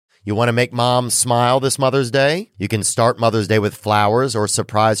You want to make mom smile this Mother's Day? You can start Mother's Day with flowers or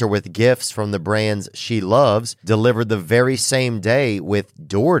surprise her with gifts from the brands she loves, delivered the very same day with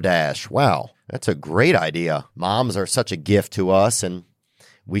DoorDash. Wow, that's a great idea. Moms are such a gift to us, and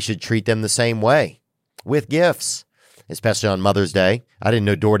we should treat them the same way, with gifts, especially on Mother's Day. I didn't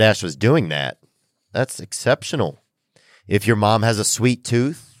know DoorDash was doing that. That's exceptional. If your mom has a sweet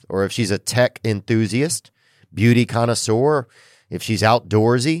tooth, or if she's a tech enthusiast, beauty connoisseur, if she's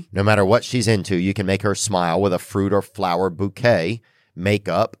outdoorsy, no matter what she's into, you can make her smile with a fruit or flower bouquet,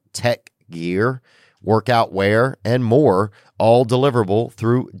 makeup, tech gear, workout wear, and more, all deliverable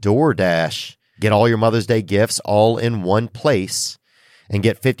through DoorDash. Get all your Mother's Day gifts all in one place and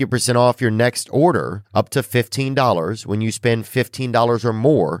get 50% off your next order up to $15 when you spend $15 or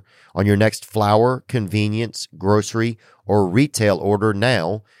more on your next flower, convenience, grocery, or retail order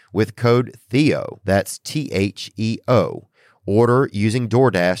now with code THEO. That's THEO. Order using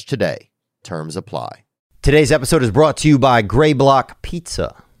DoorDash today. Terms apply. Today's episode is brought to you by Gray Block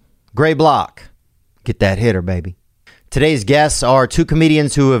Pizza. Gray Block. Get that hitter, baby. Today's guests are two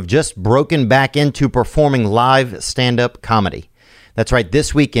comedians who have just broken back into performing live stand-up comedy. That's right.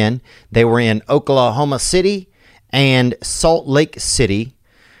 This weekend, they were in Oklahoma City and Salt Lake City.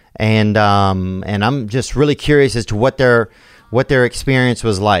 And I'm just really curious as to what their experience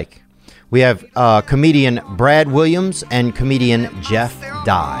was like. We have comedian Brad Williams and comedian Jeff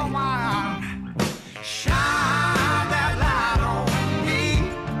Dye.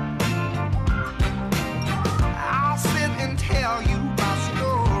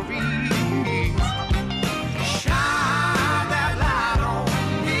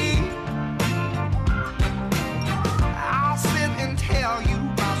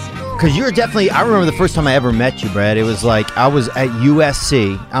 Because you're definitely, I remember the first time I ever met you, Brad, it was like I was at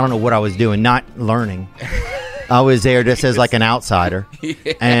USC. I don't know what I was doing, not learning. I was there just as like an outsider. Yeah.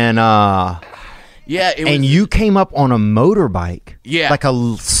 And and you came up on a motorbike. Yeah. Like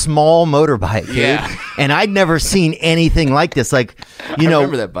a small motorbike, dude. Yeah. And I'd never seen anything like this. Like, you know,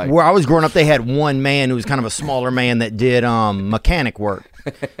 remember that bike. Where I was growing up, they had one man who was kind of a smaller man that did mechanic work.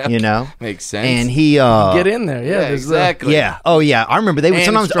 You know, makes sense. And he get in there, yeah, exactly. Yeah, oh yeah, I remember they would And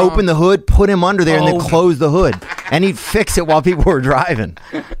sometimes strong. open the hood, put him under there, and then close the hood, and he'd fix it while people were driving.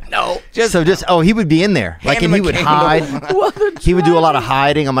 No, he would be in there, like, and he would hide. He would do a lot of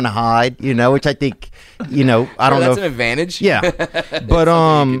hiding. I'm gonna hide, you know, which I think, you know, I don't know. That's an advantage. Yeah,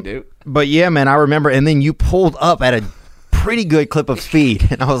 but yeah, man, I remember. And then you pulled up at a pretty good clip of speed,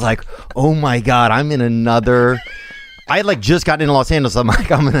 and I was like, oh my god, I'm in another. I had like just gotten into Los Angeles. I'm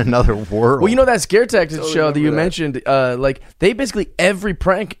like, I'm in another world. Well, you know that Scare Tactics show that you mentioned, like they basically every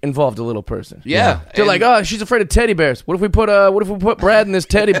prank involved a little person. Yeah. They're like, oh, she's afraid of teddy bears. What if we put Brad in this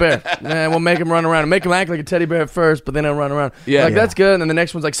teddy bear? And we'll make him run around and make him act like a teddy bear at first, but then he'll run around. Yeah. That's good. And then the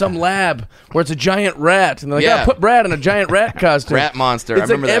next one's like some lab where it's a giant rat, and they're like, put Brad in a giant rat costume. Rat monster. It's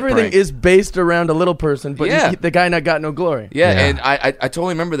I remember like that everything prank. is based around a little person, but the guy not got no glory. Yeah, and I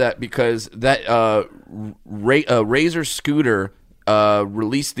totally remember that because that Razor scooter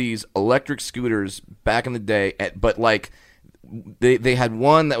released these electric scooters back in the day, but like they had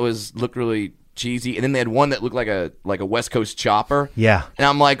one that looked really cheesy, and then they had one that looked like a West Coast chopper. Yeah, and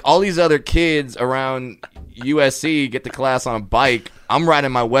I'm like, all these other kids around USC get to class on a bike. I'm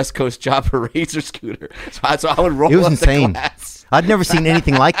riding my West Coast chopper Razor scooter, so I would roll. It was up insane. To class. I'd never seen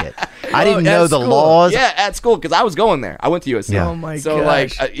anything like it. I didn't know the school. laws. Yeah, at school, because I was going there. I went to USC. Yeah. Oh my so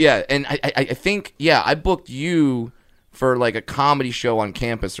gosh. like and I think I booked you for like a comedy show on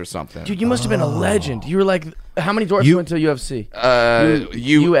campus or something. Dude, you must have been a legend. You were like, how many dwarfs went to UFC?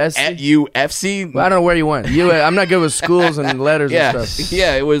 USC? UFC? Well, I don't know where you went. I'm not good with schools and letters and stuff.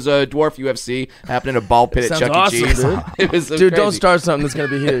 Yeah, it was a dwarf UFC. Happened in a ball pit at Sounds Chuck awesome, E. Cheese. dude. It was Dude, don't crazy. start something that's gonna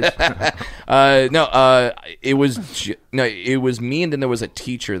be huge. It was me, and then there was a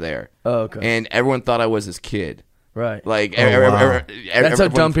teacher there. Oh, okay. And everyone thought I was his kid. Right. Like, That's how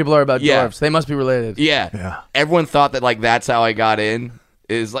dumb people are about dwarfs. They must be related. Yeah. Everyone thought that like that's how I got in.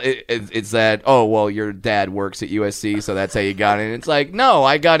 It's that, oh, well, your dad works at USC, so that's how you got in. It's like, no,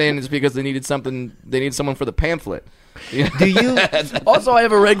 I got in. It's because they needed someone for the pamphlet. Do you? Also, I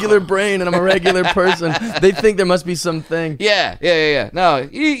have a regular brain and I'm a regular person. They think there must be something. Yeah. No,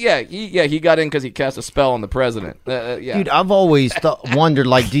 he got in because he cast a spell on the president. Yeah. Dude, I've always wondered,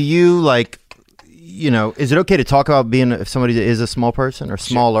 like, do you, like, you know, is it okay to talk about being, if somebody is a small person or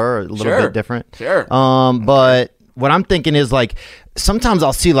smaller or a little bit different? Sure. But what I'm thinking is, like, sometimes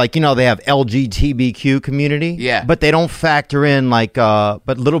I'll see, like, you know, they have LGBTQ community. Yeah. But they don't factor in, like,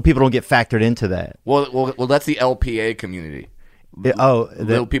 but little people don't get factored into that. Well, that's the LPA community.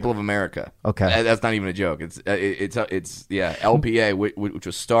 Little People of America. Okay. That's not even a joke. It's LPA, which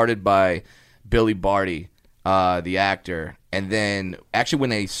was started by Billy Barty, the actor, and then actually when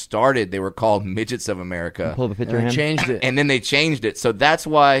they started, they were called Midgets of America. Pull up a picture And of they him. changed it. And then they changed it, so that's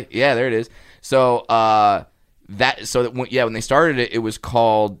why. Yeah, there it is. So when they started it, it was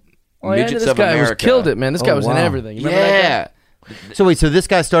called Midgets this of guy America. killed it, man. This guy was in wow. everything. You remember that Yeah. So wait, so this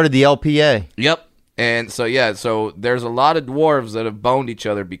guy started the LPA. Yep. And so there's a lot of dwarves that have boned each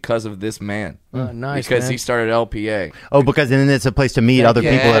other because of this man. Nice, because man. he started LPA. Oh, because then it's a place to meet other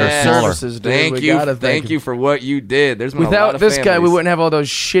people that Yeah. are smaller. Services, dude. Thank We you, gotta thank him. you for what you did. There's been a lot Without of this guy, we families. wouldn't have all those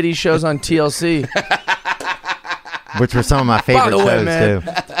shitty shows on TLC. Which were some of my favorite the way, shows man.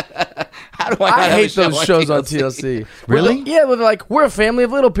 too. How do I not I have a hate show those shows on TLC. Really? Yeah, we're like, we're a family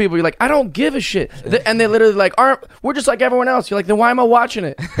of little people. You're like, I don't give a shit. And they literally like, we're just like everyone else. You're like, then why am I watching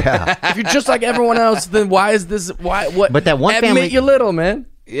it? If you're just like everyone else, then why is this? Why? What? But that one Admit family- you're little, man.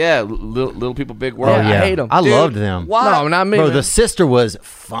 Yeah, little people, big Oh world. Yeah, yeah, I hate 'em. I Dude, loved them. Why? No, not me. Bro, man. the sister was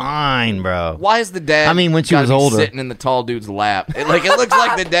fine, bro. Why is the dad? I mean, when she gotta was be older. sitting in the tall dude's lap. It looks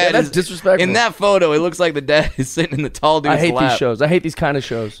like the dad that's is disrespectful. in that photo. It looks like the dad is sitting in the tall dude's I hate lap. these shows. I hate these kind of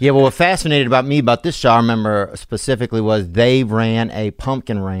shows. Yeah, well, what fascinated about me about this show, I remember specifically, was they ran a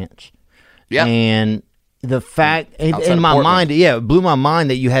pumpkin ranch. Yeah. And the fact, Outside in of my Portland. mind, yeah, it blew my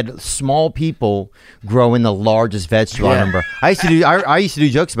mind that you had small people growing the largest vegetable. I Yeah. remember. I used to do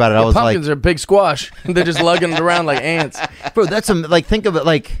jokes about it. I was like, Pumpkins are big squash. They're just lugging it around like ants. bro, that's like, think of it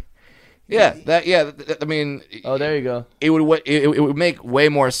like, Yeah, I mean, Oh, there you go. it would make way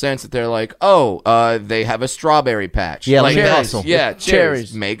more sense that they're like, they have a strawberry patch. Yeah, like let me that. hustle. Yeah,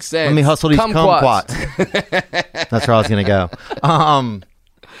 Cherries. makes sense. let me hustle these Kumquats. kumquats. That's where I was gonna go.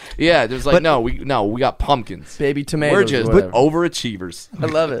 Yeah, there's like we got pumpkins. Baby tomatoes. We're or just whatever. overachievers. I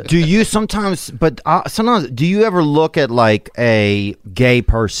love it. Do you sometimes, do you ever look at like a gay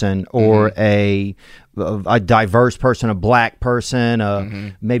person or a diverse person, a black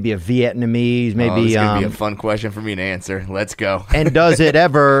person, maybe a Vietnamese, Oh, maybe, this could be a fun question for me to answer. Let's go. and does it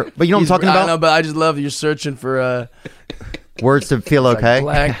ever, but you know what I'm talking I about? know, but I just love that you're searching for Words to feel okay.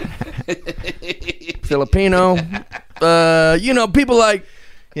 black, Filipino. People like.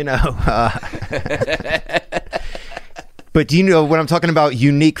 You know, but do you know what I'm talking about?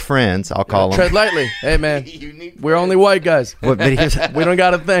 Unique friends, I'll call them. Tread lightly. Hey, man. We're only white guys. But here's- We don't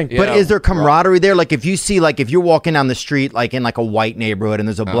got a thing. Yeah. But is there camaraderie there? Like if you see, like if you're walking down the street, like in like a white neighborhood, and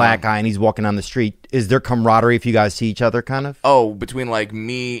there's a black guy and he's walking down the street, is there camaraderie if you guys see each other, kind of? Oh, between like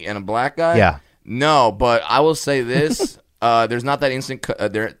me and a black guy? Yeah. No, but I will say this: there's not that instant.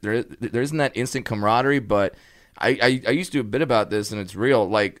 There isn't that instant camaraderie. But I used to do a bit about this, and it's real.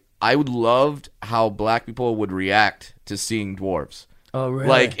 Like I would loved how black people would react to seeing dwarves. Oh, really?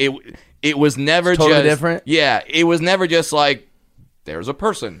 Like it was never Totally just different? Yeah, it was never just like there's a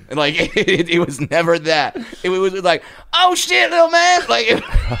person. Like it was never that. It was like, oh shit, little man, like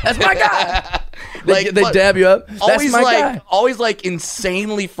That's my guy. They but dab you up. That's always my like guy. always like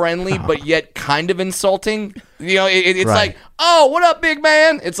insanely friendly, but yet kind of insulting. You know, it's Right. like, oh, what up, big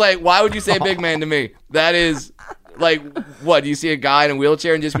man? It's like, why would you say big man to me? That is. Like, what, do you see a guy in a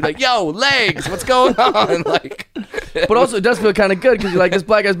wheelchair and just be like, yo, legs, what's going on? Like, But also, it does feel kind of good because you're like, this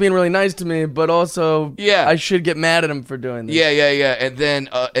black guy's being really nice to me, but also, Yeah. I should get mad at him for doing this. yeah. And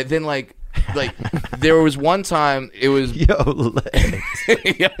then like there was one time, it was, Yo, legs.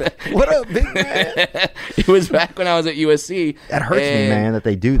 What up, big man? it was back when I was at USC. That hurts me, and man, that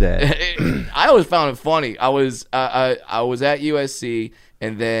they do that. I always found it funny. I was at USC,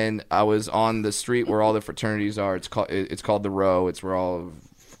 and then I was on the street where all the fraternities are. It's called the Row. It's where all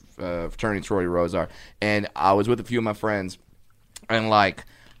of fraternity sorority rows are. And I was with a few of my friends, and like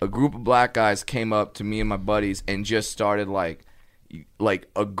a group of black guys came up to me and my buddies and just started like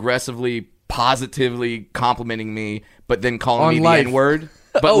aggressively, positively complimenting me, but then calling On me life. the N-word.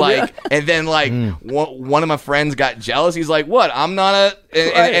 But Oh, like, yeah. and then like one of my friends got jealous. He's like, "What? I'm not a,"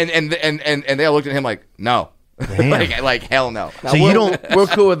 and they all looked at him like, "No." Damn. like hell no. So you don't. We're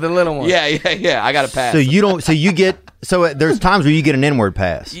cool with the little one. Yeah. I got to pass. So you don't. So you get. So there's times where you get an N-word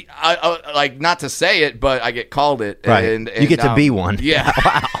pass. I like not to say it, but I get called it. Right. And You get to be one.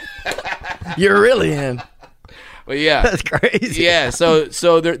 Yeah. You're really in. But yeah. That's crazy. Yeah.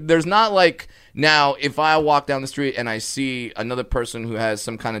 So there's not like. Now, if I walk down the street and I see another person who has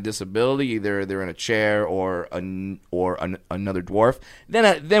some kind of disability, either they're in a chair or another dwarf,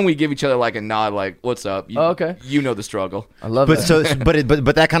 then we give each other like a nod, like "What's up?" Okay. You know the struggle. I love But that.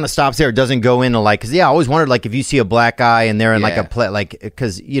 but that kind of stops there. It doesn't go into like, because I always wondered like if you see a black guy and they're in like Yeah. a play, like,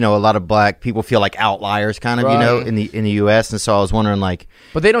 because a lot of black people feel like outliers kind of Right. in the U.S. and so I was wondering like,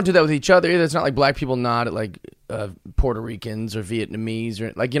 But they don't do that with each other either. It's not like black people nod at like Puerto Ricans or Vietnamese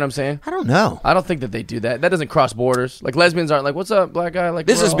or like, you know what I'm saying? I don't know. I don't think that they do that. That doesn't cross borders. Like lesbians aren't like, what's up, black guy? Like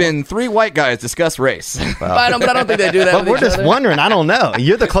This we're has all- been 3 white guys discuss race. But I don't think they do that. But with we're each just other. wondering. I don't know.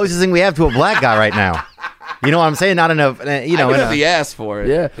 You're the closest thing we have to a black guy right now. You know what I'm saying? Not enough. You know. I in have a- the ass for it.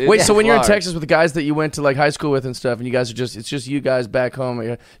 Yeah. It's Wait. So when you're in hard. Texas with the guys that you went to like high school with and stuff, and you guys are it's just you guys back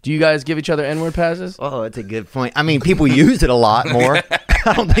home. Do you guys give each other N-word passes? Oh, that's a good point. I mean, people use it a lot more.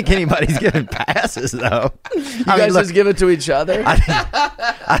 I don't think anybody's giving passes though. You guys just give it to each other.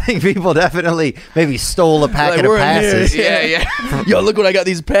 I think people definitely maybe stole a packet we're of in here. passes. Yeah. Yo, look what I got!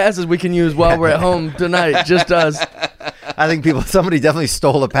 These passes we can use while we're at home tonight. Just us. I think somebody definitely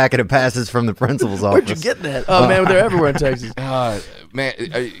stole a packet of passes from the principal's office. Where'd you get that? Oh man, they're everywhere in Texas. Man,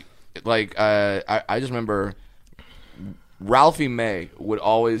 I just remember Ralphie May would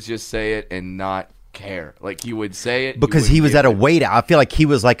always just say it and not care. Like he would say it Because he was at a weight. I feel like he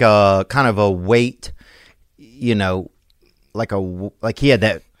was like a kind of a weight, you know, like he had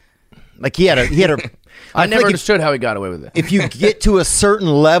that, like he had a. I never feel like understood how he got away with it. if you get to a certain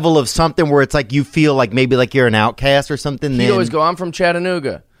level of something where it's like you feel like maybe like you're an outcast or something, He'd then always go, I'm from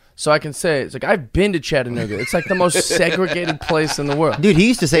Chattanooga. So I can say, it's like, I've been to Chattanooga. It's like the most segregated place in the world. dude, he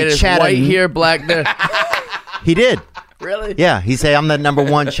used to say It is Chattanooga. white here, black there. He did. Really? Yeah, he say I'm the number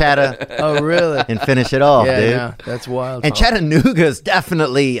one Chatta Oh, really? and finish it off, Yeah, dude. yeah, that's wild. And Chattanooga is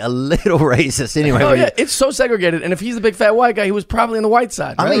definitely a little racist anyway. Oh, when yeah, you- it's so segregated. And if he's the big fat white guy, he was probably on the white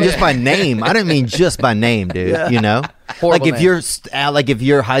side. I right? mean, just by name. I didn't mean just by name, dude. Yeah. You know, Horrible like if name. if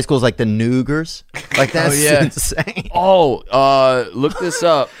your high school's like the Noogers, like that's yeah. insane. Look this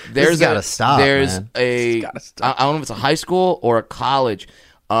up. There's gotta stop, There's man. a. gotta stop. I don't know if it's a high school or a college,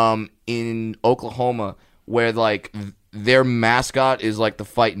 in Oklahoma where like their mascot is like the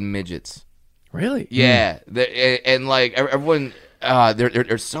fighting midgets. Really? Yeah, and like everyone.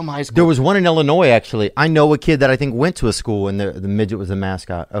 There's some high school. There was one in Illinois, actually. I know a kid that I think went to a school and the midget was the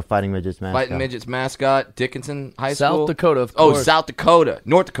mascot of Fighting Midgets mascot. Fighting Midgets mascot, Dickinson High South School. Dakota, of Oh, course. South Dakota.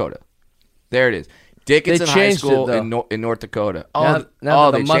 North Dakota. There it is. Dickinson High changed School it, in North Dakota. Now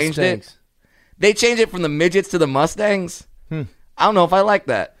They the changed it? Mustangs. They changed it from the midgets to the Mustangs? I don't know if I like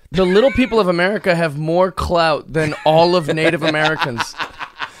that. The little people of America have more clout than all of Native Americans.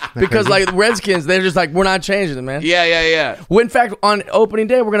 Because, like, the Redskins, they're just like, we're not changing it, man. Yeah. Well, in fact, on opening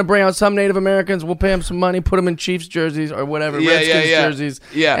day, we're going to bring out some Native Americans. We'll pay them some money, put them in Chiefs jerseys or whatever, Yeah, Redskins yeah. jerseys.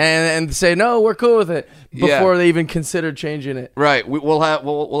 Yeah. And say, no, we're cool with it before Yeah. they even consider changing it. Right. We'll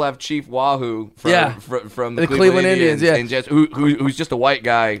have Chief Wahoo from, Yeah. from The Cleveland Indians, yeah. and just, who's just a white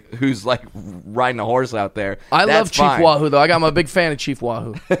guy who's like riding a horse out there. I That's love Chief fine. Wahoo, though. I'm a big fan of Chief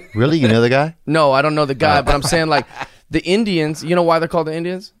Wahoo. Really? You know the guy? No, I don't know the guy, but I'm saying, like, the Indians, you know why they're called the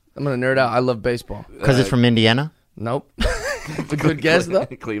Indians? I'm going to nerd out. I love baseball. Because it's from Indiana? Nope. It's a good guess, though.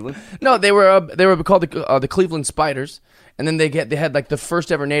 Cleveland. No, they were called the Cleveland Spiders, and then they had like the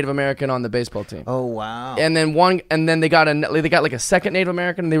first ever Native American on the baseball team. Oh, wow. And then they got like a second Native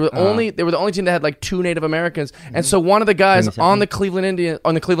American. And they were the only team that had like 2 Native Americans. And so one of the guys on the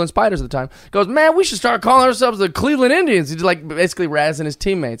Cleveland Spiders at the time goes, "Man, we should start calling ourselves the Cleveland Indians." He's like basically razzing his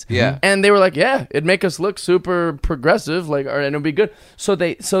teammates. Yeah. And they were like, "Yeah, it'd make us look super progressive, like, and it'd be good." So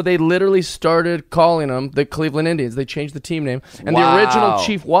they literally started calling them the Cleveland Indians. They changed the team name, and the original Wow.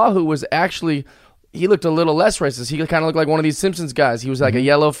 Chief Wahoo was actually. He looked a little less racist. He kind of looked like one of these Simpsons guys. He was like a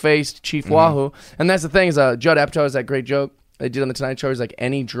yellow-faced Chief Wahoo. And that's the thing is Judd Apatow has that great joke they did on the Tonight Show. He's like,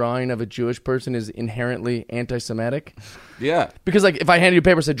 any drawing of a Jewish person is inherently anti-Semitic. Yeah. Because like if I handed you a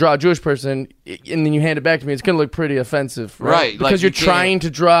paper and said draw a Jewish person, and then you hand it back to me, it's going to look pretty offensive, right? Right, Because like you're you can't- trying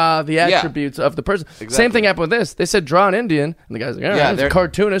to draw the attributes of the person. Same Exactly. thing happened with this. They said draw an Indian, and the guy's like, Yeah, he's a they're-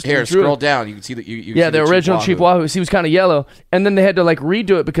 cartoonist. Here, and drew scroll it. down. You can see that you Yeah, see the original Chief Wahoo. Wahoo. He was kind of yellow, and then they had to like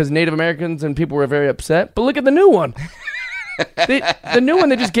redo it because Native Americans and people were very upset. But look at the new one. The new one,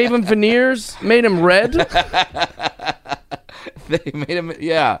 they just gave him veneers, made him red. They made him.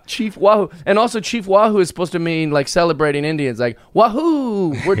 Yeah. Chief Wahoo, and also Chief Wahoo is supposed to mean like celebrating Indians, like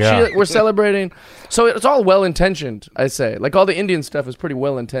Wahoo, Yeah. we're celebrating. So it's all well intentioned. I say, like all the Indian stuff is pretty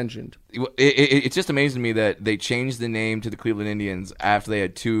well intentioned. It's just amazing to me that they changed the name to the Cleveland Indians after they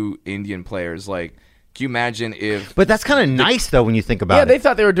had 2 Indian players. Like, can you imagine if? But that's kind of nice, though, when you think about Yeah, it. they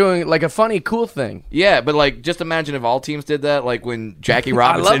thought they were doing like a funny, cool thing. Yeah, but like, just imagine if all teams did that. Like when Jackie love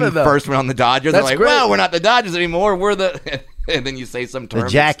Robinson it, though. first went on the Dodgers, they're That's like, great. "Well, we're not the Dodgers anymore. We're the." And then you say some term.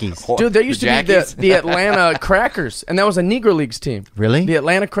 Jackies. Dude, there used to be Jackies. the Atlanta Crackers, and that was a Negro Leagues team. Really? The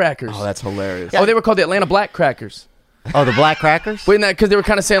Atlanta Crackers. Oh, that's hilarious. Oh, they were called the Atlanta Black Crackers. Oh, the Black Crackers? Because they were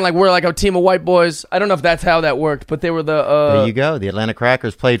kind of saying like we're like a team of white boys. I don't know if that's how that worked, but they were the. There you go. The Atlanta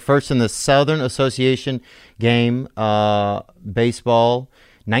Crackers played first in the Southern Association game, baseball,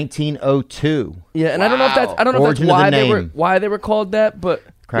 1902. Yeah, and I don't know if that's Origin of the why they were called that, but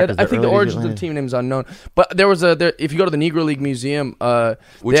Crackers, I think the early origins of the Atlantic. team name is unknown. But there was if you go to the Negro League Museum,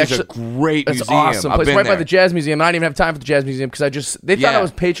 Which they is a great it's museum. awesome I've place been right by there. the Jazz Museum. I didn't even have time for the Jazz Museum because they thought Yeah. I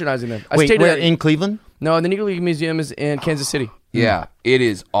was patronizing them. I Wait, stayed where, at, in Cleveland? no, the Negro League Museum is in Kansas City. Yeah, it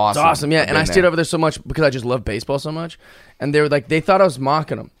is awesome. It's awesome, yeah. I've And I been stayed there. over there so much because I just love baseball so much. And they were like, they thought I was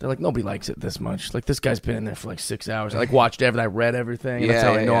mocking them. They're like, nobody likes it this much. Like, this guy's been in there for like 6 hours. I like watched everything. I read everything. And that's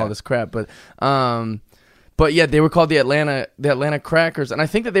how I know all this crap. But yeah, they were called the Atlanta Crackers, and I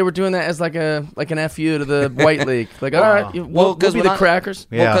think that they were doing that as like an FU to the White League. Like, all right, we'll be the Crackers.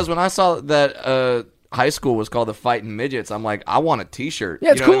 Well, Yeah. because when I saw that high school was called the Fighting Midgets, I'm like, I want a T-shirt.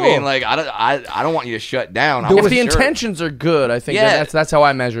 Yeah, it's you know what I cool. mean? Like, I don't want you to shut down. I If want the a shirt. intentions are good, I think Yeah. that's how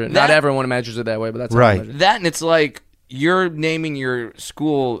I measure it. Not That- everyone measures it that way, but that's how I Right. measure it. That, and it's like you're naming your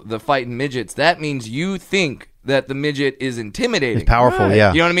school the Fighting Midgets. That means you think that the midget is intimidating. It's powerful, Right.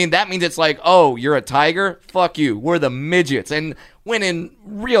 yeah. You know what I mean? That means it's like, oh, you're a tiger? Fuck you. We're the midgets. And when in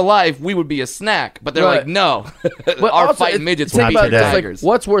real life, we would be a snack. But they're Right. like, no. But Our also, fighting midgets think will be about the it, 'cause, tigers. like,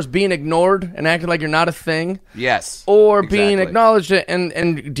 what's worse, being ignored and acting like you're not a thing, Yes. or being exactly. acknowledged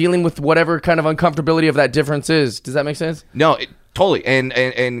and dealing with whatever kind of uncomfortability of that difference is? Does that make sense? No, totally. And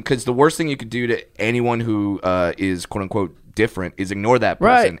because the worst thing you could do to anyone who is quote unquote different is ignore that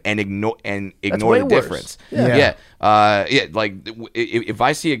person Right. and ignore way the worse. difference. Yeah. Yeah. Like if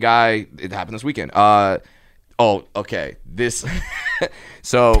I see a guy, it happened this weekend. Oh, okay. This.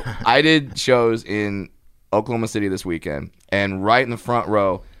 So I did shows in Oklahoma City this weekend, and right in the front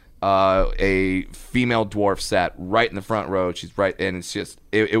row, a female dwarf sat right in the front row. She's right, and it's just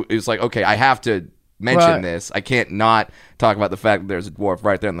it was like, okay, I have to mention Right. this. I can't not talk about the fact that there's a dwarf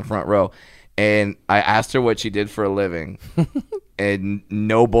right there in the front row. And I asked her what she did for a living, and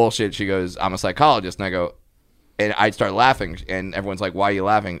no bullshit, she goes, I'm a psychologist. And I go, and I start laughing, and everyone's like, why are you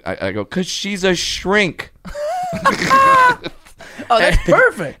laughing? I go, because she's a shrink. Oh, that's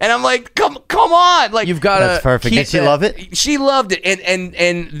perfect. And I'm like, come on. Like, You've got to That's perfect. Did she love it? she loved it,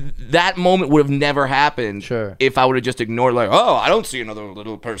 and that moment would have never happened Sure. if I would have just ignored, like, oh, I don't see another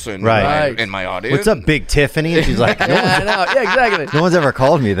little person Right. in my audience. What's up, Big Tiffany? And she's like, no, Yeah, I know. Yeah, exactly. no one's ever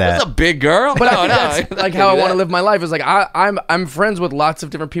called me that. That's a big girl. But no, I think no, that's like how I want to live my life. Is like I'm friends with lots of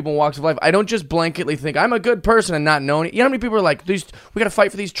different people in walks of life. I don't just blanketly think I'm a good person and not know any. You know how many people are like, we got to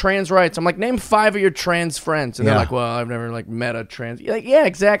fight for these trans rights. I'm like, name 5 of your trans friends, and they're Yeah. like, well, I've never like met a trans. You're like, yeah,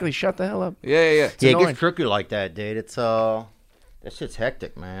 exactly. Shut the hell up. Yeah. Yeah, it annoying. gets crooked like that, dude. It's that shit's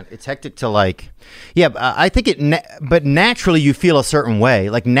hectic, man. It's hectic to like, yeah. I think but naturally you feel a certain way.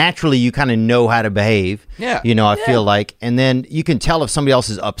 Like naturally you kind of know how to behave. Yeah. You know, I feel like, and then you can tell if somebody else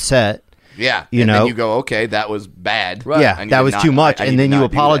is upset. Yeah, You and know? then you go, okay, that was bad. Right. Yeah, I need that to was not- too much, I and need then to you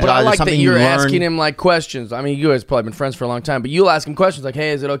not do that. apologize. But I Is like that something you're you learn- asking him like questions. I mean, you guys probably been friends for a long time, but you'll ask him questions like,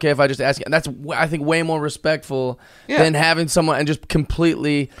 "Hey, is it okay if I just ask you?" And that's I think way more respectful Yeah. than having someone and just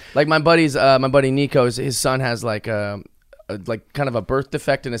completely like my buddy Nico. His son has like kind of a birth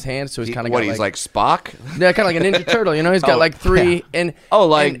defect in his hand, so he's kind of What, got he's like Spock? yeah, kind of like a Ninja Turtle. You know, he's got Oh, like 3 and Oh,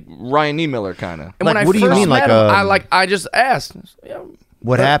 like and, Ryan E. Miller kind of. and when Like, I what do you first mean, met like, him, I just asked. Yeah,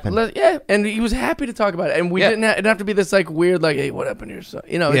 What happened? yeah, and he was happy to talk about it, and we Yeah. didn't it didn't have to be this like weird like, hey, what happened to your son?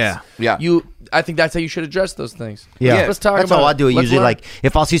 You know, Yeah. Yeah. I think that's how you should address those things. Yeah, Let's talk that's about how I it. do it. Let's Usually, learn. like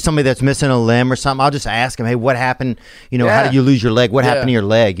if I'll see somebody that's missing a limb or something, I'll just ask him, "Hey, what happened? You know, how Yeah. did you lose your leg? What Yeah. happened to your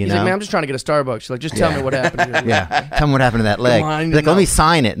leg? You He's know?" like, man, I'm just trying to get a Starbucks. She's like, just tell me what happened. To your leg." Yeah, tell me what happened to that leg. on, I He's need like, to let know. me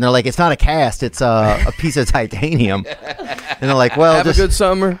sign it, and they're like, it's not a cast, it's a piece of titanium. And they're like, well, Have just a good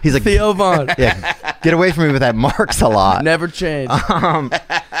summer. He's like- Theo Vaughn. yeah, get away from me with that marks a lot. Never change.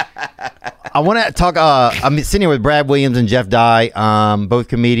 I want to talk. I'm sitting here with Brad Williams and Jeff Dye, both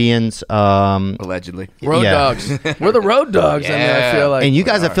comedians. Allegedly. Road yeah. dogs. We're the road dogs. I mean, I Yeah. feel like. And you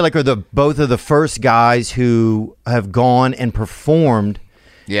guys, I feel like, are both of the first guys who have gone and performed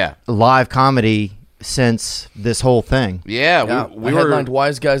Yeah. live comedy since this whole thing. Yeah. yeah, We I were. headlined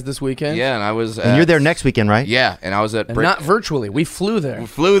Wise Guys this weekend. Yeah, and I was. And you're there next weekend, right? Yeah, and I was at And Brick. not virtually. We flew there. We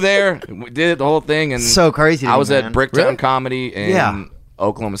flew there. We did the whole thing, and So crazy to I me, was man. at Bricktown Really? Comedy in Yeah.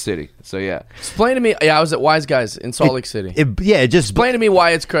 Oklahoma City. So yeah. Explain to me. Yeah, I was at Wise Guys in Salt Lake City. It just Explain to me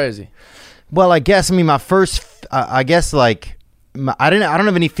why it's crazy. Well, I guess my first. I guess like I don't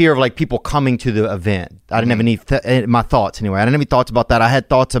have any fear of like people coming to the event. I didn't have any my thoughts anyway. I didn't have any thoughts about that. I had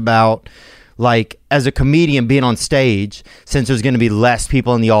thoughts about like as a comedian being on stage, since there's going to be less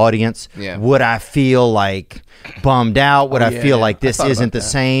people in the audience. Yeah. Would I feel like bummed out? Would I yeah, feel yeah. like I this thought isn't about the that.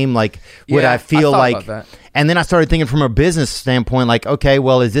 same? Like would Yeah, I feel I thought like? about that. And then I started thinking from a business standpoint, like, okay,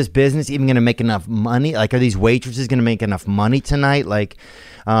 well, is this business even going to make enough money? Like, are these waitresses going to make enough money tonight? Like,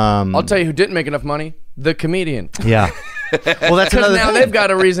 I'll tell you who didn't make enough money. The comedian. yeah. Well, that's Because another now thing. they've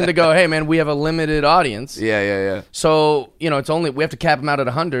got a reason to go, hey, man, we have a limited audience. Yeah. So, it's only, we have to cap them out at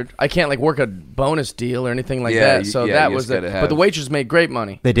 100. I can't, work a bonus deal or anything like Yeah, that. So you that just was it. gotta have- But the waitress made great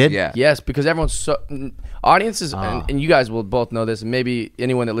money. They did. Yeah. Yes, because everyone's audiences, and you guys will both know this, and maybe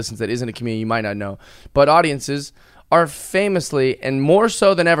anyone that listens that isn't a comedian, you might not know, but audiences are famously, and more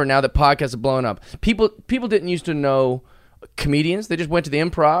so than ever now that podcasts have blown up, people didn't used to know comedians. They just went to the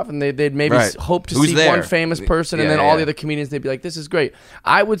improv and they'd maybe Right. hope to Who's see there? one famous person, and Yeah, then all yeah. the other comedians, they'd be like, this is great.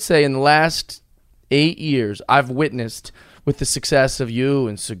 I would say in the last 8 years, I've witnessed with the success of you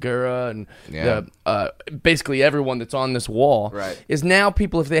and Segura and Yeah. basically everyone that's on this wall, Right. is now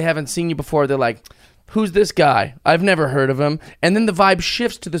people, if they haven't seen you before, they're like, who's this guy? I've never heard of him. And then the vibe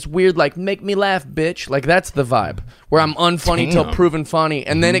shifts to this weird, make me laugh, bitch. That's the vibe, where I'm unfunny till proven funny.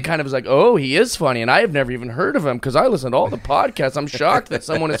 And then it kind of is like, oh, he is funny. And I have never even heard of him because I listen to all the podcasts. I'm shocked that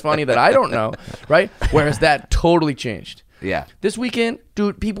someone is funny that I don't know, right? Whereas that totally changed. Yeah. This weekend,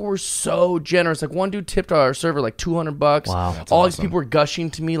 dude, people were so generous. One dude tipped our server $200. Wow. All these people were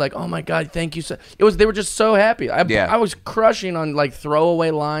gushing to me oh my God, thank you. So they were just so happy. I was crushing on throwaway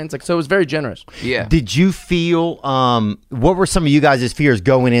lines. So it was very generous. Yeah. Did you feel? What were some of you guys' fears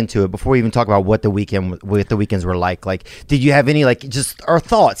going into it before we even talk about what the weekends were like? Did you have any or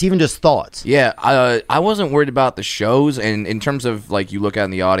thoughts, even just thoughts? Yeah, I wasn't worried about the shows, and in terms of you look out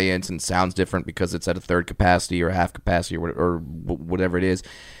in the audience and sounds different because it's at a third capacity or half capacity or whatever it is.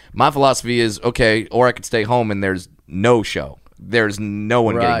 My philosophy is okay, or I could stay home and there's no show. There's no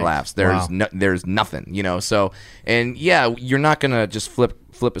one Right. getting laughs. There's nothing. So, and yeah, you're not gonna just flip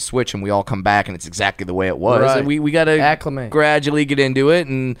a switch and we all come back and it's exactly the way it was. Right. And we got to Acclimate. gradually get into it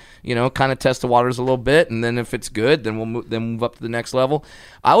and kind of test the waters a little bit, and then if it's good, then we'll move up to the next level.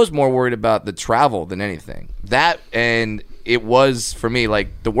 I was more worried about the travel than anything. That, and it was for me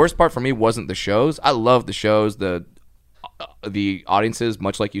the worst part for me wasn't the shows. I love the shows. The audiences,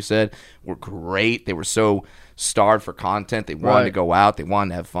 much like you said, were great. They were so starved for content. They wanted Right. to go out. They wanted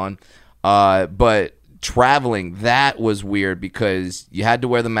to have fun. But traveling, that was weird because you had to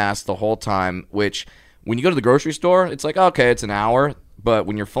wear the mask the whole time, which when you go to the grocery store, it's okay, it's an hour. But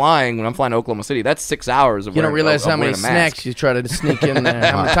when I'm flying to Oklahoma City, that's 6 hours of You don't wearing- realize of how many wearing a mask. snacks you try to sneak in there.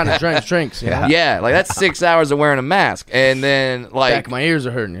 How many kind of drinks. Yeah, that's 6 hours of wearing a mask, and then Back of my ears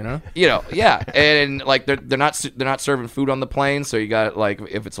are hurting, yeah, and they're not serving food on the plane, so you got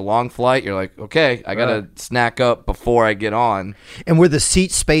if it's a long flight, you're okay, I gotta snack up before I get on. And were the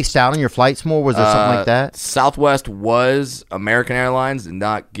seats spaced out on your flights more? Was there something like that? Southwest was. American Airlines did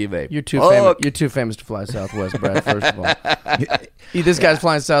not give a. You're too fuck. famous. You're too famous to fly Southwest, Brad. First of all, this guy's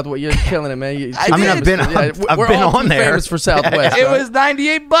flying Southwest. You're killing it, man. I mean, I've been- I've we're been all on too there. famous for Southwest. It right? was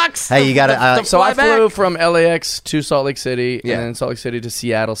 $98. Hey, you gotta, to So fly I flew back. from LAX to Salt Lake City, Yeah. and then Salt Lake City to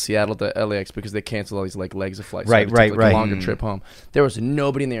Seattle to LAX because they canceled all these legs of flights. Right, so I had to take, right. A longer trip home. There was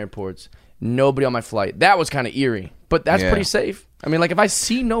nobody in the airports, nobody on my flight. That was kind of eerie, but that's Yeah. pretty safe. I mean, if I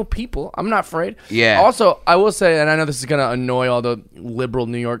see no people, I'm not afraid. Yeah. Also, I will say, and I know this is gonna annoy all the liberal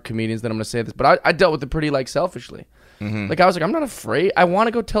New York comedians that I'm gonna say this, but I dealt with it pretty selfishly. Mm-hmm. I was I'm not afraid. I want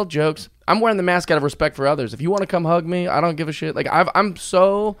to go tell jokes. I'm wearing the mask out of respect for others. If you want to come hug me, I don't give a shit. I'm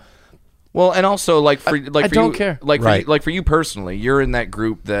so. Well, and also I for don't you, care. for you, for you personally, you're in that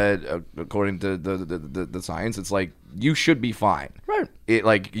group that, according to the science, it's you should be fine. Right.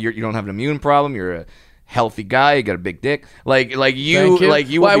 It you don't have an immune problem. You're a healthy guy. You got a big dick. You Thank you well, would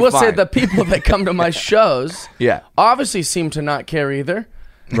I be will fine. say the people that come to my shows, Yeah. obviously seem to not care either.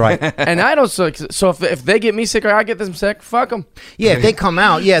 Right. And I don't. So if they get me sick or I get them sick, fuck them. Yeah, if they come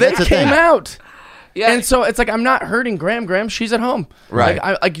out, They that's the came thing. out. Yeah. And so it's I'm not hurting Graham. She's at home. Right.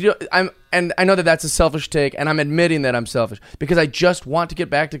 And I know that that's a selfish take, and I'm admitting that I'm selfish because I just want to get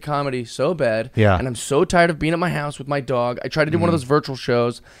back to comedy so bad. Yeah. And I'm so tired of being at my house with my dog. I tried to do one of those virtual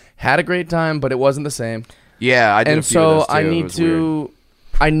shows, had a great time, but it wasn't the same. Yeah, I did. And a few of so those, too. I It need was weird. to.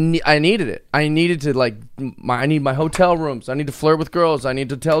 I needed it. I needed to I need my hotel rooms. I need to flirt with girls. I need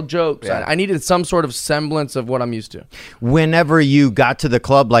to tell jokes. Yeah. I needed some sort of semblance of what I'm used to. Whenever you got to the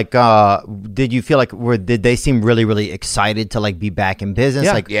club, did you feel did they seem really, really excited to be back in business?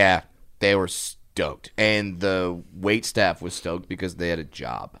 Yeah. Yeah, they were stoked, and the wait staff was stoked because they had a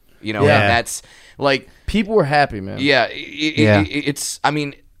job. Yeah. And that's People were happy, man. yeah, Yeah. it's. I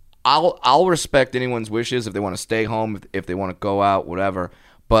mean, I'll respect anyone's wishes if they want to stay home, if they want to go out, whatever.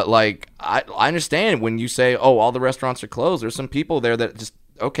 But I understand when you say, oh, all the restaurants are closed. There's some people there that just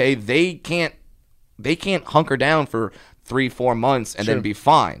they can't hunker down for 3-4 months and then be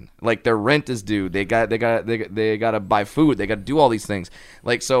fine. Their rent is due. They got to buy food. They got to do all these things.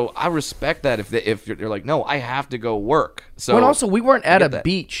 So I respect that if you're no, I have to go work. So Well, and also we weren't at get a that.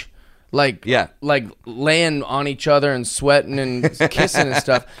 beach. like laying on each other and sweating and kissing and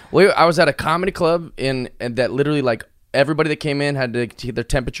stuff. I was at a comedy club and that literally like everybody that came in had to get their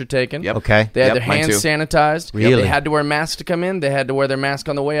temperature taken. Yep. Okay. They had Yep, their mine hands too. sanitized. Really? They had to wear masks to come in. They had to wear their mask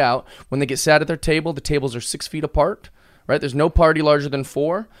on the way out. When they get sat at their table, the tables are 6 feet apart. Right? There's no party larger than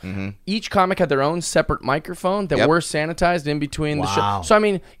 4. Mm-hmm. Each comic had their own separate microphone that were sanitized in between the show. So I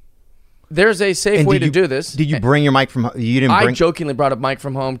mean, there's a safe way to do this. Did you bring your mic from home? You didn't bring... I jokingly brought a mic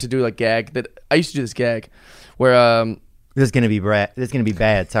from home to do a gag that I used to do this gag where This is gonna be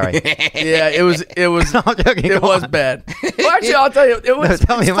bad. Sorry. yeah, it was I'm joking, it go was on. bad. Well, actually, I'll tell you, it was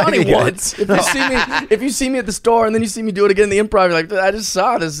tell me it's it might funny be good. once. If you see me at the store and then you see me do it again in the improv, you're like, I just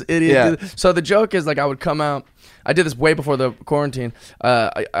saw this idiot. Yeah. do this. So the joke is like I would come out. I did this way before the quarantine.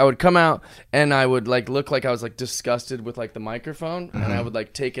 I would come out and I would like look like I was like disgusted with like the microphone, and I would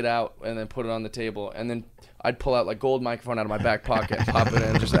like take it out and then put it on the table, and then I'd pull out like gold microphone out of my back pocket, pop it in,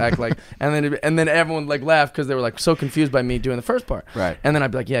 and just act like, and then everyone would like laugh because they were like so confused by me doing the first part. Right. And then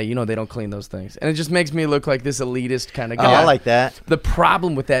I'd be like, yeah, they don't clean those things, and it just makes me look like this elitist kind of Oh, guy. I like that. The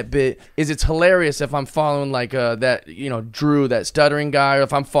problem with that bit is it's hilarious if I'm following like that Drew, that stuttering guy, or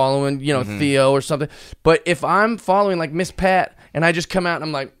if I'm following Theo or something. But if I'm following like Miss Pat and I just come out and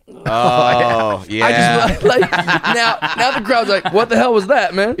I'm like, Oh, yeah. I just like now the crowd's like, what the hell was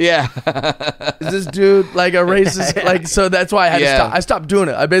that, man? yeah. Is this dude like a racist? Like, so that's why I had to stop. I stopped doing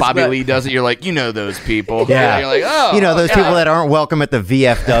it. I basically Bobby Lee does it. You're like, those people. Yeah. You're like, oh. Those people that aren't welcome at the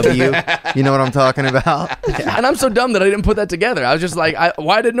VFW. You know what I'm talking about? Yeah. And I'm so dumb that I didn't put that together. I was just like,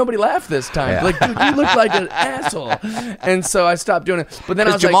 why did nobody laugh this time? Yeah. Like, dude, you look like an asshole. And so I stopped doing it. But then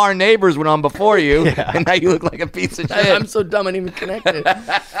I was Jamar like, Neighbors went on before you, and now you look like a piece of shit. I'm so dumb I didn't even connect it.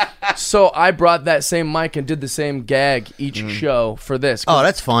 So I brought that same mic and did the same gag each show for this. Oh,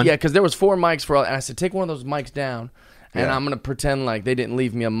 that's fun. Yeah, because there was 4 mics for all, and I said, take one of those mics down, and I'm gonna pretend like they didn't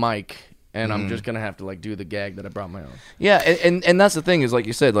leave me a mic, and I'm just gonna have to like do the gag that I brought my own. Yeah, and that's the thing is, like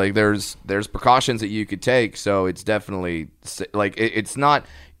you said, like there's precautions that you could take, so it's definitely like it's not.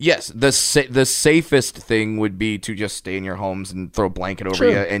 Yes, the safest thing would be to just stay in your homes and throw a blanket over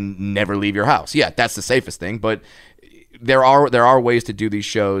you and never leave your house. Yeah, that's the safest thing, but there are ways to do these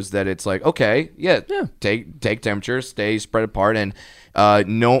shows that it's like, okay, take temperature, stay spread apart, and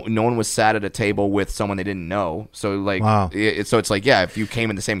no one was sat at a table with someone they didn't know. So like, Wow. So it's like, yeah, if you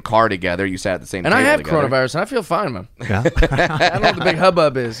came in the same car together, you sat at the same And table I have together. coronavirus, and I feel fine, man. Yeah. I don't know what the big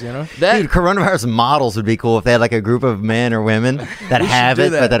hubbub is, Dude, coronavirus models would be cool if they had like a group of men or women that have do it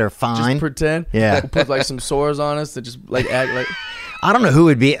that. but that are fine. Just pretend. Yeah. We'll put like some sores on us that just like act like. I don't know who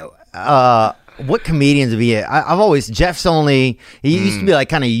would be. What comedians would be? I've always Jeff's only. He used to be like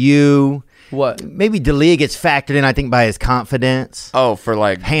kind of you. What? Maybe D'Elia gets factored in, I think, by his confidence. Oh, for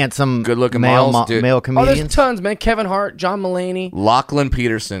like Handsome, good-looking male, models, dude. male Oh, comedians. there's tons, man. Kevin Hart, John Mulaney, Lachlan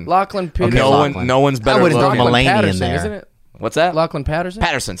Peterson. Lachlan Peterson. No Lachlan. no one's better I wouldn't throw looking. Mulaney in Patterson, there. isn't it? What's that? Lachlan Patterson.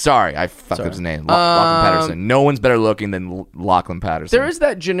 Patterson. Sorry, I fucked up his name. Lachlan Patterson. No one's better looking than Lachlan Patterson. There is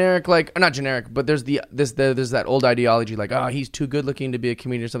that generic, like not generic, but there's there's that old ideology, like, oh, he's too good looking to be a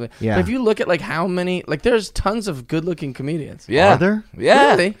comedian or something. Yeah. But if you look at like how many, like, there's tons of good looking comedians. Yeah. Are there? Yeah.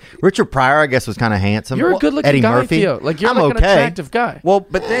 Really? Richard Pryor, I guess, was kind of handsome. You're a good looking Eddie guy, Murphy. Theo. Like, you're I'm like an okay. attractive guy. Well,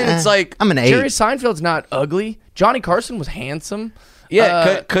 but then it's like, I'm an 8. Jerry Seinfeld's not ugly. Johnny Carson was handsome.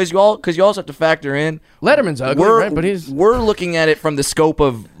 yeah, because you also have to factor in Letterman's ugly, right? But we're looking at it from the scope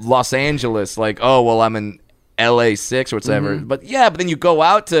of Los Angeles, like, oh well, I'm in LA6 or whatever. Mm-hmm. But then you go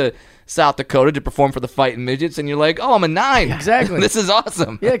out to South Dakota to perform for the Fighting Midgets, and you're like, oh, I'm a 9. Exactly. This is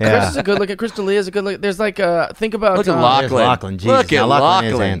awesome. yeah, Chris Yeah. is a good looking. Chris D'Elia is a good looking. There's like think about Look at There's Lachlan. Lachlan. Jesus. Look at Now, Lachlan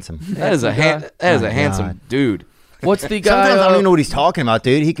is Lachlan. handsome. That is a My handsome God. dude. What's the guy? Sometimes I don't even know what he's talking about,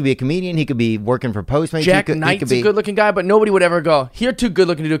 dude. He could be a comedian. He could be working for Postmates. Jack he Knight's could be a good looking guy, but nobody would ever go, you're too good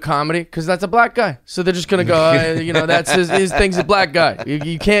looking to do comedy because that's a black guy. So they're just gonna go, that's his thing's a black guy.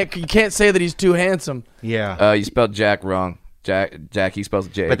 You can't say that he's too handsome. Yeah. You spelled Jack wrong. Jack, he spells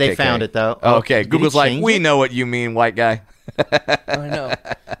J. But they found it, though. Oh, okay, Did he Google's like, change we it? know what you mean, white guy. I know,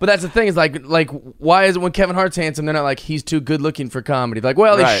 but that's the thing is like why is it when Kevin Hart's handsome they're not like he's too good looking for comedy? Like,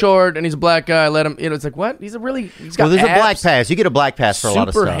 well, he's Right. short and he's a black guy. Let him. It's like what? He's got Well, there's a black abs, pass. You get a black pass for a lot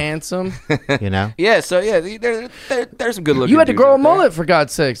of super stuff. handsome. You know? Yeah, so there's some good looking. You had to dudes grow a out there. mullet for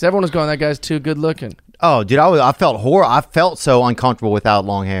God's sakes. Everyone was going, that guy's too good looking. Oh, dude, I felt I felt so uncomfortable without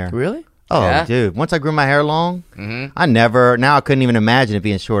long hair. Really? Oh, Yeah? dude. Once I grew my hair long, now I couldn't even imagine it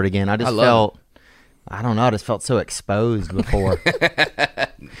being short again. I just love felt, I don't know, I just felt so exposed before.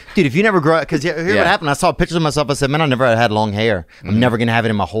 Dude, if you never grow, because here's what happened. I saw pictures of myself. I said, man, I never had long hair. I'm never going to have it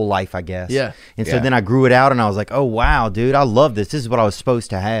in my whole life, I guess. Yeah. And so Yeah. then I grew it out and I was like, oh, wow, dude, I love this. This is what I was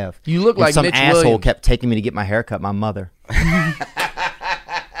supposed to have. You look And like some Mitch asshole Williams. kept taking me to get my hair cut, my mother.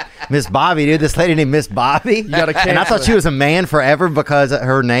 Miss Bobby, dude. This lady named Miss Bobby. gotta And I thought cancel she it. was a man forever because of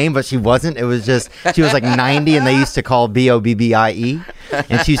her name, but she wasn't. It was just, she was like 90 and they used to call Bobbie.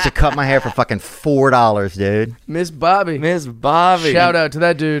 And she used to cut my hair for fucking $4, dude. Miss Bobby. Miss Bobby. Shout out to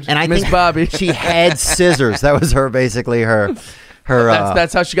that dude. And I Miss think Bobby. she had scissors. That was her, basically her.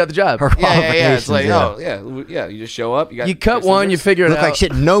 That's how she got the job. her Yeah. It's qualifications, like, yeah. yeah. You just show up. You got. You cut your one, you scissors. figure it Look out. like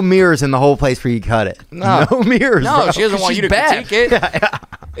shit. No mirrors in the whole place where you cut it. No. No mirrors. No, bro. she doesn't want you to she's bad. critique it.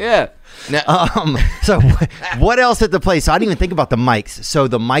 Yeah. Now, So what else at the place? So I didn't even think about the mics. So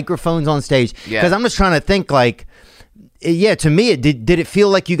the microphones on stage. Yeah. Because I'm just trying to think like, yeah, to me, did it feel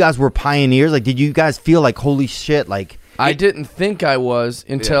like you guys were pioneers? Like, did you guys feel like, holy shit, like. I didn't think I was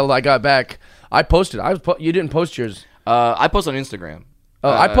until I got back. I posted. You didn't post yours. I post on Instagram.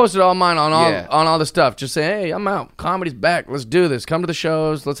 I posted all mine on yeah. all the stuff. Just say, hey, I'm out. Comedy's back. Let's do this. Come to the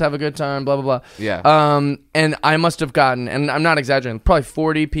shows. Let's have a good time. Blah blah blah. Yeah. And I must have gotten, and I'm not exaggerating, probably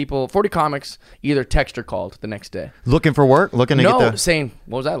 40 comics either text or called the next day. Looking for work? Looking to No, get the. saying,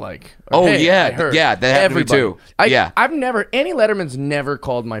 what was that like? Oh, Hey, yeah. I heard. Yeah, that happened to me Everybody. too. Yeah. I've never, any Letterman's never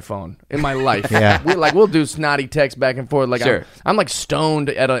called my phone in my life. Yeah. We'll do snotty texts back and forth. Like Sure. I'm like stoned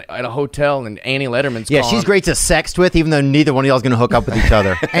at a hotel and Annie Letterman's Yeah, calling. she's great to sext with, even though neither one of y'all's going to hook up with each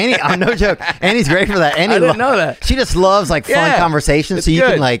other. Annie, I'm no joke. Annie's great for that. Annie I didn't know that. She just loves like fun Yeah, conversations, it's so you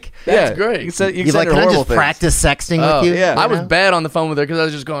good. can like. That's great. You can You're send like, her can I horrible just things. practice sexting Oh, with you? yeah. I You was know? bad on the phone with her because I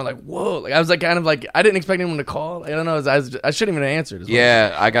was just going like, whoa. Like I was like kind of like I didn't expect anyone to call. I don't know. I shouldn't even have answered.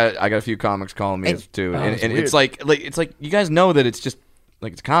 Yeah, I got a few comics calling me too, and it's it's weird. like you guys know that it's just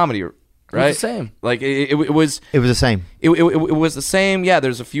like it's comedy, right? the same. Like it was It was the same. it was the same. Yeah,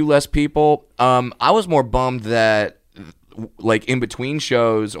 there's a few less people. I was more bummed that like in between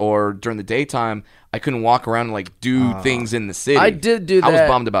shows or during the daytime, I couldn't walk around and like do things in the city. I did do I was that.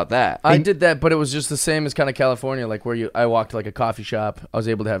 bummed about that. I did that, but it was just the same as kind of California, like where I walked to like a coffee shop. I was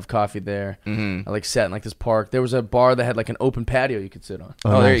able to have coffee there. Mm-hmm. I like sat in like this park. There was a bar that had like an open patio you could sit on.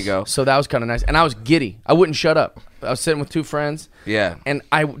 oh, there you go. So that was kind of nice. And I was giddy. I wouldn't shut up. I was sitting with two friends. Yeah. And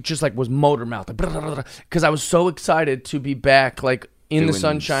I just like was motor mouth because I was so excited to be back like in the Doing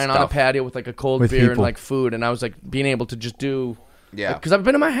sunshine on a stuff. patio with like a cold With beer and people. like food. And I was like being able to just do. Yeah. Because I've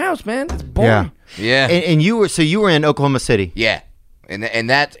been in my house, man. It's boring. Yeah. And you were in Oklahoma City. Yeah, and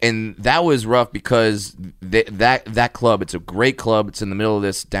that was rough because that club, it's a great club. It's in the middle of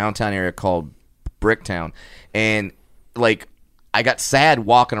this downtown area called Bricktown, and like I got sad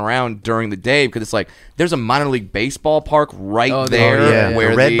walking around during the day because it's like there's a minor league baseball park right Oh, there yeah.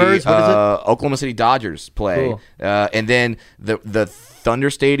 where The Redbirds? What is it? Oklahoma City Dodgers play, Cool. and then the Thunder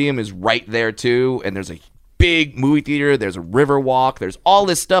Stadium is right there too, and there's a big movie theater, there's a river walk, there's all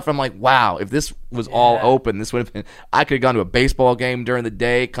this stuff. I'm like, wow, if this was all open, this would have been, I could have gone to a baseball game during the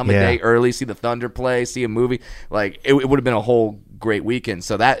day, come a day early, see the Thunder play, see a movie. Like it would have been a whole great weekend.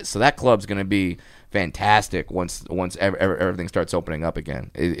 So that club's going to be fantastic once everything starts opening up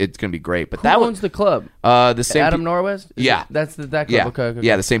again. It's going to be great. But Who that owns the club? the same Adam Norwest? Is Yeah. it- That's that club. yeah, Okay.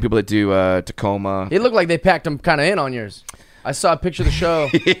 yeah, the same people that do Tacoma. It looked like they packed them kind of in on yours. I saw a picture of the show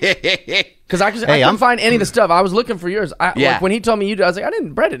because I couldn't I'm- find any of the stuff. I was looking for yours. Yeah. Like when he told me you did, I was like,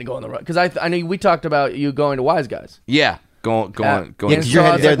 Brett didn't go on the road because I knew we talked about you going to Wise Guys. Yeah, going. Yeah, And 'cause so you're I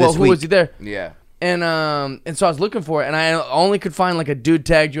headed was there like, well, this who week. was he there? Yeah. And so I was looking for it, and I only could find like a dude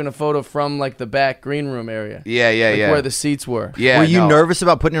tagged you in a photo from like the back green room area. Yeah, like yeah. where the seats were. Yeah, Were you no. nervous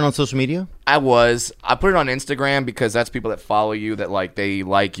about putting it on social media? I put it on Instagram because that's people that follow you, that like they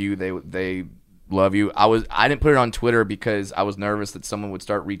like you, they love you. I didn't put it on Twitter because I was nervous that someone would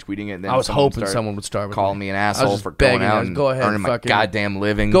start retweeting it. And then I was hoping start someone would start with calling me an asshole just for begging going out you, and go ahead, earning my fucking- goddamn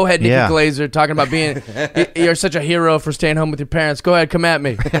living. Go ahead, Nikki Yeah. Glazer, talking about being you're such a hero for staying home with your parents. Go ahead, come at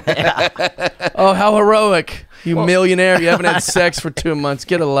me. Oh, how heroic! You millionaire, you haven't had sex for 2 months.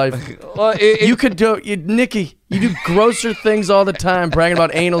 Get a life. Well, You could do, Nikki. You do grosser things all the time, bragging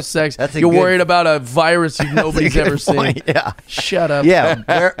about anal sex. That's a You're good- worried about a virus nobody's That's a ever good point, seen. Yeah. Shut up.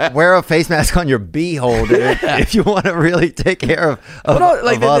 Yeah, wear a face mask on your beehole, dude, if you want to really take care of No,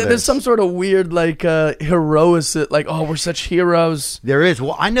 like of others. there's some sort of weird like heroic, like oh we're such heroes. There is.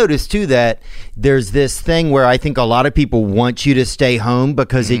 Well, I noticed too that there's this thing where I think a lot of people want you to stay home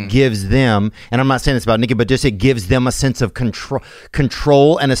because it gives them, and I'm not saying this about Nikki, but just it gives them a sense of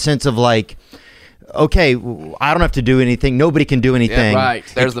control and a sense of like, okay, I don't have to do anything. Nobody can do anything. right.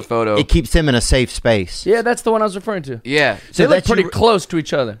 There's the photo. It keeps them in a safe space. Yeah, that's the one I was referring to. Yeah. They look that's pretty you- close to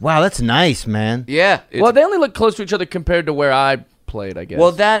each other. Wow, that's nice, man. Yeah. It's, Well, they only look close to each other compared to where I played, I guess.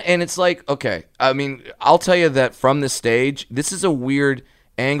 well, that, and it's like, okay, I mean, I'll tell you that from the stage, this is a weird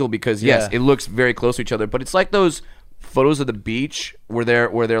angle because yes, Yeah. it looks very close to each other, but it's like those photos of the beach where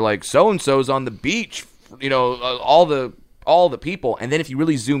they're like so and so's on the beach, you know, all the all the people, and then if you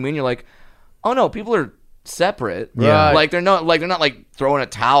really zoom in, you're like, oh no, people are separate. Yeah. Like they're not like throwing a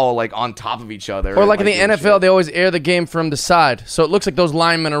towel like on top of each other. Or like in the doing NFL, shit. they always air the game from the side, so it looks like those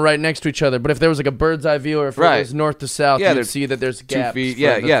linemen are right next to each other. But if there was like a bird's eye view, or if Right. it was north to south, Yeah, you'd there's see that there's 2 gaps. feet. for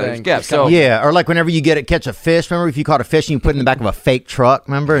Yeah, the there's thing. gaps. It's kinda- So Yeah, or like whenever you catch a fish, remember if you caught a fish and you put it in the back of a fake truck,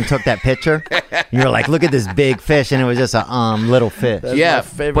 remember, and took that picture? You're like, look at this big fish, and it was just a little fish. That's yeah, my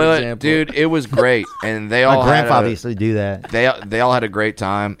favorite but example. dude, it was great, and they My all grandfather had used to do that. they all had a great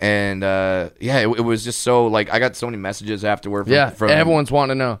time, and it was just so like I got so many messages afterward. From everyone's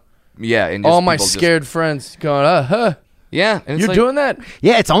wanting to know. Yeah, and just All my people just- scared friends going, yeah, and it's you're like, doing that?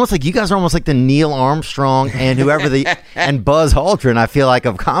 Yeah, it's almost like you guys are almost like the Neil Armstrong and whoever and Buzz Aldrin, I feel like,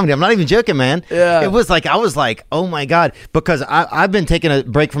 of comedy. I'm not even joking, man. Yeah. It was like, I was like, oh my God, because I've been taking a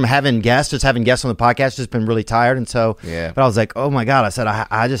break from having guests on the podcast, just been really tired. And so, Yeah. but I was like, oh my God, I said,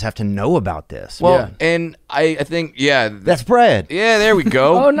 I just have to know about this. Well, Yeah. and I think That's Brad. yeah, there we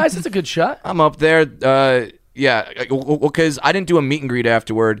go. Oh, nice. That's a good shot. I'm up there. Yeah, because I didn't do a meet and greet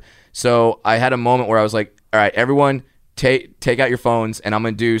afterward, so I had a moment where I was like, all right, everyone. Take out your phones, and I'm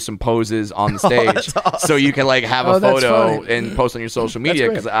gonna do some poses on the stage, so you can like have a that's photo funny. and post on your social media.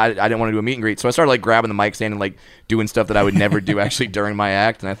 great. Because I didn't want to do a meet and greet, so I started like grabbing the mic stand and like doing stuff that I would never do actually during my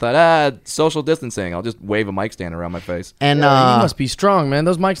act. And I thought, social distancing, I'll just wave a mic stand around my face. And you must be strong, man.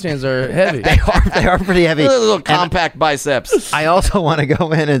 Those mic stands are heavy. they are pretty heavy. Little And compact biceps. I also want to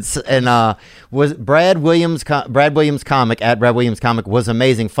go in and was Brad Williams comic at Brad Williams comic was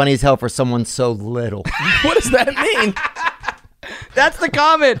amazing, funny as hell for someone so little. What does that mean? That's the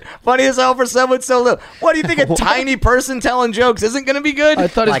comment. Funny as hell for someone so little. What do you think? A tiny person telling jokes isn't going to be good? I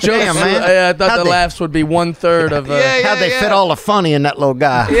thought his Like, jokes. damn, man. I thought How'd the they- laughs would be 1/3 of. Yeah, How'd they fit all the funny in that little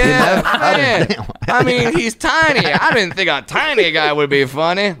guy? you Yeah, know? man. I mean, he's tiny. I didn't think a tiny guy would be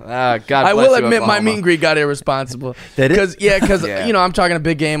funny. God I bless will you, admit, my Oklahoma. meet and greet got irresponsible. Did it? Because Yeah. you know, I'm talking a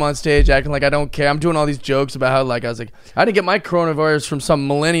big game on stage, acting like I don't care. I'm doing all these jokes about how like I was like, I didn't get my coronavirus from some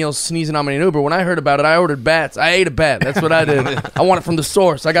millennial sneezing on me in Uber. When I heard about it, I ordered bats. I ate a bat. That's what I did. I want it from the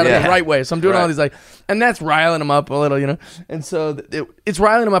source. I got it Yeah. the right way. So I'm doing all Right. these like, and that's riling them up a little, you know. And so it's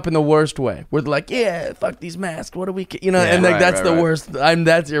riling them up in the worst way. Where they're like, yeah, fuck these masks. What do we, you know? Yeah, and like right, that's right, the right. worst.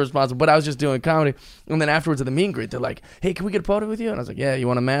 That's irresponsible. But I was just doing comedy. And then afterwards at the meet and greet, they're like, hey, can we get a photo with you? And I was like, yeah, you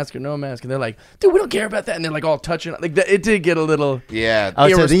want a mask or no mask? And they're like, dude, we don't care about that. And they're like all touching. Like it did get a little. Yeah. Oh,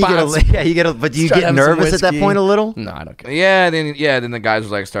 so then Irresponsible. but do you Start get having some nervous at that whiskey. point a little? No, I don't care. Then the guys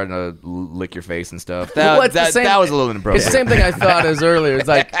were like starting to lick your face and stuff. That, Well, it's the that, same- that was a little inappropriate. It's the same thing I thought as earlier. It's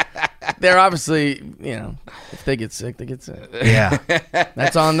like they're obviously, you know, if they get sick, they get sick. Yeah.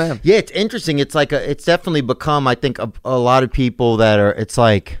 That's on them. Yeah, it's interesting. It's like it's definitely become, I think, a lot of people that are. It's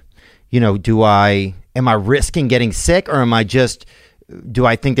like, you know, am I risking getting sick, or am I just? Do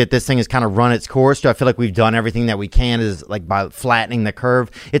I think that this thing has kind of run its course? Do I feel like we've done everything that we can, is like by flattening the curve?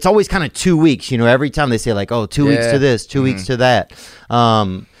 It's always kind of 2 weeks, you know. Every time they say like, oh, 2 weeks Yeah. to this, 2 weeks to that.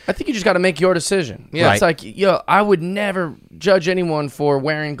 I think you just got to make your decision. Yeah. It's like, yo, I would never judge anyone for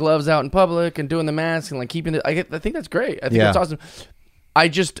wearing gloves out in public and doing the mask and like keeping it. I think that's great. I think Yeah. that's awesome. I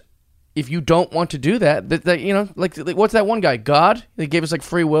just, if you don't want to do that, you know, like what's that one guy? God? He gave us like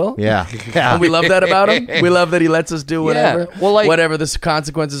free will. Yeah, yeah. And we love that about him. We love that he lets us do whatever. Yeah. Well, like- whatever the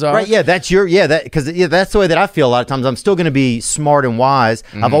consequences are. Right, yeah, that's that's the way that I feel a lot of times. I'm still going to be smart and wise.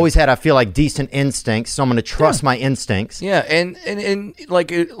 I've always had, I feel like, decent instincts, so I'm going to trust my instincts. Yeah, and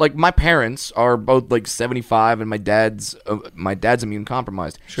like my parents are both like 75, and my dad's immune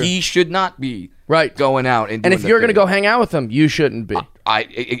compromised. He should not be Right. going out and And doing if the you're going to thing. go hang out with him, you shouldn't be.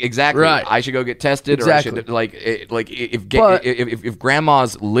 Exactly. Right. I should go get tested, Exactly. or I should But- if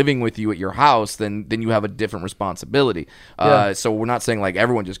grandma's living with you at your house, then you have a different responsibility. Yeah. So we're not saying like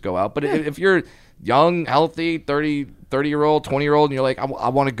everyone just go out, but if you're young, healthy, 30-year-old, 20-year-old, and you're like, I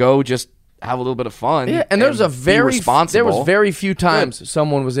want to go just have a little bit of fun. Yeah, and there was responsible. very few times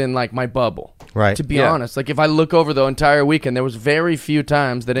someone was in like my bubble. Right. To be Yeah. honest, like if I look over the entire weekend, there was very few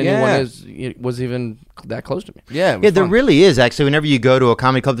times that anyone Yeah. was even that close to me. Yeah, it was Yeah, there fun. really is actually. Whenever you go to a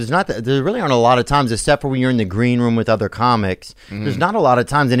comedy club, there really aren't a lot of times, except for when you're in the green room with other comics. There's not a lot of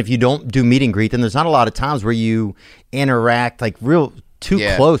times, and if you don't do meet and greet, then there's not a lot of times where you interact like too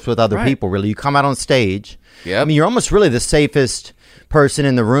Yeah. close with other Right. people. Really, you come out on stage. Yep. I mean, you're almost really the safest person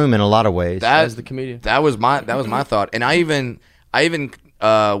in the room in a lot of ways. As the comedian. That was my thought. And I even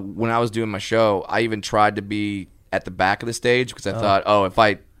when I was doing my show, I even tried to be at the back of the stage because I thought, if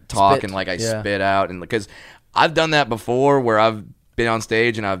I talk Spit. and like I Yeah. spit out, and because I've done that before where I've been on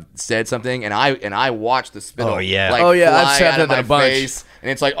stage and I've said something and I watched the spittle Oh, yeah. like Oh, yeah, I've fly said out of that a my bunch. face,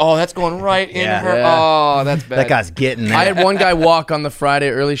 and it's like, oh, that's going right in Yeah. her. Yeah. Oh, that's bad. that guy's getting there. I had one guy walk on the Friday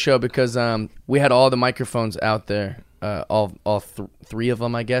early show because we had all the microphones out there three of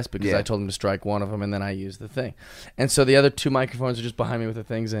them, I guess, because Yeah. I told them to strike one of them, and then I used the thing. And so the other two microphones are just behind me with the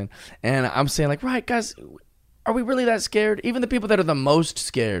things in. And I'm saying, like, right, guys, are we really that scared? Even the people that are the most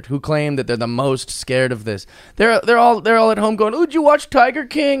scared, who claim that they're the most scared of this, they're all at home going, "Oh, did you watch Tiger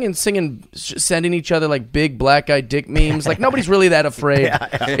King?" and singing, sending each other like big black eyed dick memes. Like nobody's really that afraid.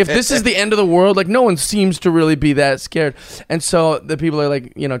 If this is the end of the world, like no one seems to really be that scared. And so the people are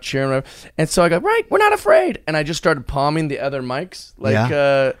like, cheering. And so I go, right, we're not afraid. And I just started palming the other mics,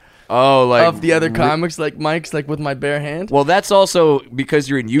 like. Of the other comics, like mics, like with my bare hand. Well, that's also because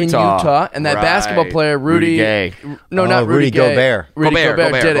you're in Utah. And that Right. basketball player, Rudy Gay. No, not Rudy Rudy Gay. Gobert. Rudy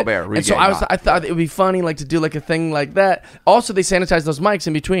Gobert did it. Rudy and so Gay, I thought it would be funny, like to do like a thing like that. Also, they sanitize those mics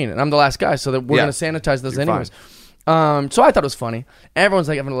in between, and I'm the last guy, so that we're Yeah. gonna sanitize those You're anyways. So I thought it was funny. Everyone's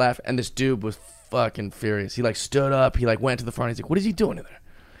like having a laugh, and this dude was fucking furious. He like stood up, he like went to the front. He's like, "What is he doing in there?"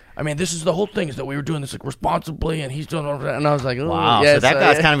 I mean, this is the whole thing, is that we were doing this like responsibly, and he's doing all that. And I was like, "Oh, Wow. yes, so that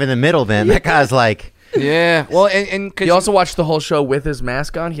guy's kind of in the middle then. That guy's like, Yeah. Well, and cause He also watched the whole show with his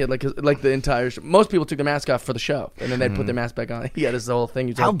mask on. He had like the entire show. Most people took their mask off for the show, and then they'd put their mask back on. He had his whole thing.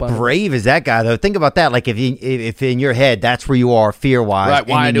 He was how all bundled. brave is that guy though? Think about that. Like if in your head that's where you are fear wise, Right, and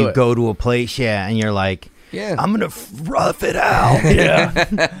why then do you it? go to a place, and you're like, Yeah. I'm gonna rough it out.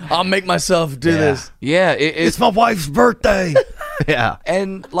 Yeah, I'll make myself do this. yeah, It's my wife's birthday. Yeah.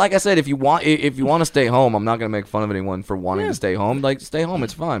 And like I said, if you want to stay home, I'm not going to make fun of anyone for wanting to stay home. Like, stay home,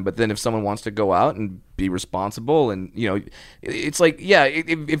 it's fine. But then if someone wants to go out and be responsible, and it's like, yeah,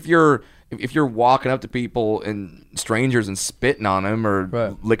 if you're walking up to people and strangers and spitting on them or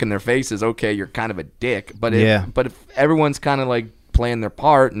Right. licking their faces, okay, you're kind of a dick. But Yeah. if everyone's kind of like playing their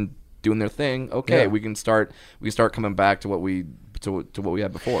part and doing their thing, okay, Yeah. we can start coming back to what we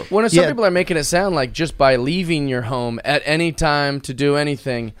had before. Well, some Yeah. people are making it sound like just by leaving your home at any time to do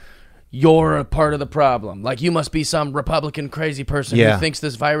anything, you're a part of the problem. Like you must be some Republican crazy person Yeah. who thinks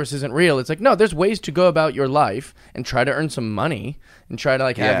this virus isn't real. It's like, no, there's ways to go about your life and try to earn some money and try to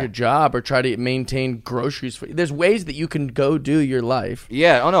like have Yeah. your job or try to maintain groceries for you. There's ways that you can go do your life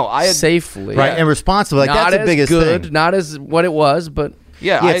Yeah. Oh no, I had safely. Right. And responsible. Like not that's the as biggest good, thing. not as what it was, but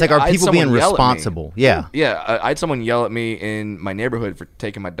Yeah, Yeah, it's like, are I had people someone being yell at me. responsible? Yeah. Yeah, I had someone yell at me in my neighborhood for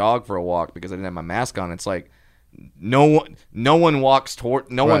taking my dog for a walk because I didn't have my mask on. It's like no one walks towards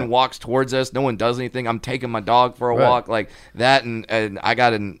us. No one does anything. I'm taking my dog for a Right. walk like that, and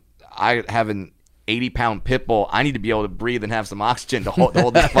I have an 80-pound pit bull. I need to be able to breathe and have some oxygen to hold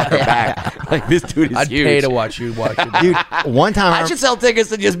this fucker back. Like this dude is I'd huge. pay to watch you walk your dog. Dude, one time I should sell tickets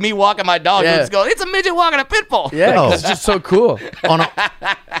to just me walking my dog. Yeah. And just go, it's a midget walking a pit bull. Yeah, 'cause Oh. it's just so cool. on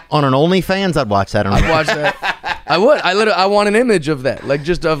an OnlyFans, I'd watch that. I'd watch that. I would. I want an image of that, like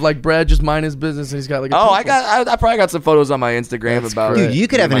just of like Brad just mind his business and he's got like. Oh, I probably got some photos on my Instagram That's about. Dude, you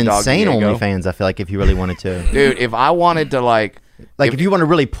could have my an dog insane Diego. OnlyFans. I feel like if you really wanted to. Dude, if I wanted to like Like if you want to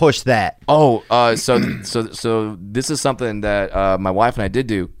really push that. Oh, so this is something that my wife and I did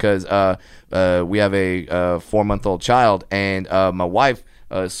do because we have a 4-month-old child, and my wife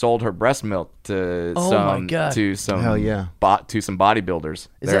sold her breast milk to Oh my God. some Hell yeah. to some bodybuilders.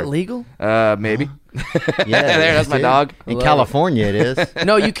 Is that legal? Maybe. Yeah, that's my dude. dog. In California, it is.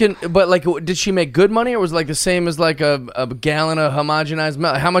 No, you can. But like, did she make good money, or was it like the same as like a gallon of homogenized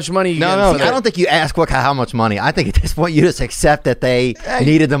milk? How much money? You No, getting no, for I that? don't think you ask how much money. I think at this point you just accept that they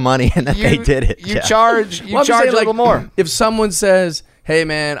needed the money and that they did it. You Yeah. charge Well, I'm just a saying, little like, more. If someone says, "Hey,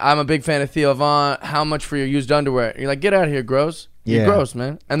 man, I'm a big fan of Theo Vaughn. How much for your used underwear?" You're like, "Get out of here, gross." You're Yeah. gross,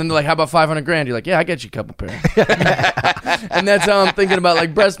 man. And then they're like, "How about $500,000?" You're like, "Yeah, I get you a couple pairs." And that's how I'm thinking about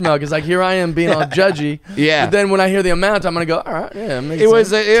like breast milk. It's like here I am being all judgy. Yeah. But then when I hear the amount, I'm gonna go, "All right, yeah." It makes It was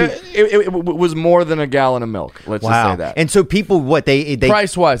sense." it was more than a gallon of milk. Let's just Wow. say that. And so people, what they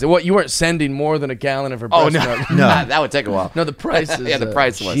price wise. What you weren't sending more than a gallon of her Oh breast no, milk. No. that would take a while. No, the price is Yeah, the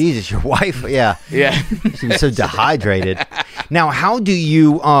price was. Jesus, your wife, yeah, Yeah. she was so dehydrated. Now, how do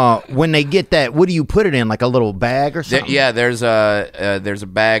you when they get that? What do you put it in? Like a little bag or something? Yeah, there's a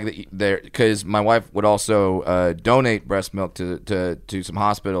bag that there because my wife would also donate breast milk to some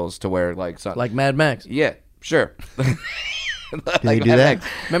hospitals to where like like Mad Max. yeah, sure. Do they do that?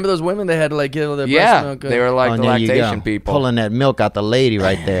 Remember those women they had to like give their breast Yeah, milk? they were like Oh, the there you lactation go. people. Pulling that milk out the lady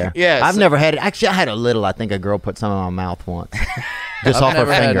right there. Yeah, I've so- never had it. Actually, I had a little. I think a girl put some in my mouth once. Just off her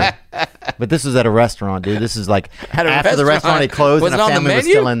never had finger. But this was at a restaurant, dude. This is like At a after the restaurant restaurant? had closed Was and it a on the family was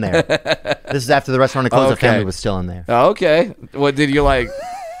menu? still in there. This is after the restaurant had closed, Okay. the family was still in there. Oh, okay. What did you like?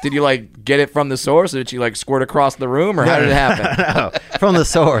 Did you like get it from the source, or did you like squirt across the room, or how did it happen? No, from the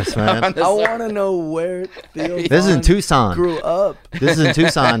source, man. I want to know where Theo This is in Von Tucson. grew up. This is in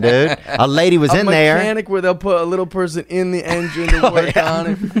Tucson, dude. A lady was A in there. mechanic where they'll put a little person in the engine to work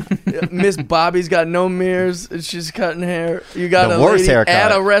on it. Miss Bobby's got no mirrors. And she's cutting hair. You got The a worst lady haircut.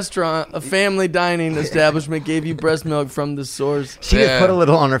 at a restaurant, a family dining establishment, gave you breast milk from the source. She just put a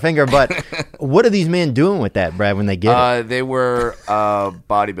little on her finger. But what are these men doing with that, Brad, when they get it? They were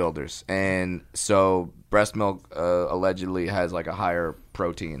bodybuilders, and so breast milk allegedly has like a higher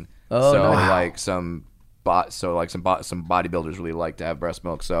protein. Oh, so nice. like some bodybuilders really like to have breast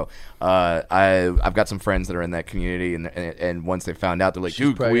milk. So I've got some friends that are in that community, and once they found out, they're like,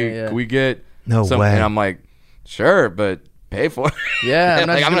 dude, pregnant, yeah. can we get No some? way. And I'm like, sure, but pay for it. Yeah, I'm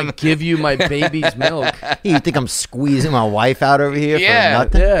not Like, just going to give you my baby's milk. You think I'm squeezing my wife out over here for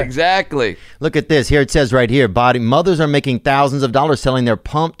nothing? Yeah. Exactly. Look at this. Here it says right here, mothers are making thousands of dollars selling their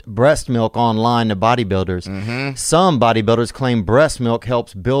pumped breast milk online to bodybuilders. Mm-hmm. Some bodybuilders claim breast milk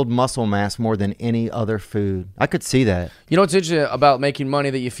helps build muscle mass more than any other food. I could see that. You know what's interesting about making money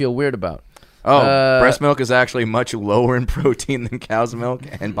that you feel weird about? Breast milk is actually much lower in protein than cow's milk,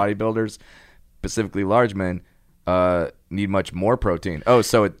 and bodybuilders, specifically large men, need much more protein. Oh,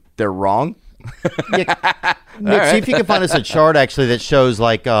 so they're wrong? Nick, see if you can find us a chart actually that shows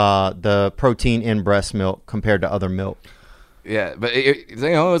like the protein in breast milk compared to other milk. Yeah, but it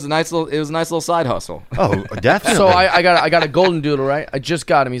was a nice little side hustle. Oh, definitely. So I got a golden doodle, right? I just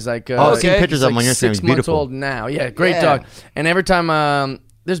got him. He's like, I've seen pictures he's of him like on your Instagram. 6 He's months beautiful. old now. Yeah, great Yeah. dog. And every time,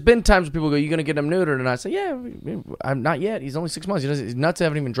 there's been times where people go, "You gonna get him neutered?" And I say, "Yeah, I'm not yet. He's only 6 months. His nuts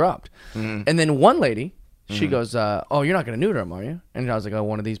haven't even dropped." Mm-hmm. And then one lady, she goes, "Oh, you're not gonna neuter him, are you?" And I was like, "Oh,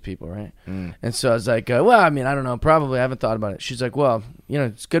 one of these people, right?" And so I was like, "Well, I mean, I don't know. Probably. I haven't thought about it." She's like, "Well,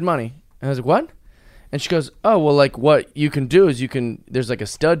 it's good money." And I was like, "What?" And she goes, "Oh, well, like what you can do is there's like a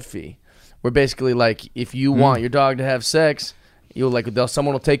stud fee where basically like if you want your dog to have sex,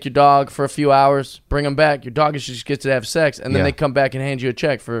 someone will take your dog for a few hours, bring him back. Your dog just gets to have sex, and then Yeah. they come back and hand you a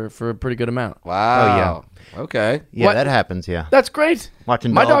check for a pretty good amount. Wow. Okay. Yeah, What? that happens, yeah. That's great.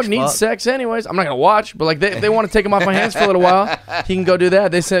 Watching My dogs dog needs fuck. sex anyways. I'm not gonna watch, but like if they want to take him off my hands for a little while, he can go do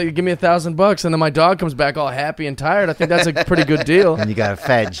that. They say give me $1,000, and then my dog comes back all happy and tired. I think that's a pretty good deal. And you got a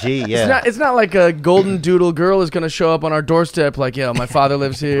fat G, yeah. It's not like a golden doodle girl is gonna show up on our doorstep like, yo, my father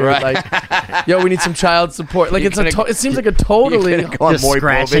lives here. Right. Like, yo, we need some child support. Like You're it seems like a totally You're gonna go on Just Maury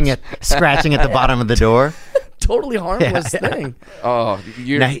scratching Povich. scratching at the bottom of the door. totally harmless Yeah. thing. Oh,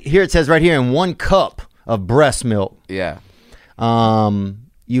 you're, Now here it says right here, in 1 cup of breast milk, yeah.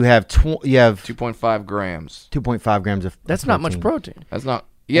 you have 2.5 grams. 2.5 grams of That's not much protein. That's not.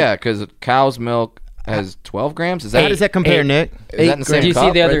 Yeah, because cow's milk has 12 grams. Is that How does that compare, Nick? Is that in the same Do you see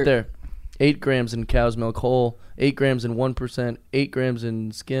cup? the other- right there? 8 grams in cow's milk whole, 8 grams in 1%, 8 grams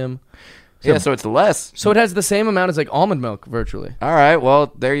in skim. Yeah, so it's less. So it has the same amount as like almond milk virtually, All right.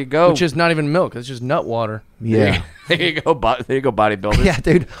 Well, there you go. which is not even milk. It's just nut water. Yeah. There you go. There you go, bodybuilders. Yeah,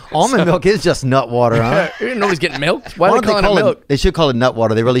 dude. Almond milk is just nut water, huh? Nobody's getting milked. Why Why are don't they calling it milk? They should call it nut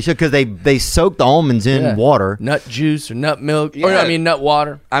water. They really should, because they soak the almonds in Yeah. water. Nut juice or nut milk. Or Yeah. I mean nut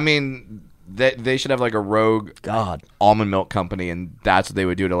water. I mean, they should have like a rogue God, almond milk company, and that's what they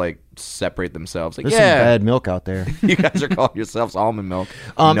would do to like separate themselves. Like, there's some yeah, bad milk out there. you guys are calling yourselves almond milk.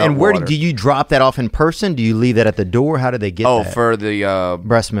 And nut where water. do you drop that off in person? Do you leave that at the door? How do they get Oh, that? for the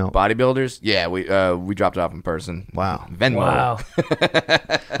breast milk. bodybuilders? Yeah, we dropped it off in person. Wow. Venmo.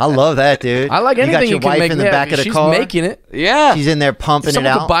 I love that, dude. I like anything you got your you can wife make. in the Yeah, back of the she's car. making it. Yeah. She's in there pumping If it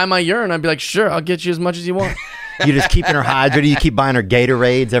someone could out. buy my urine, I'd be like, sure, I'll get you as much as you want. You're just keeping her hydrated. You keep buying her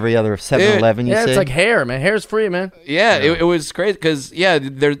Gatorades every other 7-Eleven. You Yeah, see? it's like hair, man. Hair's free, man. Yeah, it was crazy because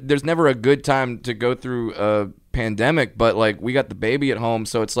there's never a good time to go through a pandemic, but like we got the baby at home,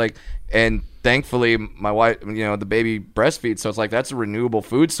 so it's like, and thankfully my wife, the baby breastfeeds, so it's like that's a renewable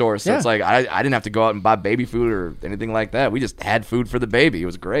food source. So Yeah. it's like I didn't have to go out and buy baby food or anything like that. We just had food for the baby. It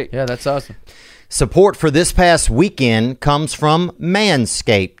was great. Yeah, that's awesome. Support for this past weekend comes from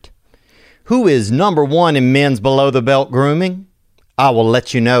Manscaped. Who is number one in men's below-the-belt grooming? I will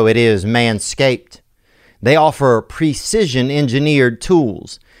let you know it is Manscaped. They offer precision-engineered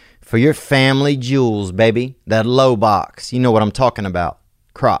tools for your family jewels, baby. That low box. You know what I'm talking about.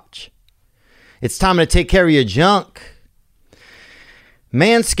 Crotch. It's time to take care of your junk.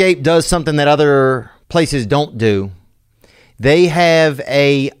 Manscaped does something that other places don't do. They have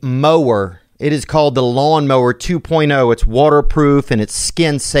a mower. It is called the Lawnmower 2.0. It's waterproof and it's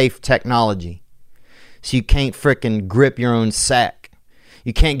skin-safe technology. So you can't frickin' grip your own sack.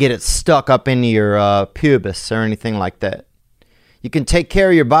 You can't get it stuck up into your pubis or anything like that. You can take care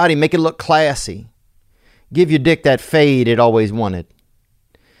of your body, make it look classy. Give your dick that fade it always wanted.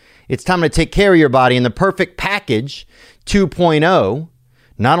 It's time to take care of your body, and the Perfect Package 2.0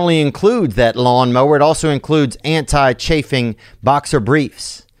 not only includes that lawnmower, it also includes anti-chafing boxer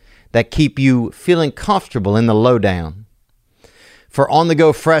briefs that keep you feeling comfortable in the lowdown. For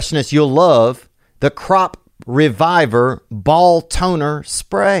on-the-go freshness, you'll love the Crop Reviver Ball Toner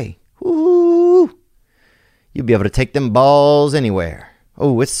Spray. Ooh, you'll be able to take them balls anywhere.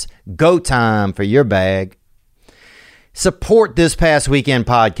 Oh, it's go time for your bag. Support this past weekend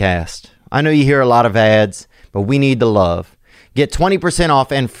podcast. I know you hear a lot of ads, but we need the love. Get 20% off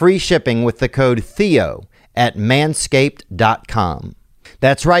and free shipping with the code Theo at manscaped.com.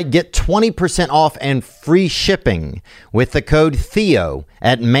 That's right, get 20% off and free shipping with the code Theo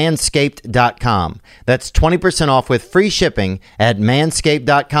at manscaped.com. That's 20% off with free shipping at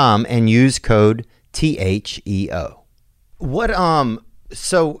manscaped.com and use code THEO. What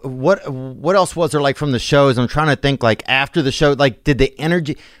else was there like from the shows? I'm trying to think like after the show, like did the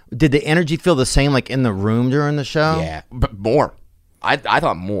energy feel the same like in the room during the show? Yeah, but more. I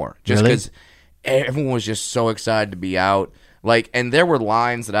thought more. Just Really? because everyone was just so excited to be out. Like, and there were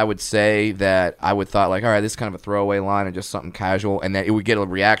lines that I would say that I would thought like, all right, this is kind of a throwaway line and just something casual, and then it would get a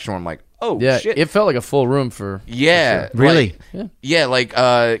reaction where I'm like, oh Yeah, shit, it felt like a full room for. yeah, Really? like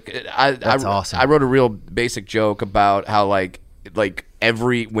That's I awesome. I wrote a real basic joke about how like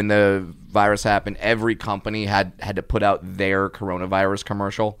when the virus happened, every company had to put out their coronavirus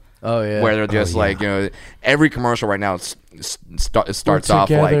commercial. Oh, yeah. Where they're just like, every commercial right now starts off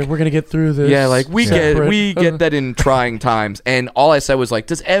like, we're gonna get through this. yeah, like we separate. get that in trying times. And all I said was like,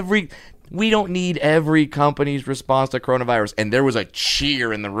 we don't need every company's response to coronavirus. And there was a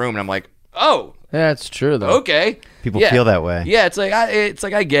cheer in the room, and I'm like, oh, Yeah, it's true though. okay. People feel that way. Yeah, it's like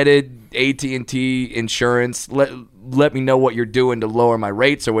I get it. AT&T insurance, let me know what you're doing to lower my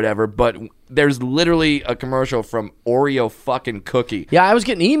rates or whatever. But there's literally a commercial from Oreo fucking cookie. Yeah, I was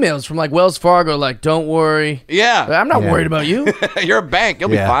getting emails from like Wells Fargo, like, "Don't worry, Yeah, I'm not Yeah. worried about you. you're a bank.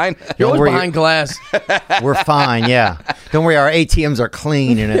 You'll Yeah. be fine. You're Don't always worry. behind glass." We're fine, yeah. Don't worry, our ATMs are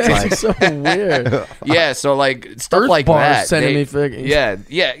clean, and it's like, It's so weird. Yeah, so like stuff Earth like Bar that. sending me fucking- yeah.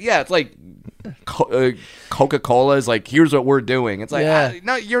 It's like Coca-Cola is like, here's what we're doing. It's like, Yeah.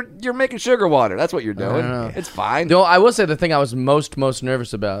 no, you're making sugar water. That's what you're doing. know. It's fine. No, I will say the thing I was most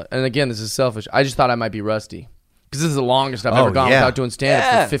nervous about, and again, this is selfish. I just thought I might be rusty because this is the longest I've Oh, ever gone yeah. without doing stand-up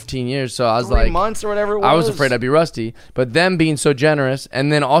Yeah. for 15 years. So I was 3 like, months or whatever it was. I was afraid I'd be rusty, but them being so generous,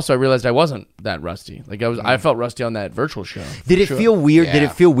 and then also I realized I wasn't that rusty. Like I felt rusty on that virtual show. did it feel weird? Did Yeah.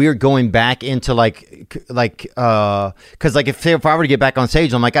 it feel weird going back into because like if I were to get back on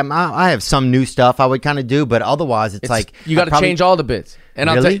stage, I'm like I have some new stuff I would kind of do, but otherwise it's like you got to change all the bits, and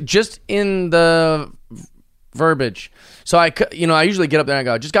I'll tell Really? you, just in the verbiage. So I usually get up there and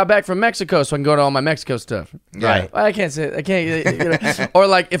I go, just got back from Mexico, so I can go to all my Mexico stuff. Right. I can't say it. I can't. Or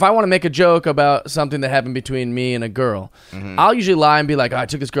like if I want to make a joke about something that happened between me and a girl, I'll usually lie and be like, oh, I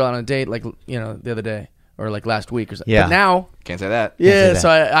took this girl on a date like the other day or like last week or something. Yeah. But now, Can't say that. yeah. that. So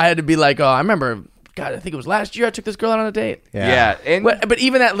I had to be like, oh, I remember. God, I think it was last year I took this girl out on a date. Yeah. And But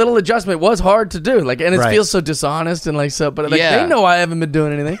even that little adjustment was hard to do. Like, and it Right. feels so dishonest and like so. But like Yeah. they know I haven't been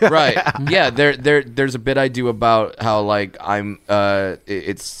doing anything. right. Yeah, there's a bit I do about how like I'm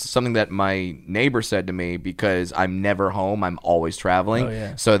it's something that my neighbor said to me because I'm never home, I'm always traveling. Oh,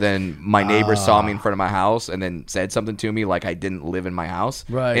 yeah. So then my neighbor saw me in front of my house and then said something to me like I didn't live in my house.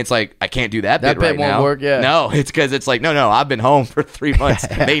 Right. It's like I can't do that That bit bit right won't now. work, yeah. No, it's because it's like no, I've been home for 3 months.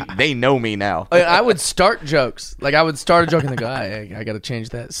 They know me now. I would start jokes. Like I would start a joke and they go, I got to change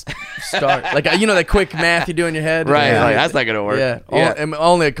that start. Like that quick math you do in your head. Right, Yeah. like, that's not gonna work. Yeah. Yeah. And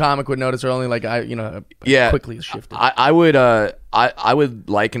only a comic would notice, or only like quickly shifted. I would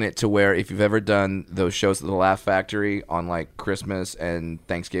liken it to where if you've ever done those shows at the Laugh Factory on like Christmas and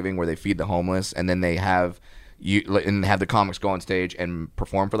Thanksgiving where they feed the homeless and then they have the comics go on stage and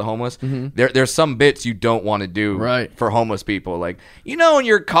perform for the homeless. There's some bits you don't want to do Right. for homeless people, like when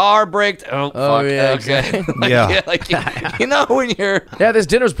your car braked. Oh, fuck. yeah, Okay. exactly. Like, Yeah. like when you're Yeah, this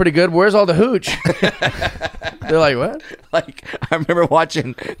dinner's pretty good. Where's all the hooch? They're like, what? like, I remember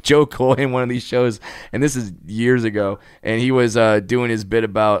watching Joe Coy in one of these shows, and this is years ago, and he was doing his bit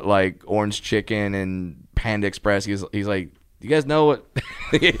about like orange chicken and Panda Express. He's like, you guys know what?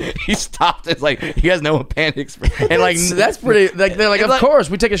 He stopped. It's like, you guys know what Panda Express? And like, That's pretty. Like they're like, It's of like- course,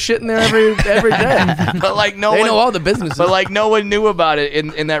 we take a shit in there every day. but like no They one know all the businesses. But like no one knew about it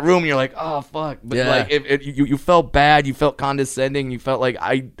in that room. You're like, oh fuck. But Yeah. like you felt bad. You felt condescending. You felt like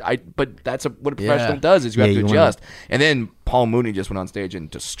But that's what a professional Yeah. does is you have Yeah, to you wanna- adjust. And then Paul Mooney just went on stage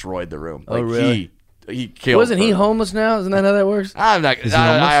and destroyed the room. Like really? he killed. Wasn't he her. homeless now? Isn't that how that works? I'm not. he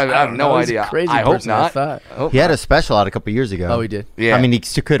I have don't no know. He's a idea. crazy I hope person, I not. thought. I hope He had not. a special out a couple years ago. Oh, he did. Yeah. I mean, he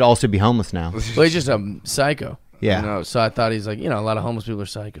could also be homeless now. Well, he's just a psycho. Yeah. No. So I thought he's like, a lot of homeless people are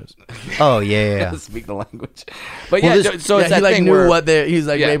psychos. Oh yeah. Speak the language. But Well, yeah, this- so yeah, it's he that like thing knew where what they. He's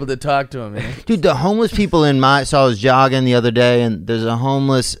like Yeah. able to talk to him. Dude, the homeless people so I was jogging the other day, and there's a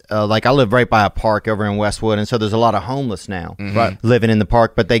homeless, like I live right by a park over in Westwood, and so there's a lot of homeless now living in the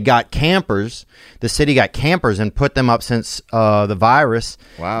park, but they got campers. The city got campers and put them up since the virus.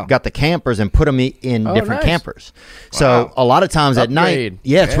 Wow. Got the campers and put them in Oh, different nice. campers. So Wow. a lot of times at Upgrade. night,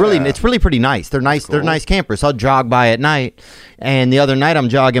 it's really pretty nice. They're nice. They're cool. nice campers. So I'll jog by at night. And the other night I'm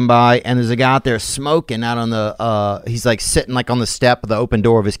jogging by, and there's a guy out there smoking out on the. He's like sitting like on the step of the open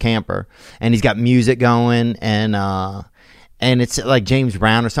door of his camper, and he's got music going, and it's like James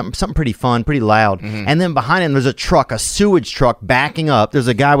Brown or something pretty fun, pretty loud. And then behind him there's a truck, a sewage truck backing up. There's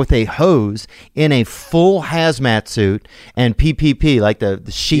a guy with a hose in a full hazmat suit and PPP, like the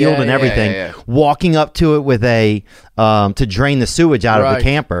shield Yeah, and yeah, everything, yeah. walking up to it with a to drain the sewage out of Right. the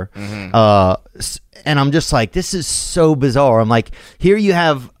camper. And I'm just like, this is so bizarre. I'm like, here you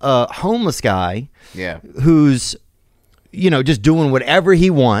have a homeless guy Yeah. who's, just doing whatever he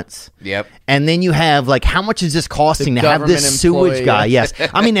wants. Yep. And then you have like, how much is this costing The to have this government sewage employee, guy? yeah.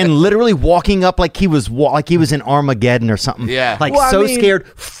 Yes, I mean, and literally walking up like he was in Armageddon or something. Yeah. like Well, I so mean, scared,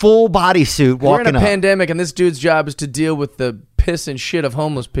 full bodysuit We're in walking a up. pandemic, and this dude's job is to deal with the piss and shit of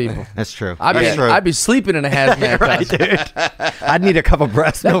homeless people. That's true. I'd be sleeping in a hazmat right, costume. dude. I'd need a cup of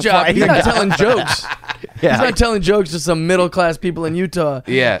breast That milk. job, right he's here. not telling jokes. Yeah. He's not telling jokes to some middle class people in Utah.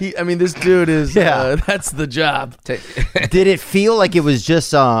 Yeah. This dude is. Yeah. That's the job. Did it feel like it was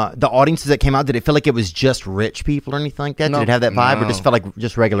just the audiences that came out? Did it feel like it was just rich people or anything like that? No. Did it have that vibe, or No. just felt like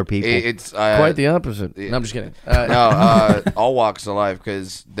just regular people? It's Quite the opposite. No, I'm just kidding. no, all walks of life,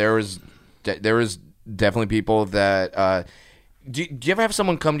 because there was definitely people that. Do you ever have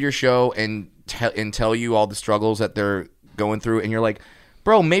someone come to your show and tell you all the struggles that they're going through, and you're like,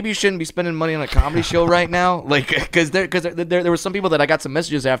 bro, maybe you shouldn't be spending money on a comedy show right now? Like, because there were some people that I got some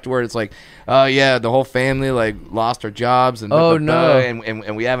messages afterward. It's like, yeah, the whole family like lost our jobs, and Oh, no.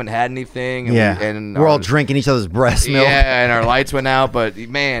 and we haven't had anything. And yeah, and we're all our- drinking each other's breast milk. Yeah, and our lights went out, but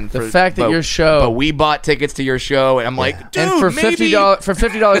man, The fact that your show- but we bought tickets to your show, and I'm like, dude, and for maybe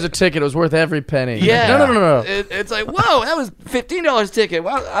 $50 a ticket, it was worth every penny. Yeah, No. It's like, whoa, that was $15 ticket.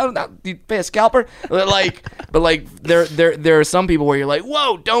 Well, I don't know, you pay a scalper, but there are some people where you're like,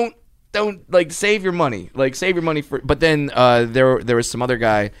 whoa, don't like save your money, for. But then there was some other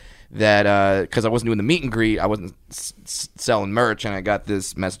guy that because I wasn't doing the meet and greet, I wasn't selling merch, and I got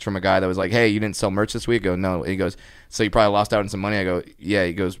this message from a guy that was like, hey, you didn't sell merch this week? I go, no. He goes, so you probably lost out on some money? I go, yeah.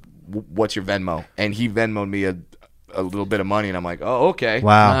 He goes, what's your Venmo? And he Venmoed me a little bit of money, and I'm like, oh, okay.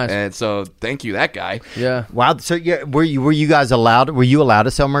 Wow. Nice. And so thank you, that guy. Yeah. Wow. So yeah, were you guys allowed? Were you allowed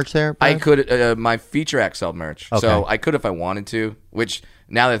to sell merch there? I Brad? could my feature act sold merch, so Okay. I could if I wanted to. Which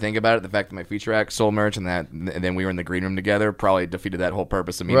now that I think about it, the fact that my feature act sold merch and then we were in the green room together probably defeated that whole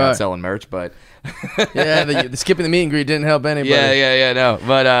purpose of me Right. not selling merch. But Yeah, the skipping the meet and greet didn't help anybody. yeah, no.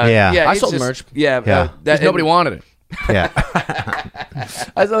 But Yeah. I it's sold just- merch. Yeah, Yeah. Because nobody wanted it. Yeah.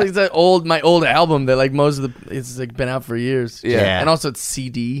 I saw like my old album that like most of it's like been out for years. Yeah. And also it's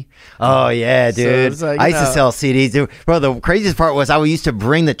CD. Oh yeah, dude. it's like, I used to no. sell CDs, dude. Bro, the craziest part was I used to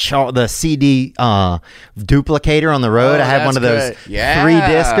bring the CD duplicator on the road. Oh, I had one of those that's great. Yeah.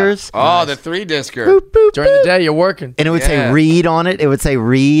 3-discers. Oh, the 3-discer. During the day you're working. And it would say Yeah. read on it. It would say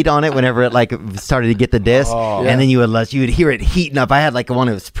read on it whenever it like started to get the disc. Oh. Yeah. And then you would hear it heating up. I had like one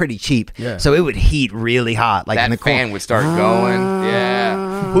that was pretty cheap. Yeah. So it would heat really hot. Like in the That fan would start going.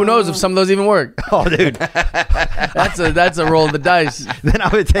 Yeah. Who knows if some of those even work? Oh dude. That's a roll of the dice. Then I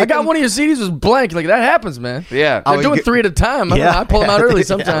would take I got them- one of your CDs was blank. Like that happens, man. Yeah. They're Oh, doing you- 3 at a time. I don't Yeah. know, I pull them out early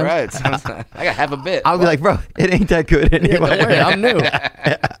sometimes. All right. I got half a bit. I'll be like, bro, it ain't that good Yeah, anyway. don't worry, I'm new.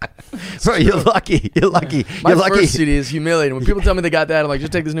 Bro, you're lucky. You're lucky. My You're lucky. first CD is humiliating. When people tell me they got that, I'm like,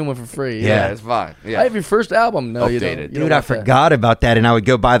 just take this new one for free. yeah, it's fine. I Yeah. have your first album. No, you don't. Updated. You don't Dude, I want that. forgot about that, and I would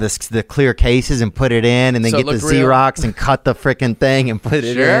go buy the clear cases and put it in, and then So it get the looked real? Xerox and cut the freaking thing and put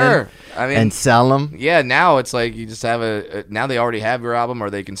it Sure. in, I mean, and sell them. yeah, now it's like you just have now they already have your album, or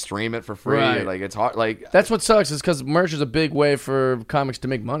they can stream it for free. Right. Like it's hard. Like That's what sucks is because merch is a big way for comics to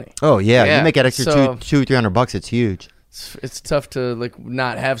make money. Oh yeah, Yeah. you make that extra So- $200-$300. It's huge. It's tough to like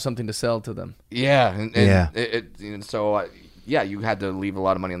not have something to sell to them. yeah, and Yeah. so yeah, you had to leave a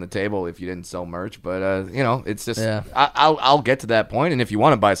lot of money on the table if you didn't sell merch. But it's just Yeah. I'll get to that point. And if you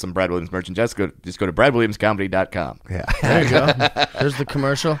want to buy some Brad Williams merch, just go to bradwilliamscomedy.com. Yeah. There you go. There's the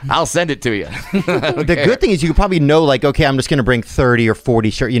commercial. I'll send it to you. The good thing is you could probably know, like, okay, I'm just going to bring 30 or 40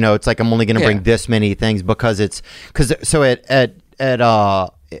 shirts. It's like I'm only going to bring this many things so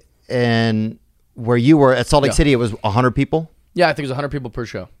and where you were at Salt Lake City, it was 100 people. Yeah, I think it was 100 people per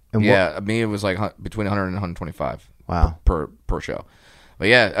show. And Yeah, I mean, it was like between 100 and 125. Wow. per show. But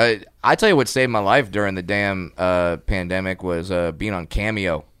yeah, I tell you what saved my life during the damn pandemic was being on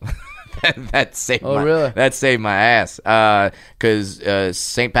Cameo. that saved my ass. Because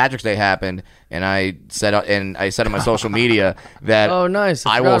St. Patrick's Day happened, and I said on my social media that Oh, nice.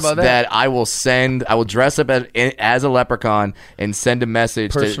 I I forgot will about that. I will dress up as a leprechaun and send a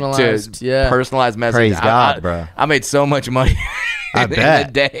message Personalized, to yeah. personalized message. Praise God, bro. I made so much money. I in bet.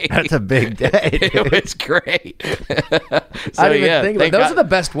 a day. That's a big day, dude. It was great. I didn't even think about it. Those are the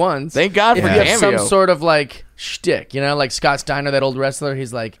best ones. Thank God if for you have Cameo. some sort of like shtick, like Scott Steiner, that old wrestler.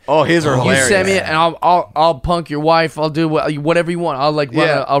 He's like, Oh, his are hilarious. You send me, and I'll punk your wife. I'll do whatever you want. I'll like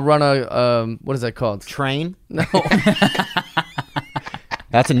run a what is that called? Train? No,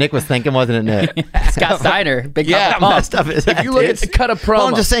 That's what Nick was thinking, wasn't it, Nick? Scott Steiner. Big Yeah. mom. Messed up his if you look at cut a promo. Well,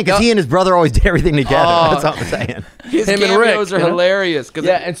 I'm just saying, because he and his brother always did everything together. That's all I'm saying. His Him and Rick, cameos are you know? hilarious. Cause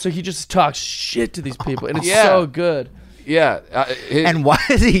yeah, and so he just talks shit to these people, and it's Yeah. so good. And why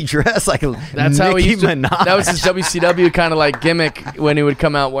is he dressed like That's how he Nicki used to. Minaj? That was his WCW kind of like gimmick when he would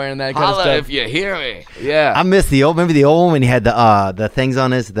come out wearing that kind of Holla stuff. if you hear me. Yeah. I miss remember the old one when he had the things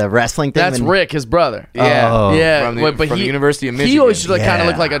on the wrestling thing? That's when- Rick, his brother. yeah. Oh. Yeah, From the, but from he, the University of Michigan. He always just kind of Yeah.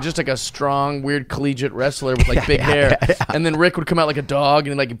 looked like just like a strong, weird collegiate wrestler with like big hair. And then Rick would come out like a dog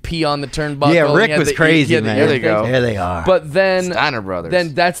and like pee on the turnbuckle. Yeah, and Rick he had was the- crazy, he had the man. ear There they go. thing. There they are. But then Steiner Brothers.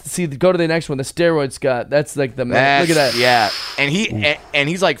 Then go to the next one, the steroid Scott. That's like the That's- look at that. Yeah. And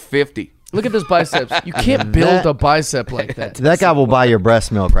he's like 50. Look at those biceps. You can't build a bicep like that. that guy will buy your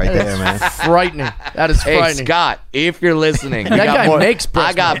breast milk right there, man. Frightening. That is Hey, frightening. Scott, if you're listening. That guy makes breast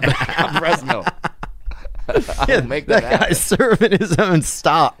I got breast milk. I'll make that happen. guy's serving his own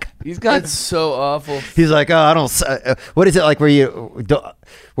stock. He's got That's so awful. He's like, oh, I don't. What is it like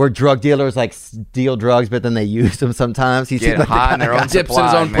where drug dealers like steal drugs, but then they use them sometimes? He get seems like the high in kind their of own Dips in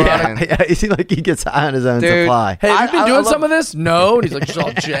his supply, own man. product. guy- Yeah, he seems like he gets high on his own Dude. supply. Hey, have you been I doing love- some of this? No. And he's like just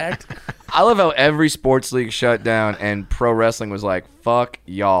all jacked. I love how every sports league shut down and pro wrestling was like, "Fuck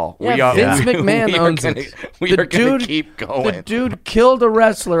y'all." Yeah, Vince McMahon owns gonna, it. We The are going dude- to keep The going. dude killed a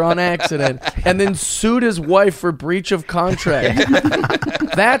wrestler on accident and then sued his wife for breach of contract.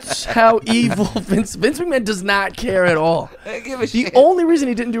 That's how evil Vince McMahon does not care at all. Give a The shit. only reason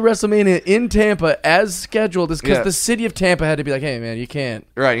he didn't do WrestleMania in Tampa as scheduled is because Yeah. the city of Tampa had to be like, "Hey, man, you can't."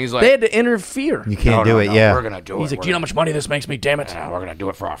 Right? He's like, They had to interfere. You can't do it, yeah. We're gonna do it. He's like, We're "Do you know how much money this makes me? Damn it!" we're gonna do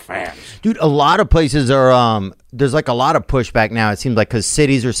it for our fans. Dude, a lot of places are there's like a lot of pushback now. It seems like because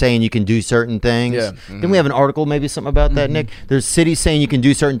cities are saying you can do certain things. Yeah. Didn't we have an article maybe something about that, Nick? There's cities saying you can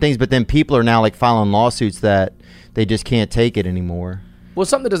do certain things, but then people are now like filing lawsuits that they just can't take it anymore. Well,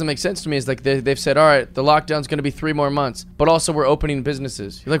 something that doesn't make sense to me is like they've said, "All right, the lockdown's going to be 3 more months, but also we're opening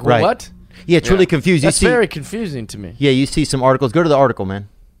businesses." You're like, Right. "What?" Yeah, it's really confused. That's you see, very confusing to me. yeah, you see some articles. Go to the article, man.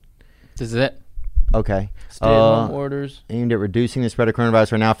 This is it. Okay. Stay-at-home orders. Aimed at reducing the spread of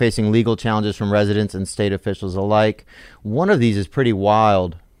coronavirus are now facing legal challenges from residents and state officials alike. One of these is pretty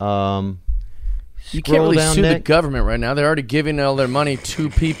wild. You can't Scroll really down, sue the Nick. government right now. They're already giving all their money to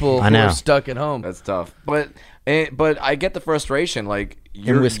people I who know. are stuck at home. That's tough. But I get the frustration. Like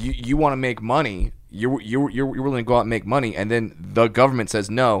with- you want to make money. You're willing to go out and make money, and then the government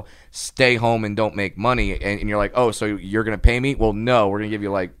says no, stay home and don't make money, and you're like, oh, so you're gonna pay me? Well, no, we're gonna give you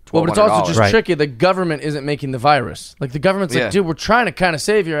like Well, but it's also just Right. tricky. The government isn't making the virus. Like the government's Yeah. like, dude, we're trying to kind of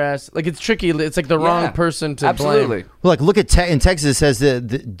save your ass. Like it's tricky. It's like the wrong person to absolutely. blame. Well, like, look at in Texas. It says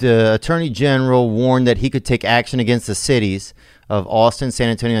that the attorney general warned that he could take action against the cities of Austin, San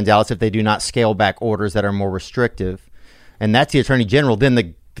Antonio, and Dallas if they do not scale back orders that are more restrictive. And that's the attorney general. Then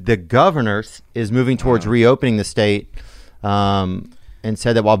the governor is moving towards reopening the state, and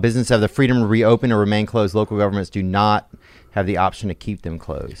said that while businesses have the freedom to reopen or remain closed, local governments do not have the option to keep them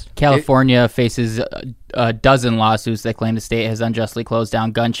closed. California faces a dozen lawsuits that claim the state has unjustly closed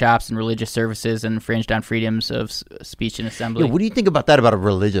down gun shops and religious services and infringed on freedoms of speech and assembly. Yeah, what do you think about that about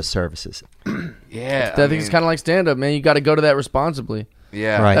religious services? Yeah, I think it's kind of like stand up, man. You got to go to that responsibly.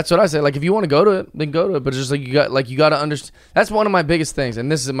 yeah, Right. That's what I say. Like if you want to go to it, then go to it. But it's just like you got to understand. That's one of my biggest things,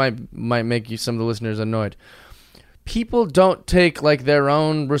 and this is might make you some of the listeners annoyed. people don't take like their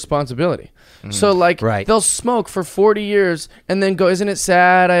own responsibility. So like Right. they'll smoke for 40 years and then go, isn't it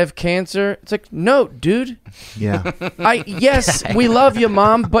sad I have cancer? It's like, no, dude. Yeah. Yes, we love you,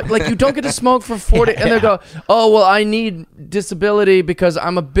 Mom, but like you don't get to smoke for 40 and they go, oh, well, I need disability because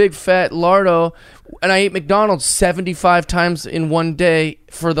I'm a big fat lardo and I eat McDonald's 75 times in one day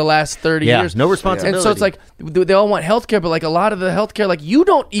for the last 30 Yeah, years. no responsibility. And so it's like they all want healthcare, but like a lot of the healthcare, like you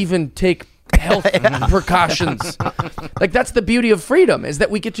don't even take health precautions. Like that's the beauty of freedom, is that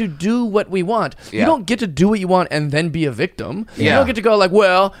we get to do what we want. Yeah. You don't get to do what you want and then be a victim. You Yeah. don't get to go like,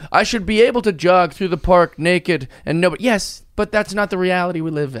 well, I should be able to jog through the park naked and nobody. Yes, but that's not the reality we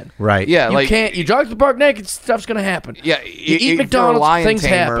live in. Right. Yeah, You like can't. You jog through the park naked, stuff's gonna happen. Yeah, You if eat you're a McDonald's, lion things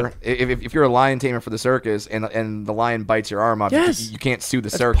tamer, happen. If you're a lion tamer for the circus and the lion bites your arm off, Yes. you can't sue the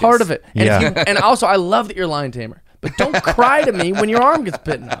That's circus. part of it. And, Yeah. and also, I love that you're a lion tamer. But don't cry to me when your arm gets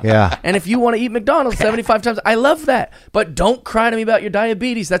bitten off. Yeah. And if you want to eat McDonald's 75 times, I love that. But don't cry to me about your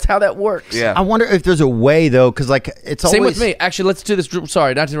diabetes. That's how that works. Yeah. I wonder if there's a way though, because like it's Same always with me. Actually, let's do this.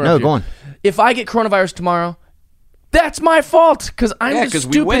 Sorry, not to interrupt No, you. go on. If I get coronavirus tomorrow, that's my fault because I'm Yeah, the 'cause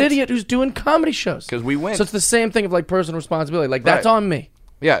we stupid went. idiot who's doing comedy shows. 'Cause we went. So it's the same thing of like personal responsibility. Like that's Right. on me.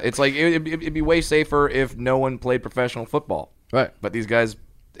 Yeah, it's like it'd be way safer if no one played professional football. Right. But these guys,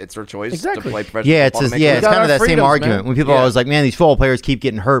 it's their choice Exactly. to play professional Yeah, football. it's to make yeah, a it's got kind of our that same freedoms, argument man. when people are always like, "Man, these football players keep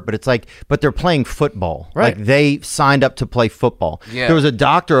getting hurt," but it's like, but they're playing football. Right. Like they signed up to play football. Yeah. There was a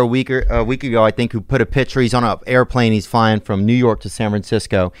doctor a week ago, I think, who put a picture. He's on an airplane. He's flying from New York to San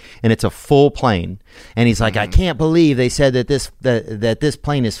Francisco, and it's a full plane. And he's like, "I can't believe they said that this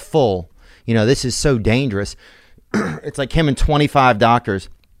plane is full. You know, this is so dangerous." It's like him and 25 doctors,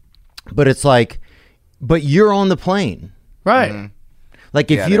 but it's like, but you're on the plane. Right. Like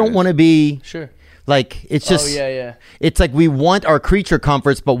if Yeah, you there don't is. want to be. Sure. Like it's just Oh, yeah. It's like we want our creature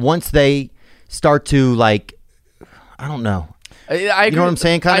comforts, but once they start to like, I don't know. I You know agree. what I'm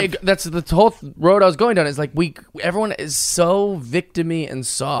saying? Kind of. That's the whole road I was going down. Is like everyone is so victim-y and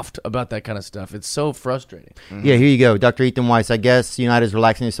soft about that kind of stuff. It's so frustrating. Yeah, here you go, Dr. Ethan Weiss. I guess United is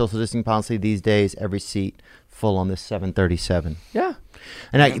relaxing their social distancing policy these days. Every seat full on this 737. Yeah.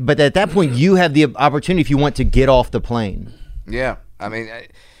 And but at that point, you have the opportunity if you want to get off the plane. Yeah, I mean,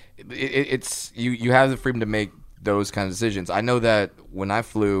 it's you have the freedom to make those kind of decisions. I know that when I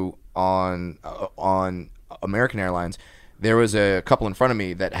flew on American Airlines, there was a couple in front of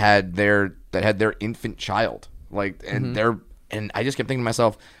me that had their infant child, like, and and I just kept thinking to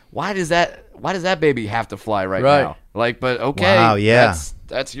myself, why does that baby have to fly right Right. now? Like, but okay, Wow, yeah.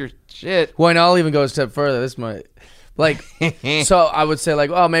 that's your shit. Well, and I'll even go a step further. This might, like, so I would say, like,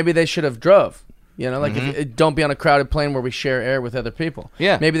 oh, maybe they should have drove. You know, like, if, don't be on a crowded plane where we share air with other people.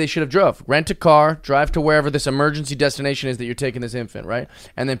 Yeah. Maybe they should have drove. Rent a car, drive to wherever this emergency destination is that you're taking this infant, right?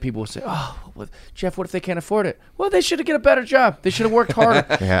 And then people will say, oh, well, Jeff, what if they can't afford it? Well, they should have get a better job. They should have worked harder.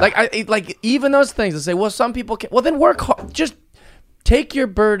 Yeah. Like even those things. They say, well, some people can't. Well, then work hard. Just take your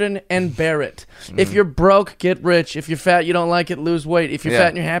burden and bear it. If you're broke, get rich. If you're fat, you don't like it, lose weight. If you're Yeah. fat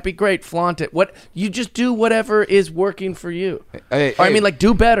and you're happy, great, flaunt it. What you just do whatever is working for you. Hey, Or, I hey. mean, like,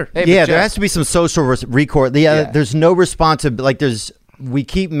 do better. Hey, Yeah, but there Jeff- has to be some social record. Yeah. There's no responsibility. Like we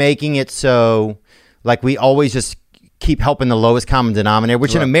keep making it so, like we always just keep helping the lowest common denominator,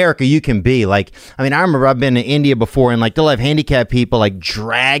 which in Right. America you can be. Like, I mean, I remember I've been to India before, and like they'll have handicapped people like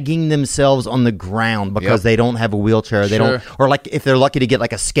dragging themselves on the ground because Yep. they don't have a wheelchair. They don't, Sure. or like if they're lucky to get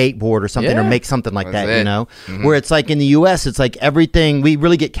like a skateboard or something, or Yeah. make something like That's that. You it. know, where it's like in the U.S., it's like everything we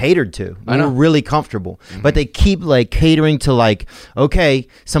really get catered to. I know. We're really comfortable, but they keep like catering to like, okay,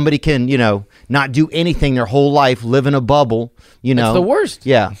 somebody can not do anything their whole life, live in a bubble. It's the worst.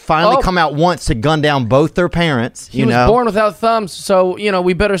 Yeah, finally Oh. come out once to gun down both their parents. He was born without thumbs, so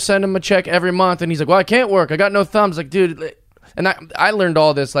we better send him a check every month. And he's like, "Well, I can't work. I got no thumbs." Like, dude, and I learned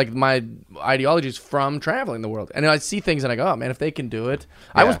all this, like my ideologies, from traveling the world. And I see things and I go, "Oh man, if they can do it."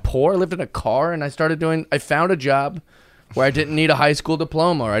 I was poor. I lived in a car, and I found a job where I didn't need a high school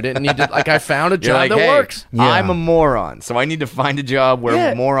diploma, or I didn't need to. Like, I found a You're job like, that hey, works. Yeah. I'm a moron, so I need to find a job where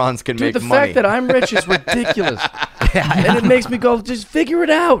Yeah. morons can Dude, make the money. fact that I'm rich is ridiculous. And it makes me go, just figure it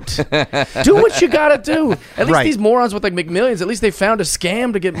out. Do what you gotta do. At least Right. these morons with like McMillions, at least they found a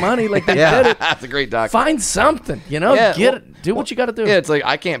scam to get money. Like they Yeah. did it. That's a great doc. Find something, Yeah, get well- it. Do what you gotta do. Yeah, it's like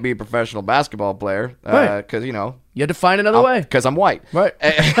I can't be a professional basketball player Right. because You had to find another way. because I'm white. Right.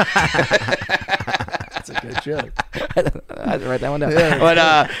 That's a good joke. I had to write that one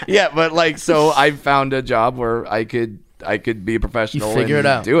down. But like, so I found a job where I could be a professional. You figure and it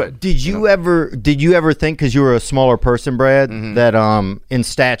out. Do it. Did you ever think, because you were a smaller person, Brad, that in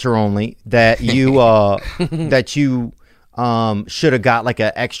stature only, that you that you should have got like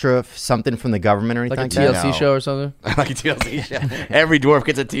an extra something from the government or anything Like a like TLC that? show or something. Like a TLC show. Every dwarf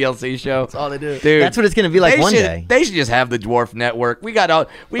gets a TLC show. That's all they do. Dude, That's what it's going to be like they one should, day. They should just have the Dwarf Network. We got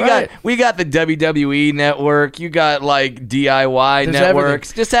the WWE Network. You got like DIY There's networks.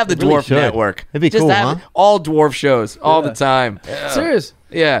 everything. Just have the It really Dwarf should. Network. It'd be just cool, have huh? all dwarf shows all the time. Serious.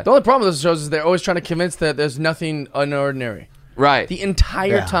 Yeah. The only problem with those shows is they're always trying to convince that there's nothing unordinary. Right. The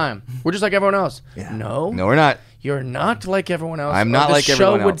entire time. We're just like everyone else. No. No, we're not. You're not like everyone else. I'm or not the like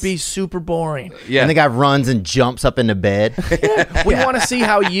everyone show would else. be super boring. Yeah. And the guy runs and jumps up into bed. We want to see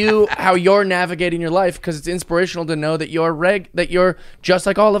how you're navigating your life because it's inspirational to know that you're just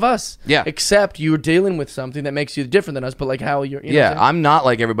like all of us. Yeah. Except you're dealing with something that makes you different than us, but like how you're. You know what I'm saying? I'm not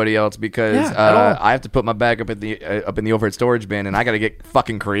like everybody else because Yeah, at all. I have to put my bag up in the overhead storage bin, and I got to get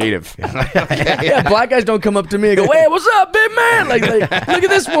fucking creative. Yeah, black guys don't come up to me and go, "Hey, what's up, big man?" Like look at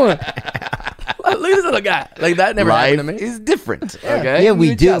this one. Look at this little guy. Like that never Life happened to me. is different. Okay. Yeah, we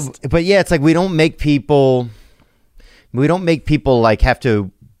You do. adjust. But yeah, it's like we don't make people like have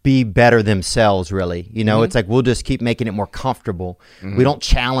to be better themselves, really. You know, it's like we'll just keep making it more comfortable. We don't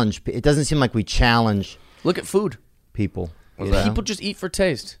challenge. It doesn't seem like we challenge Look at food. people. What's that? People just eat for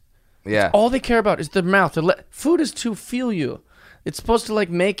taste. Yeah. All they care about is their mouth. Food is to fuel you. It's supposed to like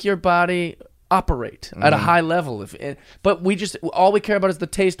make your body operate at a high level. But all we care about is the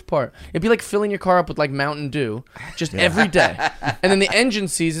taste part. It'd be like filling your car up with like Mountain Dew just every day. And then the engine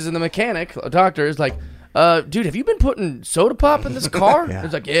seizes and the mechanic, a doctor, is like, dude, have you been putting soda pop in this car?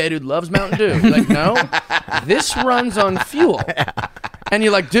 It's like, yeah, dude, loves Mountain Dew. He's like, no, this runs on fuel. And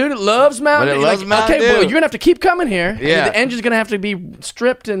you're like, dude, it loves Mountain But it Dew. You're loves like, Mountain okay, well, Dew. you're going to have to keep coming here. Yeah. And the engine's going to have to be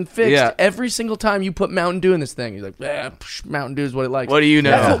stripped and fixed Yeah. every single time you put Mountain Dew in this thing. He's like, Mountain Dew is what it likes. What do you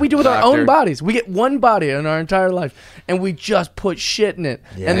know? That's what we do with our Doctor? own bodies. We get one body in our entire life, and we just put shit in it.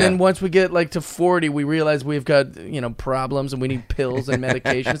 And then once we get like to 40, we realize we've got problems and we need pills and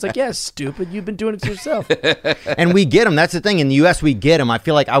medication. It's like, yeah, stupid. You've been doing it to yourself. And we get them. That's the thing. In the U.S., we get them. I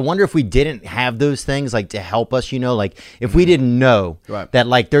feel like I wonder if we didn't have those things like to help us. Like if we didn't know that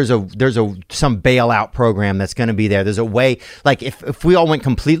like there's some bailout program that's going to be there. There's a way. Like if we all went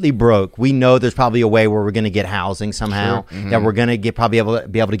completely broke, we know there's probably a way where we're going to get housing somehow. That we're going to be able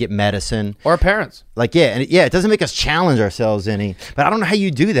to get medicine. Or our parents. Like it doesn't make us challenge ourselves any. But I don't know how you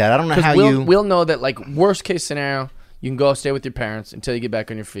do that. I don't know how we'll know that like worst case scenario, you can go stay with your parents until you get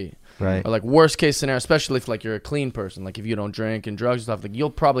back on your feet. Right. Or like worst case scenario, especially if like you're a clean person, like if you don't drink and drugs and stuff, like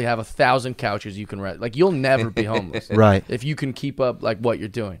you'll probably have 1,000 couches you can rent. Like you'll never be homeless. Right. If you can keep up like what you're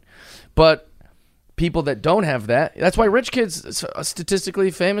doing. But people that don't have that, that's why rich kids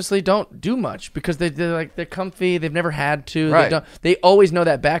statistically famously don't do much because they're comfy, they've never had to. Right. They always know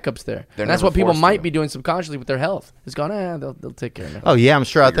that backup's there. They're And that's never what people forced might to. be doing subconsciously with their health. It's gone, they'll take care of it. Oh yeah, I'm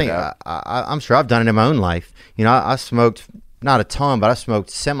sure. Figure it out. I'm sure I've done it in my own life. I smoked not a ton, but I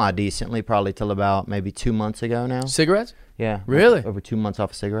smoked semi decently probably till about maybe 2 months ago now. Cigarettes? Yeah, Really? over 2 months off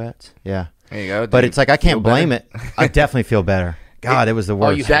of cigarettes. Yeah, There you go. but dude. it's like I Feel can't blame better? it. I definitely feel better. God, it was the Oh,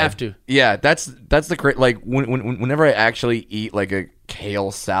 worst. you have to. Yeah, that's the like whenever I actually eat like a kale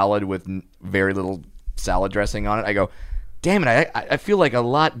salad with very little salad dressing on it, I go, damn it, I feel like a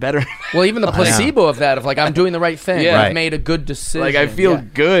lot better. Well, even the placebo of that, of like I'm doing the right thing. Yeah. I've Right. made a good decision. Like I feel Yeah.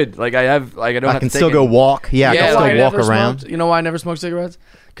 good. Like I have like I don't I have can to still take go it. walk. Yeah, I You can know why I still walk never around. smoked? You know why I never smoke cigarettes?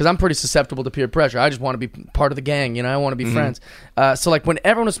 Because I'm pretty susceptible to peer pressure. I just want to be part of the gang. I want to be friends. So like when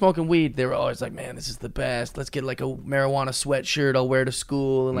everyone was smoking weed, they were always like, "Man, this is the best. Let's get like a marijuana sweatshirt I'll wear to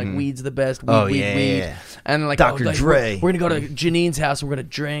school, and like weed's the best. Weed, Oh, weed, yeah, weed." yeah. And like Dr. like, Dre. we're gonna go to Janine's house and we're gonna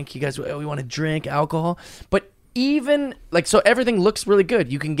drink. You guys, we want to drink alcohol, but even like so everything looks really good.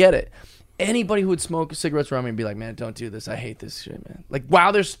 You can get it. Anybody who would smoke cigarettes around me and be like, "Man, don't do this. I hate this shit, man." Like,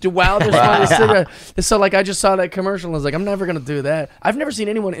 while they're smoking a cigarette. So, like, I just saw that commercial and I was like, I'm never gonna do that. I've never seen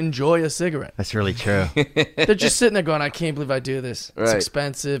anyone enjoy a cigarette. That's really true. They're just sitting there going, "I can't believe I do this. It's Right.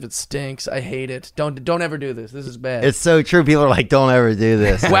 expensive. It stinks. I hate it. Don't ever do this. This is bad." It's so true. People are like, "Don't ever do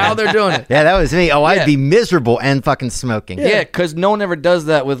this." while they're doing it. Yeah, that was me. Oh, Yeah. I'd be miserable and fucking smoking. Yeah, because no one ever does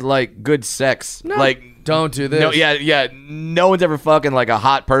that with like good sex. No. Like Don't do this. no, yeah. No one's ever fucking like a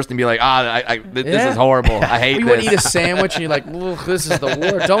hot person and be like, this Yeah. is horrible. I hate You this. would eat a sandwich and you're like, "Ugh, this is the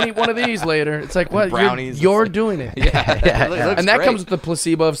worst. Don't eat one of these later." It's like, what? Brownies. You're doing it. yeah, it looks And that great. comes with the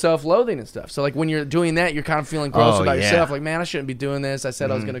placebo of self-loathing and stuff. So like when you're doing that, you're kind of feeling gross Oh, about yeah. yourself. Like, man, I shouldn't be doing this. I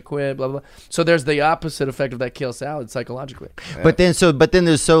said I was going to quit. Blah, blah blah. So there's the opposite effect of that kale salad psychologically. But then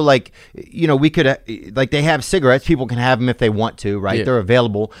there's like, we could like they have cigarettes. People can have them if they want to, right? Yeah. They're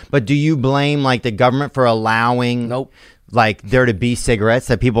available. But do you blame like the government for allowing Nope. like there to be cigarettes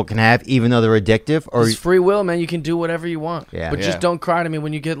that people can have even though they're addictive? Or It's free will, man. You can do whatever you want. Yeah. But Yeah. just don't cry to me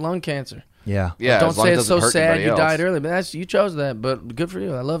when you get lung cancer. Yeah. Yeah, Don't as long say as it's it doesn't so hurt sad anybody you else. died early, but that's you chose that. But good for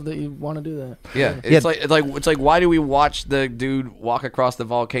you. I love that you want to do that. Yeah, it's like why do we watch the dude walk across the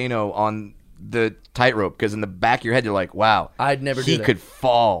volcano on the tightrope? Because in the back of your head, you're like, wow, I'd never do he that. could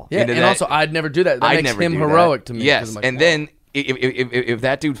fall. Yeah, into and that. also I'd never do that. That I'd makes never him do heroic that. to me. 'cause Yes, I'm like, and wow. then if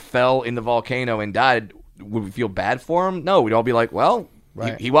that dude fell in the volcano and died, would we feel bad for him? No, we'd all be like, well,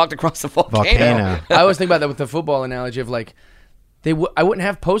 Right. he walked across the Volcano. I always think about that with the football analogy of like, I wouldn't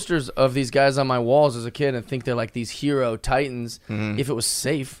have posters of these guys on my walls as a kid and think they're like these hero titans if it was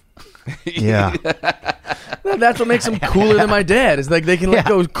safe. Yeah. That's what makes them cooler than my dad. Is like they can like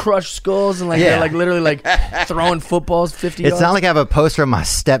go crush skulls and like Yeah. they're like literally like throwing footballs 50 yards. It's not like I have a poster of my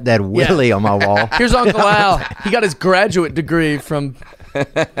stepdad Willie on my wall. Here's Uncle Al. He got his graduate degree from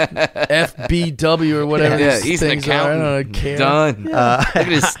FBW or whatever. Yeah, these he's an things are. I accountant. don't care. Done. Look at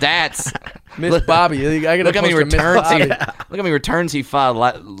his stats. Miss Bobby. I got Look how many Miss returns Bobby. look how many returns he filed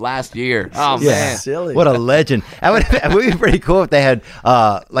last year. Oh Yeah. man. Silly. What a legend. It would be pretty cool if they had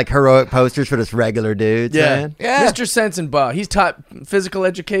like heroic posters for just regular dudes, Yeah. man. Yeah. Mr. Sensenbaugh. He's taught physical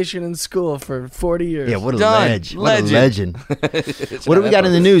education in school for 40 years. Yeah, what a Done. legend. What a Legend. legend. What do we got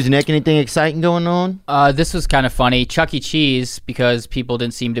in the news, Nick? Anything exciting going on? This was kind of funny. Chuck E. Cheese, because people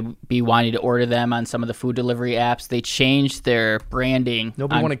didn't seem to be wanting to order them on some of the food delivery apps, they changed their branding.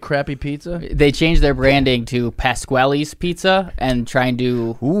 Nobody wanted crappy pizza? They changed their branding to Pasquale's Pizza and trying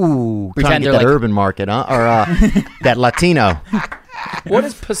to Ooh, trying Pretend to get they're that like- urban market, huh? Or that Latino. What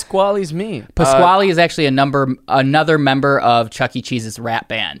does Pasquale's mean? Pasquale is actually another member of Chuck E. Cheese's rap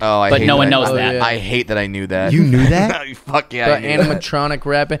band. Oh, I but hate no one that. knows Oh, that. yeah. I hate that I knew that. You knew that? Fuck yeah. The I knew that. animatronic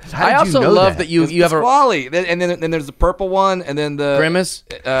rapping. How I did you also know love that? that you have a Pasquale. And then there's the purple one, and then the Grimace.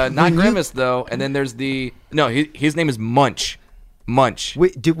 Not Grimace though. And then there's his name is Munch. Munch.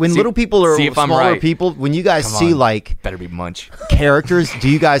 When See- little people are see if I'm smaller right. people, when you guys Come see on. like Better be Munch. characters, do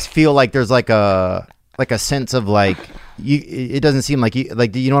you guys feel like there's like a sense of like it doesn't seem like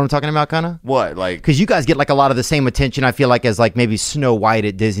do you know what I'm talking about, kind of? What? Like? Because you guys get like a lot of the same attention, I feel like, as like maybe Snow White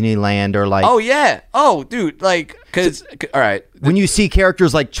at Disneyland, or like Oh yeah. Oh dude. Like, cause all right. when you see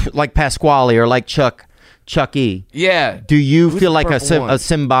characters like Pasquale or like Chuck E. Yeah. Do you Who's feel the like a purple one?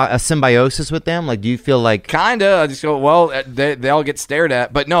 symbiosis with them? Like, do you feel like Kinda. I just go, well, they all get stared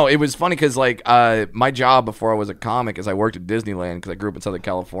at. But no, it was funny because like my job before I was a comic is I worked at Disneyland because I grew up in Southern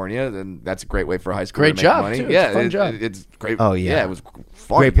California, and that's a great way for high school Great to make job, money. too. It's Yeah, a fun job. it's great. Oh, yeah. It was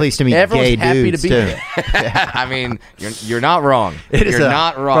fun. great place to meet Everyone's gay happy to dudes be too? there. I mean, you're not wrong. You're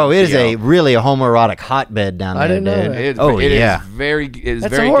not wrong, bro. It is Theo. really a homoerotic hotbed down there, I didn't know dude. that. It is, Oh it yeah. is very. It is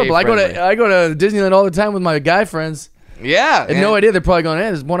That's very horrible. I gay-friendly. go to Disneyland all the time with my guy friends. Yeah, And no idea they're probably going,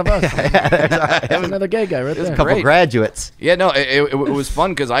 hey, this is one of us. There's another gay guy right there. Couple Great. graduates. Yeah, no, it was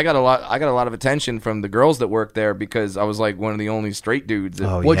fun because I got a lot of attention from the girls that worked there because I was like one of the only straight dudes that,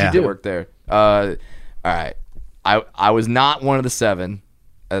 Oh, What'd yeah. you do? worked there. All right, I was not one of the 7.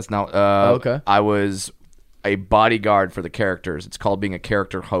 That's not. Okay. I was a bodyguard for the characters. It's called being a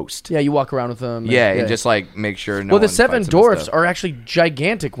character host. Yeah, you walk around with them. Yeah, and just like make sure. No well, the one 7 fights them and dwarfs stuff. are actually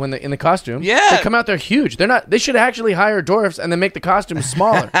gigantic when they in the costume. Yeah. they come out there huge. They're not. They should actually hire dwarfs and then make the costumes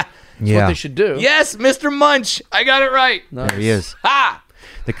smaller. That's Yeah. what they should do. Yes, Mr. Munch. I got it right. Nice. There he is. Ha!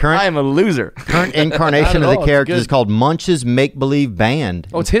 The current I am a loser. incarnation Not at of all. the It's character is good. called Munch's Make Believe Band.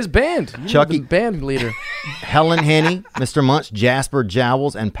 Oh, it's his band. You Chucky- the band leader. Helen Henny, Mr. Munch, Jasper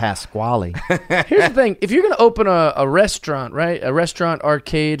Jowls, and Pasquale. Here's the thing: if you're going to open a restaurant, right, a restaurant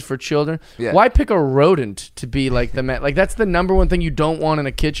arcade for children, Yeah. why pick a rodent to be like the man? Like that's the number one thing you don't want in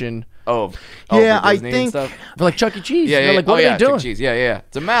a kitchen. Oh, Yeah, for I Disney and think- stuff? For like Chuck E. Cheese. Yeah, You're yeah. like, what oh, are yeah, they doing? Chuck E. Cheese. Yeah, yeah.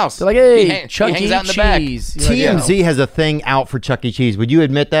 It's a mouse. They're like, hey, he Chuck hangs E. out in the back. Cheese. You're like, yeah. TMZ has a thing out for Chuck E. Cheese. Would you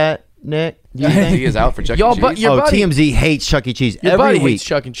admit that, Nick? Do you think? He is out for Chuck Y'all, E. Cheese. but your buddy- TMZ hates Chuck E. Cheese Your every buddy week. hates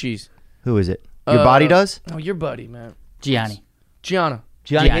Chuck and Cheese. Who is it? Your body does? Oh, your buddy, man. Gianni. Gianna.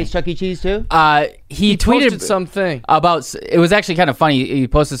 Gianni Gianni. hates Chuck E. Cheese too? He Posted tweeted something. about, it was actually kind of funny. He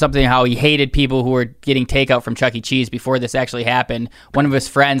posted something how he hated people who were getting takeout from Chuck E. Cheese before this actually happened. One of his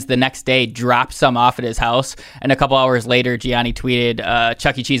friends the next day dropped some off at his house, and a couple hours later Gianni tweeted,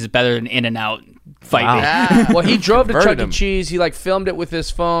 Chuck E. Cheese is better than In-N-Out. Fight me. Ah, Well, he drove to Chuck Converted E. him. Cheese. He like filmed it with his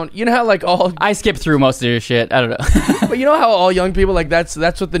phone. You know how like all, I skipped through most of their shit. I don't know. but you know how all young people like that's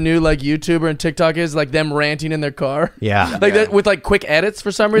what the new like YouTuber and TikTok is, like them ranting in their car. Yeah. Like that with like quick edits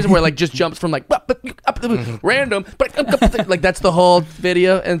for some reason, where like just jumps from like random, like that's the whole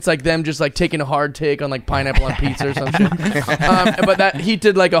video, and it's like them just like taking a hard take on like pineapple on pizza or some shit. But that he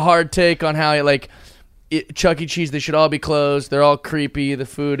did like a hard take on how Chuck E. Cheese, they should all be closed. They're all creepy. The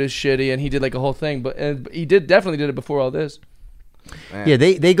food is shitty, and he did like a whole thing. But he definitely did it before all this. Man. Yeah,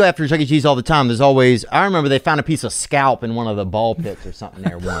 they go after Chuck E. Cheese all the time. There's always, I remember they found a piece of scalp in one of the ball pits or something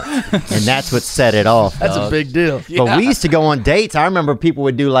there once, and that's what set it off. That's a dog. big deal. But we used to go on dates. I remember people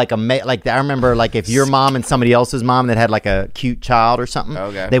would do like I remember like if your mom and somebody else's mom that had like a cute child or something,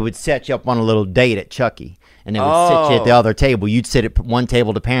 Okay. they would set you up on a little date at Chucky. And they would sit you at the other table. You'd sit at one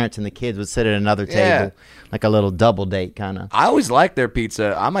table to parents, and the kids would sit at another table, like a little double date kind of. I always liked their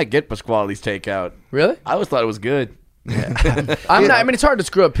pizza. I might get Pasquale's takeout. Really? I always thought it was good. I'm not. I mean, it's hard to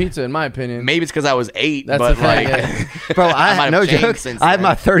screw up pizza, in my opinion. Maybe it's because I was 8, That's but the thing, like, Bro, might I have no changed joke. since I had then.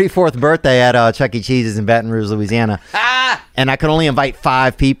 my 34th birthday at Chuck E. Cheese's in Baton Rouge, Louisiana, and I could only invite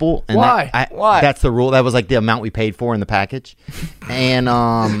 5 people. And Why? Why? That's the rule. That was like the amount we paid for in the package. And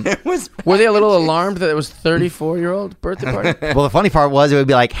it was. Were they a little alarmed that it was 34-year-old birthday party? well, the funny part was it would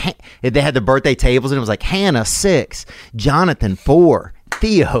be like they had the birthday tables, and it was like Hannah 6, Jonathan 4.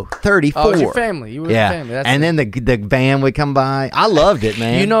 Theo 34. Oh, it was your family. You were yeah, the family. That's and then the van would come by. I loved it,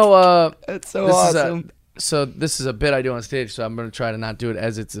 man. You know, That's so this awesome. So this is a bit I do on stage, so I'm going to try to not do it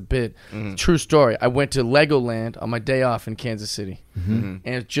as it's a bit. True story. I went to Legoland on my day off in Kansas City, and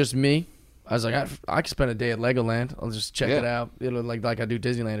it's just me. I was like, I could spend a day at Legoland. I'll just check it out. It'll like I do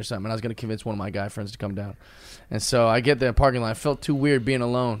Disneyland or something. And I was going to convince one of my guy friends to come down. And so I get there in the parking lot. I felt too weird being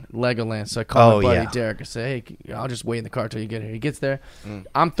alone at Legoland. So I call my buddy Derek. I say, hey, I'll just wait in the car till you get here. He gets there.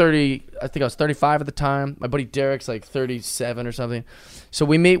 I'm 30. I think I was 35 at the time. My buddy Derek's like 37 or something. So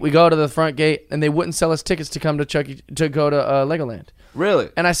we meet. We go to the front gate, and they wouldn't sell us tickets to come to to go to Legoland. Really?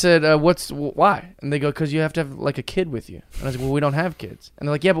 And I said, why? And they go, because you have to have like a kid with you. And I was like, well, we don't have kids. And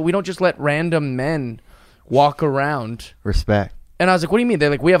they're like, yeah, but we don't just let random men walk around. Respect. And I was like, what do you mean? They're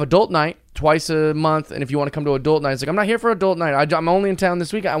like, we have adult night twice a month, and if you want to come to adult night, it's like, I'm not here for adult night. I'm only in town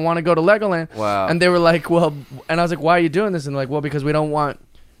this week. I want to go to Legoland. Wow. And they were like, well, and I was like, why are you doing this? And they're like, well, because we don't want,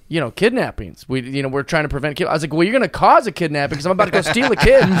 kidnappings. We're trying to prevent I was like, well, you're going to cause a kidnapping because I'm about to go steal a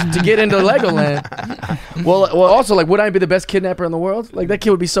kid to get into Legoland. well, also, like, would I be the best kidnapper in the world? Like, that kid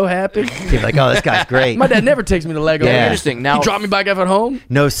would be so happy. You're like, oh, this guy's great. My dad never takes me to Legoland. Yeah. Interesting. Now, He dropped me back off at home.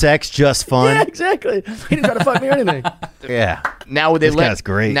 No sex, just fun. Yeah, exactly. He didn't try to fuck me or anything. Yeah. now would they This guy's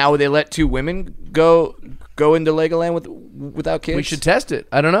great. Now would they let 2 women go into Legoland without kids? We should test it.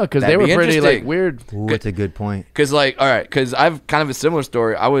 I don't know, because they That'd were be pretty interesting. like weird. Ooh, that's a good point. Because I've kind of a similar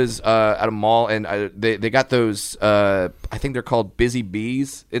story. I was at a mall, and they got those. I think they're called Busy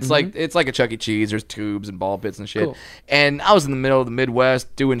Bees. It's like a Chuck E. Cheese. There's tubes and ball pits and shit. Cool. And I was in the middle of the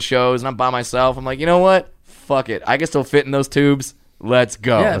Midwest doing shows, and I'm by myself. I'm like, you know what? Fuck it. I can still fit in those tubes. Let's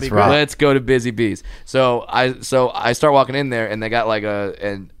go. Yeah, that'd be great. Let's go to Busy Bees. So I start walking in there, and they got like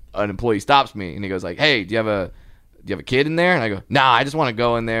an employee stops me, and he goes like, hey, do you have a kid in there? And I go, nah, I just want to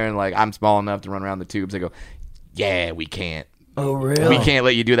go in there, and like I'm small enough to run around the tubes. They go, yeah, we can't. Oh, really? We can't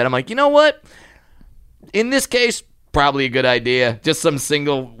let you do that. I'm like, you know what? In this case, probably a good idea. Just some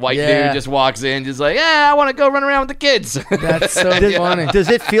single white dude just walks in, just like, yeah, I want to go run around with the kids. That's so funny. Does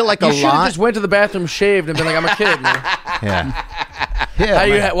it feel like You a should have lot? just went to the bathroom, shaved, and been like, I'm a kid, man.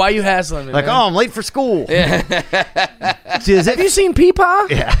 Yeah. Why are you hassling me? Like, man? oh, I'm late for school. Does Have it, you seen Peepaw?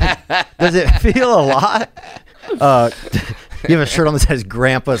 does it feel a lot? You have a shirt on that says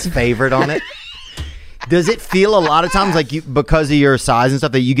Grandpa's favorite on it. Does it feel a lot of times like you, because of your size and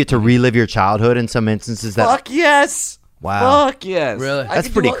stuff, that you get to relive your childhood in some instances? That Fuck yes. Wow. Fuck yes. Really? I That's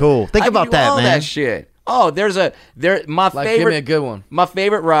could pretty do all- cool. Think I could about do that, all man. That shit. Oh, my Like, favorite. give me a good one. My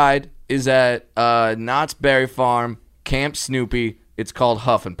favorite ride is at Knott's Berry Farm, Camp Snoopy. It's called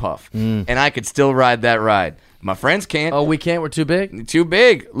Huff and Puff, and I could still ride that ride. My friends can't. Oh, we can't? We're too big? Too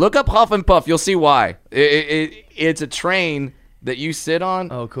big. Look up Huff and Puff. You'll see why. It's a train that you sit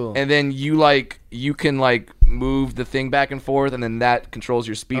on. Oh, cool. And then you can move the thing back and forth, and then that controls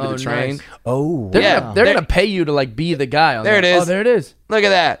your speed of the train. Nice. Oh, They're Yeah. gonna, There- gonna pay you to like be the guy on There that. it is. Oh, there it is. Look at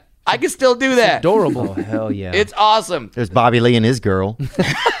that. I can still do that. Adorable. oh hell yeah! It's awesome. There's Bobby Lee and his girl.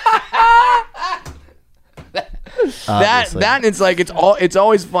 Obviously. That it's like it's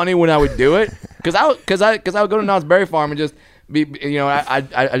always funny when I would do it because I would go to Knott's Berry Farm and just be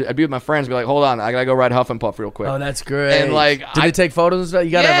I'd be with my friends, be like, hold on, I gotta go ride Huff and Puff real quick. Oh, that's great. And, like, did they take photos and stuff?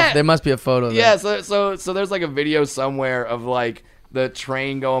 You gotta Yeah. have there must be a photo of Yeah, that. so there's like a video somewhere of like the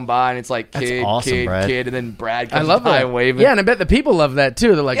train going by, and it's like kid, awesome, kid, Brad. kid, and then Brad I comes love by that. and waving. Yeah, and I bet the people love that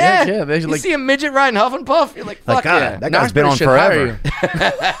too. They're like, yeah, heck yeah. They should you like, see a midget riding Huff and Puff, you're like, fuck Like, God, yeah. that guy's been on should hire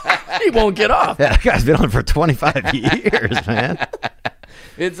forever. you. He won't get off. Yeah, that guy's been on for 25 years, man.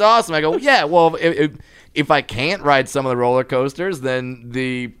 It's awesome. I go, yeah, well, if I can't ride some of the roller coasters, then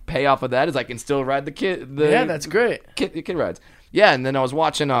the payoff of that is I can still ride the kid. Yeah, that's great. Kid rides. Yeah, and then I was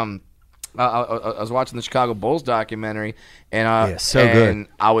watching I was watching the Chicago Bulls documentary, and Yeah, so good. and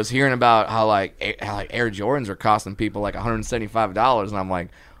I was hearing about how Air Jordans are costing people like $175, and I'm like,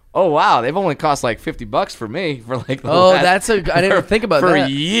 oh wow, they've only cost like $50 for me for like. I didn't even think about for that.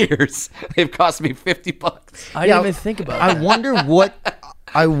 years. They've cost me $50. I didn't even think about I that.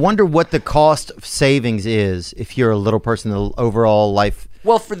 wonder what the cost of savings is if you're a little person. The overall life.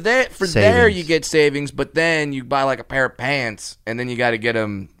 Well, for there Savings. you get savings, but then you buy like a pair of pants, and then you got to get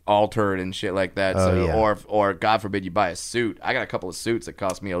them altered and shit like that. Oh, yeah. Or God forbid you buy a suit. I got a couple of suits that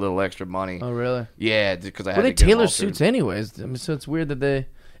cost me a little extra money. Oh, really? Yeah, because I had Well, they to get 'em tailor altered. suits anyways. I mean, so it's weird that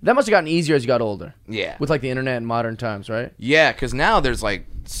that must have gotten easier as you got older. Yeah. With like the internet and modern times, right? Yeah, because now there's like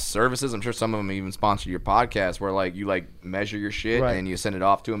services. I'm sure some of them even sponsor your podcast where like you like measure your shit Right. and you send it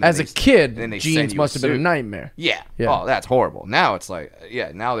off to them. As a kid, then they jeans send you must have been a suit. nightmare. Yeah. Yeah. Oh, that's horrible. Now it's like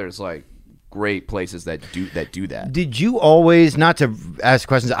now there's like great places that do that. Did you always, not to ask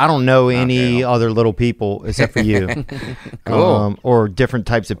questions, I don't know any other little people except for you. Cool. Or different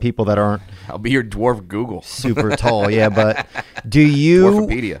types of people that aren't I'll be your dwarf Google. super tall. Yeah, but do you,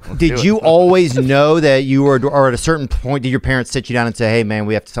 Dwarfopedia. Let's do did it. you always know that you were, or at a certain point, did your parents sit you down and say, hey man,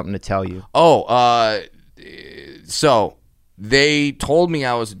 we have something to tell you? Oh, so they told me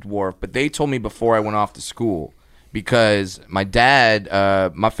I was a dwarf, but they told me before I went off to school because my dad,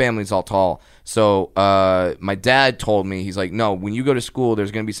 my family's all tall. So my dad told me, he's like, no, when you go to school,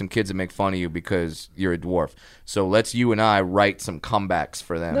 there's going to be some kids that make fun of you because you're a dwarf. So let's you and I write some comebacks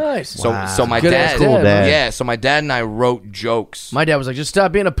for them. Nice. So Wow. so my Good dad, ass dad, Cool dad. yeah. So my dad and I wrote jokes. My dad was like, just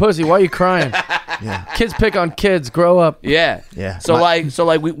stop being a pussy. Why are you crying? Kids pick on kids. Grow up. Yeah. Yeah. So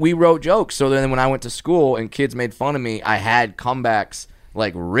we wrote jokes. So then when I went to school and kids made fun of me, I had comebacks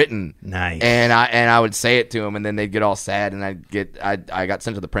like written. Nice. And I would say it to them, and then they'd get all sad, and I got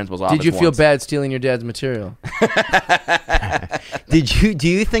sent to the principal's office. Did you feel once. bad stealing your dad's material? Do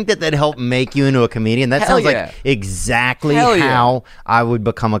you think that helped make you into a comedian? That Hell sounds yeah. like exactly Hell yeah. how I would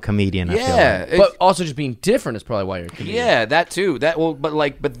become a comedian. I feel Yeah. like. But also just being different is probably why you're a comedian. Yeah, that too.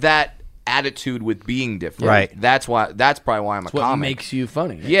 But that attitude with being different. Right. That's probably why I'm a What comic. makes you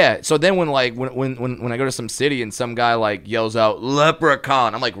funny. Yeah. So then when I go to some city and some guy like yells out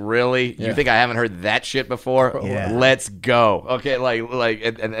leprechaun, I'm like, really? Yeah. You think I haven't heard that shit before? Yeah. Let's go. Okay.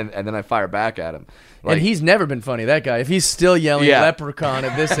 And then I fire back at him. Like, And he's never been funny, that guy. If he's still yelling Yeah. leprechaun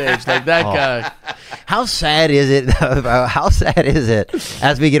at this age, like that guy. How sad is it? How sad is it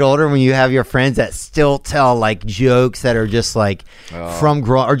as we get older when you have your friends that still tell like jokes that are just like from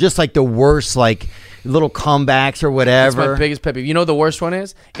grown or just like the worst like little comebacks or That's whatever. my biggest pet peeve. You know what the worst one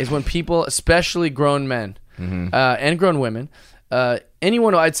is when people, especially grown men and grown women,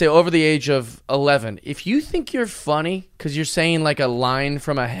 anyone I'd say over the age of 11, if you think you're funny because you're saying like a line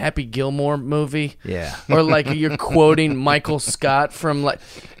from a Happy Gilmore movie, Yeah. or like you're quoting Michael Scott from like.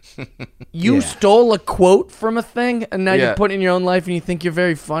 You Yeah. stole a quote from a thing, and now Yeah. you're putting it in your own life, and you think you're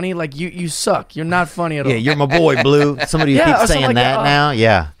very funny. Like you suck. You're not funny at all. Yeah, you're my boy, Blue. Somebody Yeah, or keeps something saying like that that. now.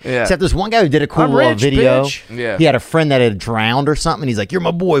 Yeah. Yeah. Except there's one guy who did a cool I'm little rich, video. bitch. Yeah. He had a friend that had drowned or something. He's like, "You're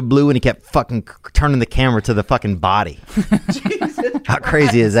my boy, Blue," and he kept fucking turning the camera to the fucking body. How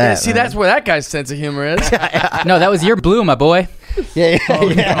crazy is that? See, man? that's where that guy's sense of humor is. No, that was your blue, my boy. yeah,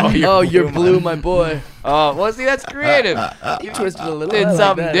 yeah. Oh, you're blue, my boy. oh, well, see, that's creative. You twisted a little. Did I like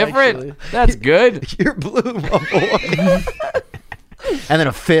something that, different. actually. That's good. You're Blue, my boy. And then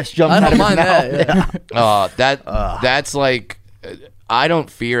a fish jumps I out don't of his mind mouth. that. Yeah. That's like, I don't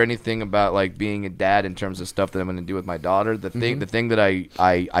fear anything about like being a dad in terms of stuff that I'm going to do with my daughter. The thing that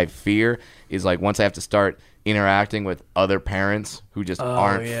I fear is like once I have to start interacting with other parents who just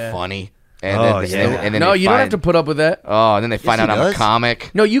aren't yeah. funny. And Oh, then, yeah. and then No, they you don't have find- to put up with that. Oh, and then they find he out I'm does. a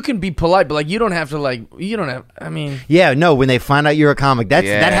comic. No, you can be polite, but like you don't have to like. You don't have. I mean, Yeah, no. When they find out you're a comic, that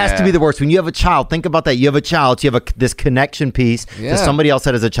has to be the worst. When you have a child, think about that. You have a child, so you have this connection piece Yeah. to somebody else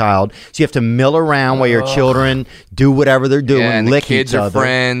that is a child. So you have to mill around while your children do whatever they're doing, Yeah, and the lick kids each are other.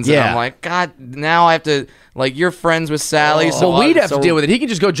 friends. Yeah, And I'm like, God, now I have to, like, you're friends with Sally. So well, we'd have so- to deal with it. He can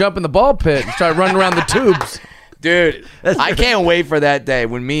just go jump in the ball pit and start running around the tubes. Dude, I can't wait for that day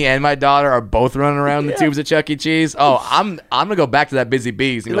when me and my daughter are both running around the tubes at Chuck E. Cheese. Oh, I'm gonna go back to that Busy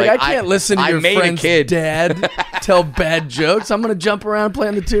Bees. And be Like, I can't listen to I your made friend's a kid. dad tell bad jokes. I'm gonna jump around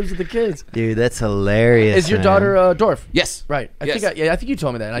playing the tubes with the kids. dude, that's hilarious. Is your man. daughter Dwarf? Yes, Right. I Yes. think I think you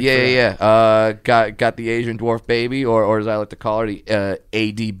told me that. I Yeah, forgot. yeah. Got the Asian dwarf baby, or as I like to call her, the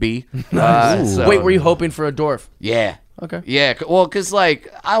ADB. So- Wait, were you hoping for a dwarf? Yeah. Okay. Yeah. Well, because like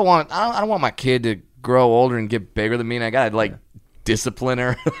I don't want my kid to grow older and get bigger than me, and I gotta like discipline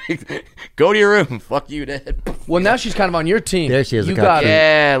her. Like, go to your room. Fuck you, Dad. Well, now she's kind of on your team. There she is, You the got cupcake. it.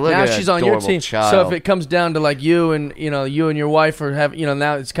 Yeah, look Now at that she's on your adorable team. child. So if it comes down to like you and your wife are having,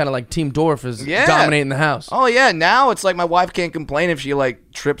 now it's kind of like Team Dorf is Yeah. dominating the house. Oh yeah, now it's like my wife can't complain if she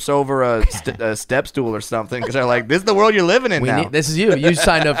like trips over a step stool or something because they're like, "This is the world you're living in now." This is you. You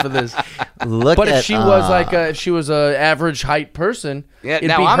signed up for this. Look But at, if she was like if she was a average height person, Yeah, it'd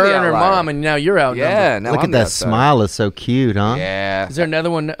now be I'm her the and her outlier. mom, and now you're out. Yeah, now look I'm at the that outsider. smile, is so cute, huh? Yeah, Is there another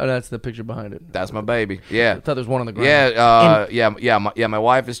one? Oh, that's the picture behind it. that's my baby. Yeah, I thought there was one on the ground. yeah. My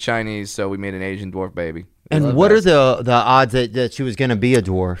wife is Chinese, so we made an Asian dwarf baby. And what are the odds that she was going to be a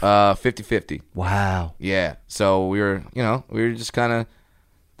dwarf? 50-50. Wow. Yeah. So we were just kind of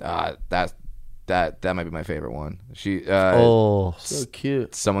that might be my favorite one. She Oh, So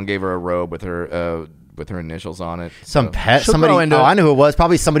cute. someone gave her a robe with her initials on it. some So- pet. She'll Somebody. grow into Oh, it. I know who it was.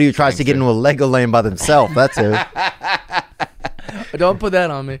 Probably somebody who tries to get into a Lego land by themselves. That's who. Don't put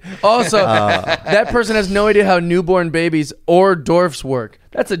that on me. Also, that person has no idea how newborn babies or dwarfs work.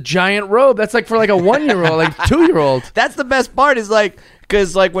 That's a giant robe. That's like for like a 1-year-old, like 2-year-old. That's the best part is like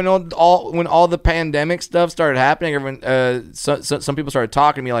because like when all the pandemic stuff started happening, everyone some people started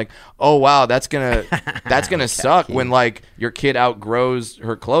talking to me like, oh wow, that's gonna suck when like your kid outgrows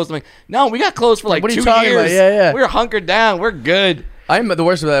her clothes. I'm like, no, we got clothes for like What are you 2 talking about? years. Yeah. We're hunkered down. We're good. I'm the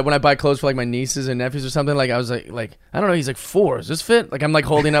worst of that when I buy clothes for like my nieces and nephews or something. Like I was like I don't know. He's like 4. Does this fit? Like I'm like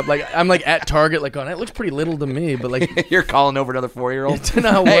holding up like I'm like at Target like going, it looks pretty little to me, but like You're calling over another 4-year-old. It's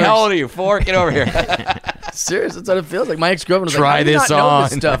not how it Hey, works. how old are you? 4? Get over here. serious. That's what it feels like. My ex-girlfriend was Try like, "How do you this not know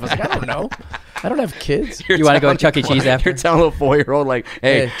this on." stuff?" I was like, I don't know. I don't have kids. You want to go to Chuck E. Cheese after? You're telling a little 4-year-old like,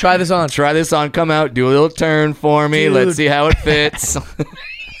 hey, Hey, try this on. try this on. Come out, do a little turn for me. Dude. Let's see how it fits.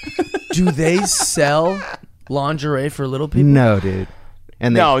 Do they sell lingerie for little people? No, dude.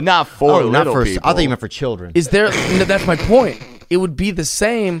 And No, not for not little for. people. I thought you meant for children. Is there? No, that's my point. It would be the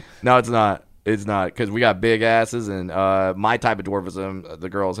same. No, it's not. It's not because we got big asses and my type of dwarfism. The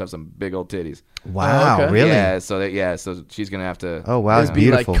girls have some big old titties. Wow, okay. really? Yeah, so she's gonna have to. Oh wow, it's It'd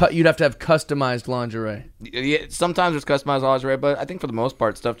be like beautiful. you'd have to have customized lingerie. Yeah, sometimes there's customized lingerie, but I think for the most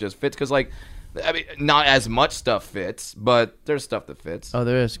part stuff just fits because like, I mean, not as much stuff fits, but there's stuff that fits. Oh,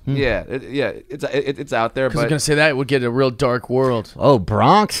 there is. Yeah, it's out there, Because I was but gonna say that it would get a real dark world. Oh,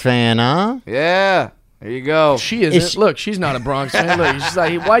 Bronx fan, huh? yeah, there you go. She isn't. Is she- Look, she's not a Bronx fan. Look, she's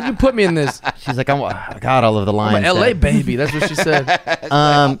like, why'd you put me in this? She's like, God, I love the I'm line. an LA baby. That's what she said.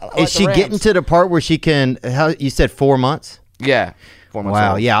 Is she the getting Rams. to the part where she can? How you said 4 months? Yeah, 4 months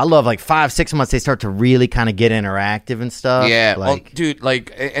Wow, old. yeah, I love like 5-6 months. They start to really kind of get interactive and stuff. Yeah, well, like dude,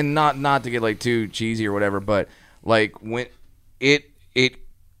 like, and not to get like too cheesy or whatever, but like when it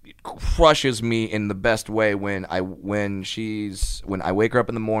crushes me in the best way when I wake her up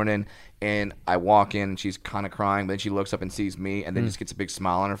in the morning and I walk in and she's kind of crying, but then she looks up and sees me and then just gets a big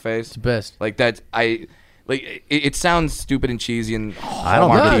smile on her face. It's best. Like that, it sounds stupid and cheesy and I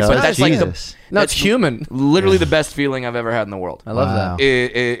don't Hallmarky, think it but does. that's like Jesus. No, it's human. literally the best feeling I've ever had in the world. I love Wow. that.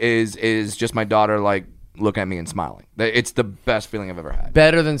 Is just my daughter like looking at me and smiling. It's the best feeling I've ever had.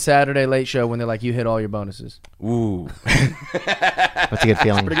 Better than Saturday Late Show when they're like, you hit all your bonuses. Ooh. that's a good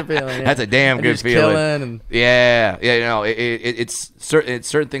feeling. Pretty good feeling. Yeah. That's a damn And good just feeling. killing and Yeah, you know, it's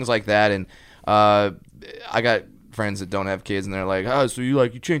certain things like that, and I got friends that don't have kids, and they're like, "Oh, so you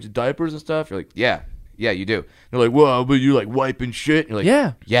change the diapers and stuff?" You're like, "Yeah, you do." They're like, "Well, but you like wiping shit?" You're like,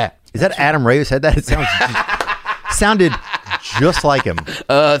 Yeah. Is that Adam Ray who said that? It sounded just like him.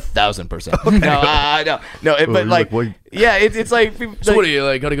 1,000%. No, but you're like, like, what? yeah, it's like. people- So like- what do you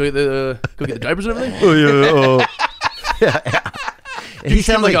like? Gotta go get the diapers and everything? Oh yeah. He You should,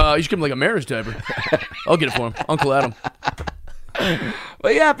 sounded like you should give him like a marriage diaper. I'll get it for him, Uncle Adam.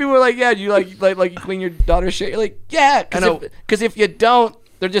 But yeah, people are like, "Yeah, you like you clean your daughter's shit?" You're like, "Yeah," I know. because if you don't,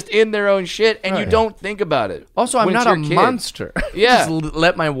 they're just in their own shit, and you don't think about it. Also, I'm when it's not a your kid. monster. Yeah. Just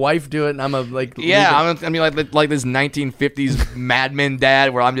let my wife do it, and I'm a like. Yeah, I mean, like this 1950s Mad Men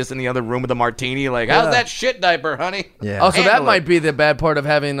dad, where I'm just in the other room with a martini. Like, how's that shit diaper, honey? Yeah. Also, that Handle might it. be the bad part of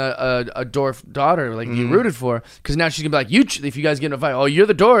having a dwarf daughter, like you rooted for, because now she's gonna be like, if you guys get in a fight, oh, you're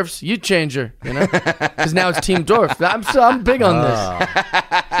the dwarfs, you change her, you know, because now it's Team Dwarf. I'm big on this.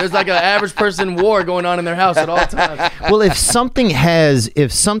 There's like an average person war going on in their house at all times. well, if something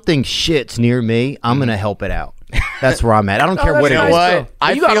shits near me, I'm gonna help it out. That's where I'm at. I don't care Oh, what it that's is. nice, what? though.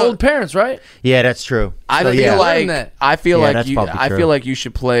 I You got feel- old parents, right? Yeah, that's true. I So, feel yeah. like Learn that. I feel Yeah, like that's you. probably I true. feel like you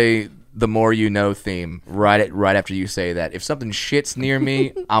should play the more you know theme right after you say that. If something shits near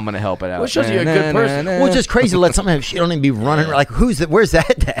me, I'm gonna help it out. Well, it shows you're a good person. Well, it's just crazy to let something have shit on and be running like, who's that? Where's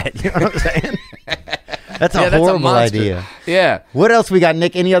that dad? You know what I'm saying? That's a Yeah, that's a horrible monster. idea. Yeah. What else we got,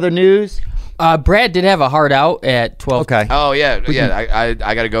 Nick? Any other news? Brad did have a hard out at 12. Okay. Oh yeah,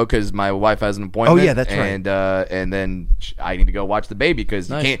 I got to go because my wife has an appointment. Oh, yeah, that's right. And then I need to go watch the baby because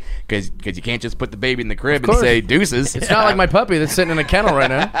Nice. you can't because you can't just put the baby in the crib and course. say deuces. It's not like my puppy that's sitting in a kennel right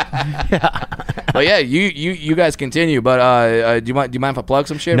now. But yeah, you guys continue. But do you mind if I plug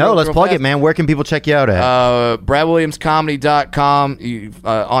some shit? No, real- let's real plug fast? it, man. Where can people check you out at? BradWilliamsComedy.com,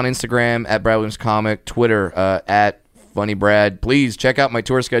 on Instagram at Brad Williams Comic, Twitter at Funny Brad. Please check out my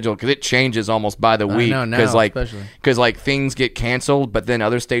tour schedule because it changes almost by the week. know, now especially. Because things get canceled, but then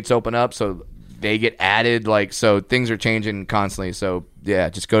other states open up, so they get added. So things are changing constantly. So yeah,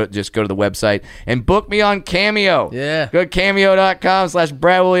 just go to the website and book me on Cameo. Yeah. Go to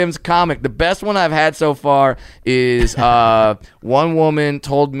cameo.com/Brad Williams Comic. The best one I've had so far is one woman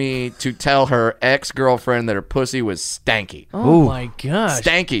told me to tell her ex-girlfriend that her pussy was stanky. Oh my gosh.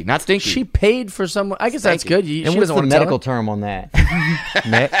 Stanky, not stinky. She paid for someone. I guess that's Stanky. good. and She what's doesn't the want to medical tell term on that?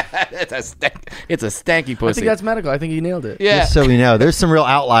 Nick? it's a stanky pussy. I think that's medical. I think you nailed it. yeah. Just so we know, there's some real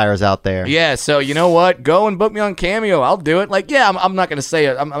outliers out there. Yeah, so you know what? Go and book me on Cameo. I'll do it. I'm not gonna say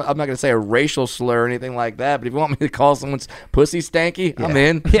I'm not gonna say a racial slur or anything like that. But if you want me to call someone's pussy stanky, I'm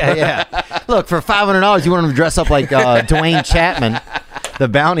in. Yeah. Look, for $500, you want him to dress up like Dwayne Chapman, the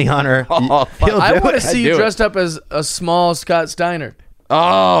bounty hunter. Oh, fuck. He'll I do want it. to see I'd you do it. dressed up as a small Scott Steiner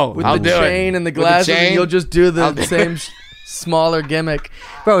Oh, with I'll the do chain it. and the With glasses. chain? And you'll just do I'll the do same smaller gimmick.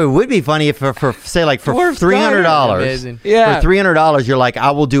 Bro, it would be funny if for say like for Dwarf $300. Amazing. Yeah. For $300, you're like,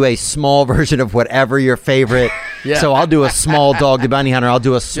 I will do a small version of whatever your favorite. Yeah. So I'll do a small dog, the bounty hunter. I'll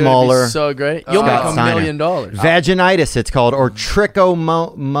do a Dude, it'd be smaller so great. You'll make Scott $1 Steiner. million. Vaginitis, it's called, or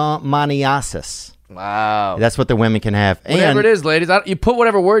trichomoniasis. Wow. That's what the women can have. Whatever and, it is, ladies, you put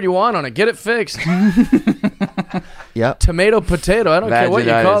whatever word you want on it. Get it fixed. Yep. Tomato, potato. I don't care what you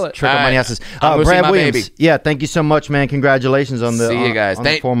call it. Trichomoniasis. I'm gonna see Brad my Williams. baby. Yeah, thank you so much, man. Congratulations on the See you guys. on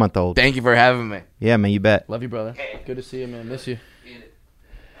the 4-month-old. Thank you for having me. Yeah, man, you bet. Love you, brother. Good to see you, man. Miss you.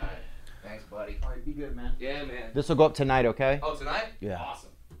 Thanks, buddy. All right, be good, man. Yeah, man. This will go up tonight, okay? Oh, tonight? Yeah. Awesome.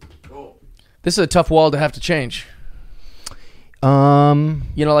 Cool. This is a tough wall to have to change.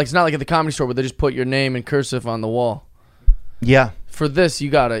 You know, like it's not like at the Comedy Store where they just put your name in cursive on the wall. Yeah. For this,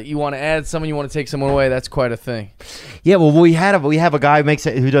 you want to add someone, you want to take someone away. That's quite a thing. Yeah, well, we have a guy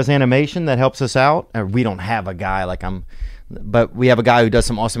who does animation that helps us out. We don't have a guy but we have a guy who does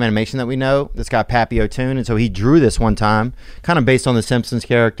some awesome animation that we know. This guy Pappy O'Toole, and so he drew this one time, kind of based on the Simpsons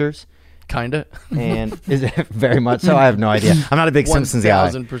characters. Kinda. And is it very much so? I have no idea. I'm not a big Simpsons guy.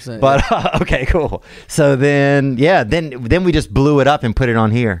 1000%. But okay, cool. So then we just blew it up and put it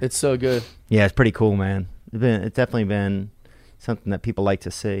on here. It's so good. Yeah, it's pretty cool, man. It's definitely been something that people like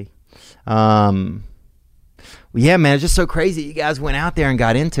to see. Yeah, man, it's just so crazy. You guys went out there and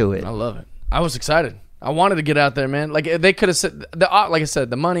got into it. I love it. I was excited. I wanted to get out there, man. Like they could have said, like I said,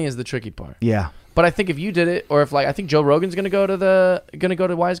 the money is the tricky part. Yeah. But I think if you did it, or if I think Joe Rogan's gonna go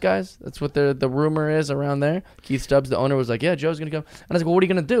to Wise Guys. That's what the rumor is around there. Keith Stubbs, the owner, was like, "Yeah, Joe's gonna go." And I was like, "Well, what are you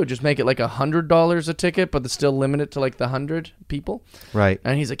gonna do? Just make it like $100 a ticket, but still limit it to like the 100 people?" Right.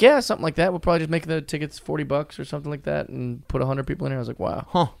 And he's like, "Yeah, something like that. We'll probably just make the tickets $40 or something like that, and put 100 people in there." I was like, "Wow,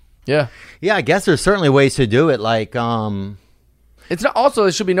 Huh. yeah." Yeah, I guess there's certainly ways to do it. Like, It's not. Also,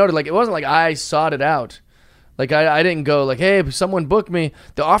 it should be noted, like it wasn't like I sought it out. Like I didn't go like, hey, someone booked me.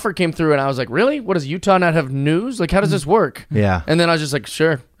 The offer came through, and I was like, really? What, does Utah not have news? Like, how does this work? Yeah. And then I was just like,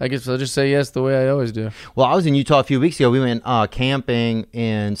 sure. I guess I'll just say yes the way I always do. well, I was in Utah a few weeks ago. We went camping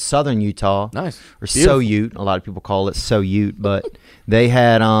in southern Utah. Nice. Or Beautiful. So-Ute. A lot of people call it So-Ute, but they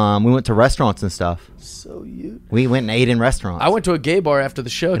had we went to restaurants and stuff. So you. We went and ate in restaurants. I went to a gay bar after the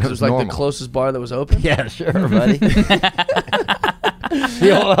show because it was like normal. the closest bar that was open. Yeah, sure, buddy.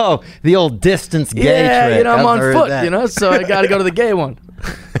 the old distance gay Yeah, trick. you know, I'm I've on heard foot, that. you know, so I got to go to the gay one.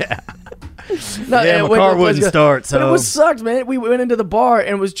 No, Yeah, and my went to car a place wouldn't start, But it so- was sucked, man. We went into the bar and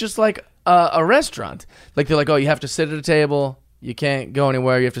it was just like a restaurant. Like they're like, oh, you have to sit at a table. You can't go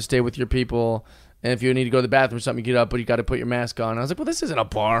anywhere. You have to stay with your people. And if you need to go to the bathroom or something, you get up, but you got to put your mask on. And I was like, well, this isn't a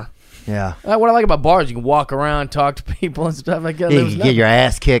bar. Yeah. What I like about bars, you can walk around, talk to people and stuff like that. Yeah, It was you get nothing. your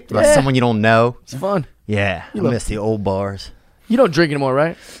ass kicked by Yeah. someone you don't know. It's fun. Yeah, I love- miss the old bars. You don't drink anymore,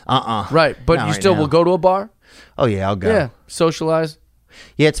 right? Right, but Not you right still now. will go to a bar? Oh yeah, I'll go. Yeah, socialize.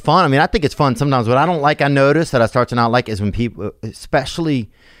 Yeah, it's fun. I mean, I think it's fun sometimes. What I don't like, I notice that I start to not like is when people,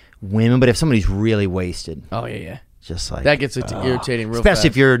 especially women, but if somebody's really wasted, Oh, yeah. just like That gets irritating real especially fast.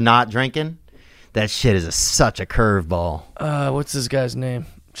 if you're not drinking. That shit is such a curveball. What's this guy's name?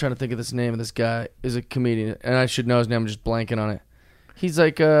 I'm trying to think of this name of this guy. Is a comedian, and I should know his name. I'm just blanking on it. He's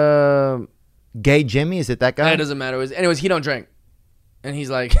like, Gay Jimmy, is it that guy? it doesn't matter. Anyways, he don't drink. and he's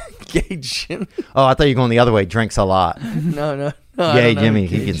like, "Gay Jimmy." Oh, I thought you were going the other way. Drinks a lot. No. I Gay don't know Jimmy.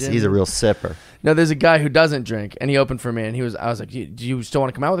 Gay He's a real sipper. No, there's a guy who doesn't drink, and he opened for me, and I was like, "Do you still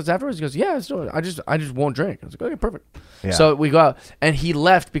want to come out with us afterwards?" He goes, "Yeah, I just won't drink." I was like, "Okay, perfect." Yeah. So we go out, and he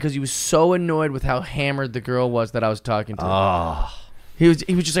left because he was so annoyed with how hammered the girl was that I was talking to. Oh. He was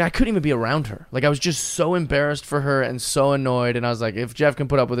just like, I couldn't even be around her. Like, I was just so embarrassed for her and so annoyed. And I was like, if Jeff can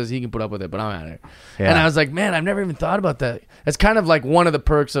put up with this, he can put up with it. But I'm out of here. Yeah. And I was like, man, I've never even thought about that. It's kind of like one of the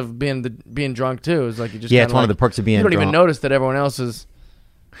perks of being drunk too. Is like you just Yeah, it's one of the perks of being You don't drunk. even notice that everyone else is.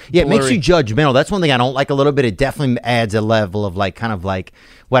 Yeah, it makes blurry. you judgmental. That's one thing I don't like a little bit. It definitely adds a level of like kind of like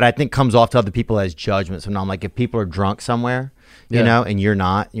what I think comes off to other people as judgment. So now I'm like, if people are drunk somewhere, you Yeah. know, and you're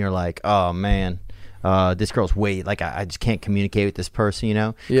not, and you're like, oh man, this girl's way like I just can't communicate with this person, you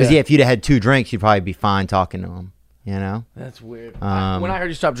know? Because Yeah. if you'd have had 2 drinks, you'd probably be fine talking to them, you know? That's weird. When Um, I heard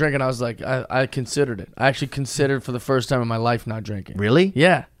you stop drinking, I was like, I considered it. I actually considered for the first time in my life not drinking. Really?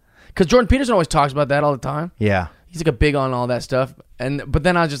 Yeah, because Jordan Peterson always talks about that all the time. Yeah. He's like a big on all that stuff, but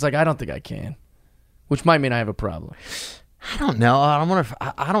then I was just like, I don't think I can, which might mean I have a problem. I don't know. I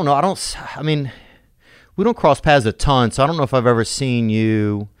don't know. I mean, we don't cross paths a ton, so I don't know if I've ever seen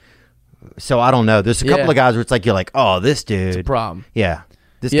you. So I don't know. There's a couple Yeah. of guys where it's like you're like, oh, this dude. Problem. Yeah,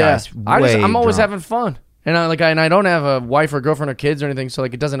 this Yeah, guy's way I'm always drunk. having fun, and I don't have a wife or girlfriend or kids or anything, so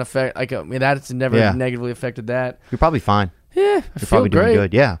like it doesn't affect. Like I mean, that's never Yeah. negatively affected that. You're probably fine. Yeah, I You're feel probably great. doing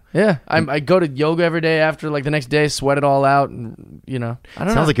good. Yeah. Yeah, I go to yoga every day after like the next day, sweat it all out, and I don't know.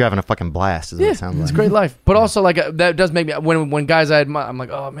 Sounds like you're having a fucking blast. Is what Yeah, it sounds like. it's a great life. But also, like, that does make me, when guys I admire, I'm like,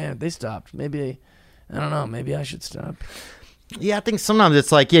 oh, man, they stopped. Maybe, I don't know, maybe I should stop. Yeah, I think sometimes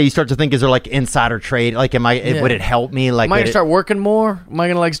it's like, yeah, you start to think, is there like insider trade? Like, Yeah. would it help me? Like, Am I going to start working more? Am I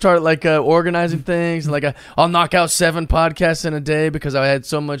going to, like, start, like, organizing things? Like, I'll knock out 7 podcasts in a day because I had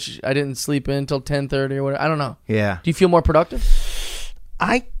so much, I didn't sleep in until 10:30 or whatever. I don't know. Yeah. Do you feel more productive?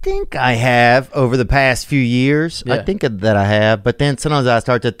 I think I have over the past few years. I Yeah. think that I have, but then sometimes I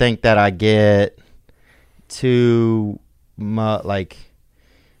start to think that I get too much, like,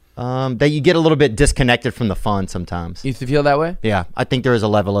 that you get a little bit disconnected from the fun sometimes. You feel that way? Yeah, I think there is a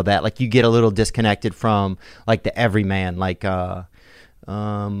level of that. Like you get a little disconnected from like the everyman. Like, but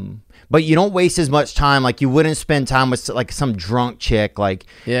you don't waste as much time. Like you wouldn't spend time with like some drunk chick. Like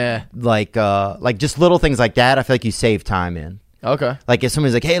just little things like that. I feel like you save time in. Okay. Like if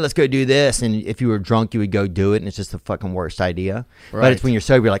somebody's like, "Hey, let's go do this," and if you were drunk, you would go do it, and it's just the fucking worst idea. But Right. it's when you're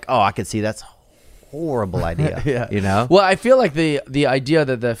sober, you're like, "Oh, I could see that's a horrible idea." Yeah. You know. Well, I feel like the idea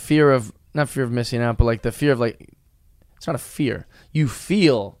that the fear of, not fear of missing out, but like the fear of like, it's not a fear. You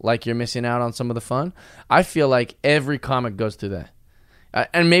feel like you're missing out on some of the fun. I feel like every comic goes through that.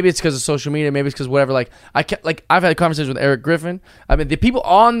 And maybe it's because of social media, maybe it's because whatever. Like I've had conversations with Eric Griffin. I mean, the people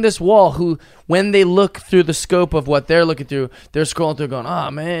on this wall who, when they look through the scope of what they're looking through, they're scrolling through, going, "Oh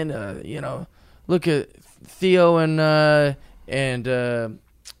man, look at Theo and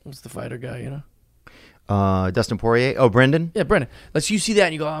what's the fighter guy, Dustin Poirier. Oh, Brendan. Yeah, Brendan. You see that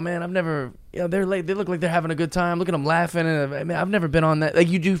and you go, oh man, I've never. They look like they're having a good time. Look at them laughing, and I mean, I've never been on that. Like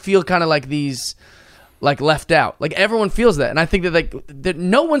you do feel kind of like these, like left out. Like everyone feels that, and I think that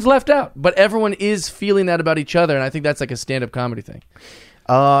no one's left out, but everyone is feeling that about each other, and I think that's like a stand-up comedy thing.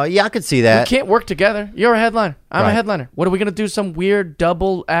 Yeah, I could see We that. can't work together. You're a headliner. I'm a Right. headliner. What are we gonna do? Some weird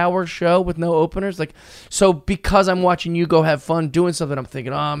double-hour show with no openers? Like, so because I'm watching you go have fun doing something, I'm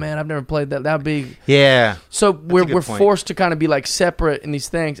thinking, oh man, I've never played that. That'd be. Yeah. So we're good point. forced to kind of be like separate in these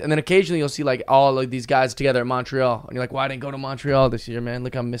things, and then occasionally you'll see like all of these guys together at Montreal, and you're like, "Why didn't go to Montreal this year, man?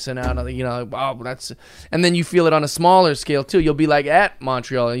 Look, I'm missing out on oh, that's." And then you feel it on a smaller scale too. You'll be like at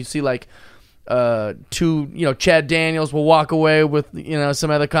Montreal, and you see like Chad Daniels will walk away with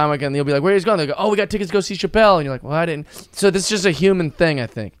some other comic, and they'll be like, "Where he's going?" They go, "Oh, we got tickets to go see Chappelle," and you're like, "Well, I didn't." So this is just a human thing, I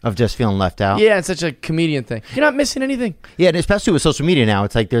think. Of just feeling left out. Yeah, it's such a comedian thing. You're not missing anything. Yeah, and especially with social media now,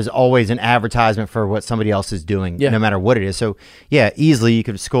 it's like there's always an advertisement for what somebody else is doing, Yeah. no matter what it is. So yeah, easily you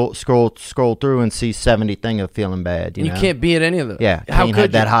could scroll through and see 70 things of feeling bad. You You know? can't be at any of them. Yeah, How can't could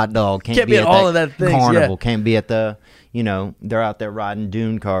have that you? hot dog. Can't be at all that of that things, carnival. yeah. Can't be at the. They're out there riding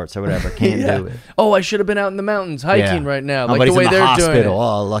dune carts or whatever. Can't Yeah. do it. Oh, I should have been out in the mountains hiking Yeah. right now, Oh, like but the he's way in the they're hospital. doing it.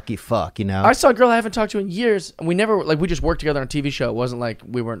 Oh, lucky fuck. I saw a girl I haven't talked to in years, and we just worked together on a TV show. It wasn't like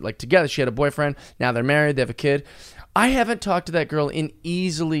we weren't like together. She had a boyfriend. Now they're married. They have a kid. I haven't talked to that girl in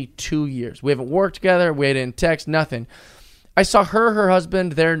easily 2 years. We haven't worked together. We didn't text, nothing. I saw her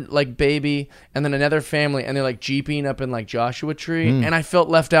husband, their like baby, and then another family, and they're like jeeping up in like Joshua Tree, and I felt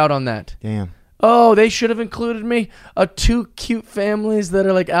left out on that. Damn. Oh, they should have included me. 2 cute families that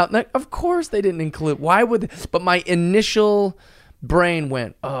are like out. Like, of course they didn't include. Why would they? But my initial brain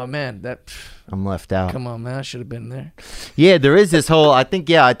went, oh man, I'm left out. come on, man, I should have been there. Yeah, there is this whole. I think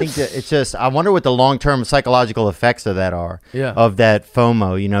that it's just. I wonder what the long-term psychological effects of that are. Yeah. Of that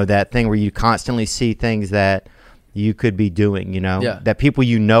FOMO, that thing where you constantly see things that you could be doing. Yeah. That people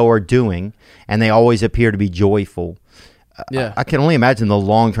are doing, and they always appear to be joyful. Yeah. I can only imagine the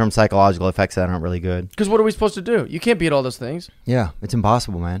long-term psychological effects of that aren't really good. Because what are we supposed to do? You can't be at all those things. Yeah, it's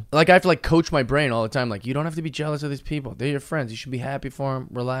impossible, man. Like, I have to, like, coach my brain all the time. Like, you don't have to be jealous of these people. They're your friends. You should be happy for them.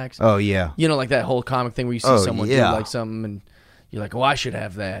 Relax. Oh yeah. Like that whole comic thing where you see someone do, like, something, and you're like, oh, I should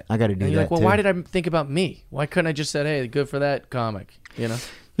have that. I got to do and you're that, like, well, too. why did I think about me? Why couldn't I just said, hey, good for that comic,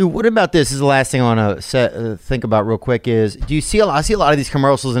 Dude, what about this? This is the last thing I want to think about real quick is, do you see I see a lot of these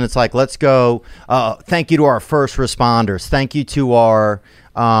commercials, and it's like, let's go, thank you to our first responders. Thank you to our,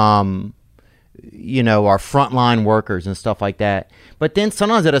 our frontline workers and stuff like that. But then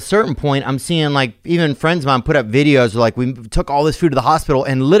sometimes at a certain point, I'm seeing, like, even friends of mine put up videos like, we took all this food to the hospital,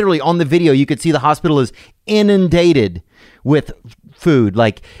 and literally on the video, you could see the hospital is inundated with food.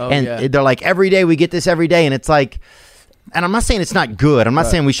 Like, they're like, every day we get this every day. And it's like, and I'm not saying it's not good. I'm not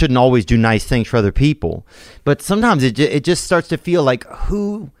saying we shouldn't always do nice things for other people. But sometimes it just starts to feel like,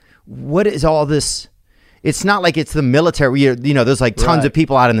 what is all this? It's not like it's the military. There's like tons of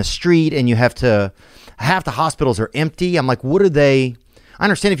people out in the street, and half the hospitals are empty. I'm like, what are they? I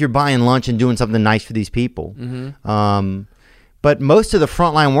understand if you're buying lunch and doing something nice for these people. Mm-hmm. But most of the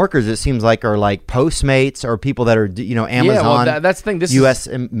frontline workers, it seems like, are like Postmates or people that are, Amazon. Yeah, well, that's the thing. This U.S.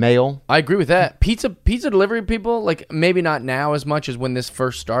 mail. I agree with that. Pizza delivery people, like, maybe not now as much as when this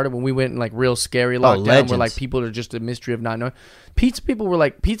first started, when we went in, like, real scary lockdown, legends. where, like, people are just a mystery of not knowing. Pizza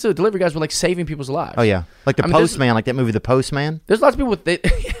delivery guys were, like, saving people's lives. Oh yeah, like the Postman, like that movie, The Postman. There's lots of people with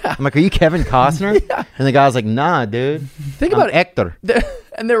yeah. I'm like, are you Kevin Costner? Yeah. And the guy's like, nah, dude. Think about it. Hector.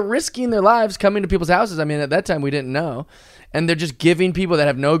 They're risking their lives coming to people's houses. I mean, at that time we didn't know. And they're just giving people that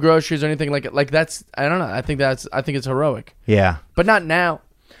have no groceries or anything like that's, I don't know. I think it's heroic. Yeah. But not now.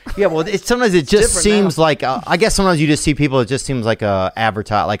 Yeah, well, sometimes it just seems now. like, I guess sometimes you just see people, it just seems like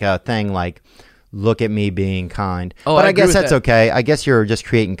a thing, like, look at me being kind. Oh, but I agree guess with that's that. okay. I guess you're just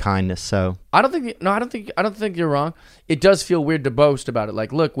creating kindness, so. I don't think you're wrong. It does feel weird to boast about it.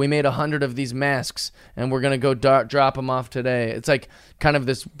 Like, look, we made 100 of these masks, and we're going to go drop them off today. It's like kind of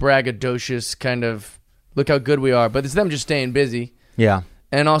this braggadocious kind of, look how good we are. But it's them just staying busy. Yeah.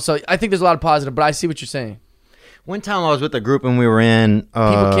 And also, I think there's a lot of positive, but I see what you're saying. One time I was with a group and we were in.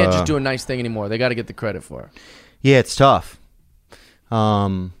 People can't just do a nice thing anymore. They got to get the credit for it. Yeah, it's tough.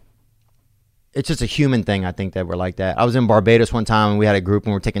 It's just a human thing, I think, that we're like that. I was in Barbados one time and we had a group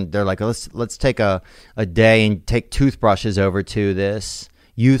and they're like, let's take a day and take toothbrushes over to this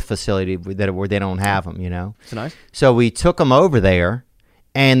youth facility where they don't have them, It's nice. So we took them over there.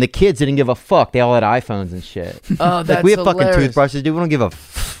 And the kids didn't give a fuck. They all had iPhones and shit. Oh, that's like, we have fucking hilarious. toothbrushes, dude. We don't give a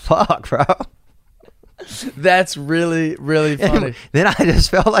fuck, bro. That's really, really funny. And then I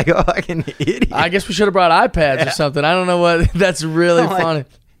just felt like a fucking idiot. I guess we should have brought iPads or something. I don't know what. That's really like, funny.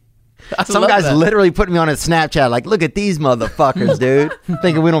 Some guy's literally putting me on a Snapchat like, look at these motherfuckers, dude.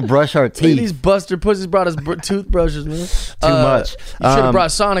 Thinking we don't brush our teeth. These buster pussies brought us toothbrushes, man. Too much. You should have brought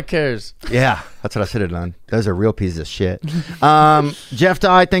Sonicares. Yeah, that's what I should have done. Those are real pieces of shit. Jeff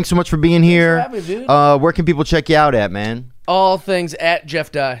Dye, thanks so much for being here. Thanks for having me, dude. Where can people check you out at, man? All things at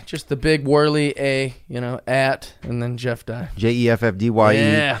Jeff Dye. Just the big whirly A, at, and then Jeff Dye. JEFFDYE.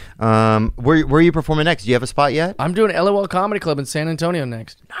 Yeah. Where are you performing next? Do you have a spot yet? I'm doing LOL Comedy Club in San Antonio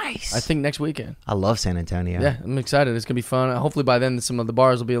next. Nice. I think next weekend. I love San Antonio. Yeah, I'm excited. It's going to be fun. Hopefully by then some of the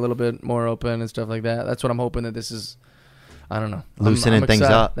bars will be a little bit more open and stuff like that. That's what I'm hoping that this is. I don't know. Loosening I'm things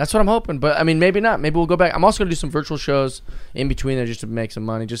excited. up. That's what I'm hoping. But, I mean, maybe not. Maybe we'll go back. I'm also going to do some virtual shows in between there just to make some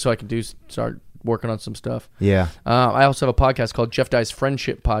money, just so I can start working on some stuff. Yeah. I also have a podcast called Jeff Dye's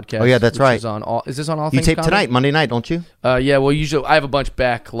Friendship Podcast. Oh, yeah, that's right. Is this on All You Things tape Comedy? tonight, Monday night, don't you? Yeah, well, usually I have a bunch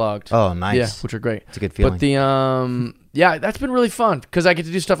backlogged. Oh, nice. Yeah, which are great. It's a good feeling. But the yeah, that's been really fun because I get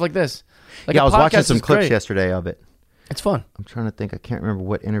to do stuff like this. Like yeah, a I was watching podcast some is clips great. yesterday of it. It's fun I'm trying to think. I can't remember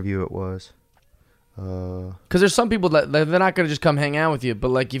what interview it was. because there's some people that they're not going to just come hang out with you, but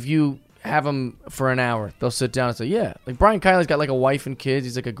like if you have them for an hour, they'll sit down and say, yeah. Like Brian Kiley's got like a wife and kids.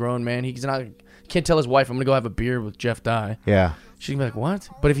 He's like a grown man. He's not. Can't tell his wife, I'm going to go have a beer with Jeff Dye. Yeah. She can be like, what?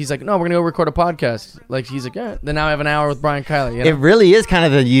 But if he's like, no, we're going to go record a podcast. Like, he's like, yeah. Then now I have an hour with Brian Kiley. You know? It really is kind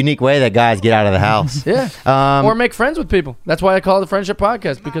of the unique way that guys get out of the house. Yeah. Or make friends with people. That's why I call it the Friendship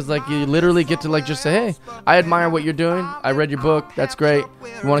Podcast, because like you literally get to like just say, hey, I admire what you're doing. I read your book. That's great.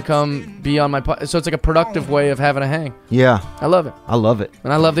 You want to come be on my podcast? So it's like a productive way of having a hang. Yeah. I love it. I love it.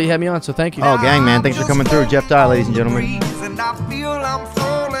 And I love that you had me on, so thank you. Oh, gang, man. Thanks for coming through. Jeff Dye, ladies and gentlemen. And I feel I'm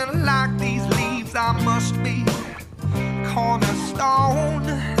falling like these leaves I must be. cornerstone.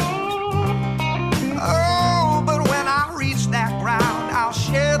 Oh, but when I reach that ground, I'll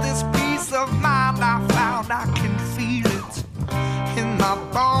share this peace of mind I found. I can feel it in my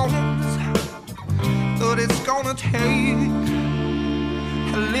bones, but it's gonna take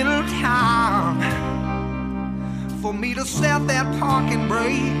a little time for me to set that parking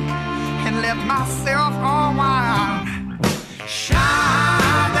brake and let myself unwind.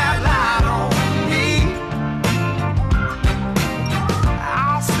 Shine that light on me.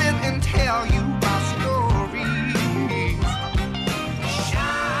 I'll sit and tell you my stories.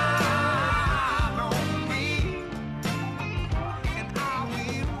 Shine on me, and I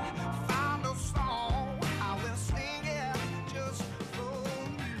will find a song. I will sing it just for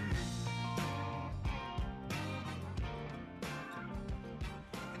you.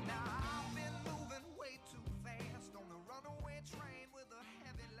 And now I've been moving way too fast on the runaway train with a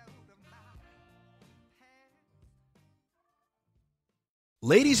heavy load of my past.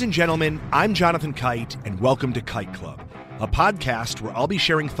 Ladies and gentlemen, I'm Jonathan Kite, and welcome to Kite Club, a podcast where I'll be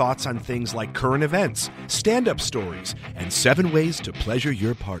sharing thoughts on things like current events, stand-up stories, and 7 ways to pleasure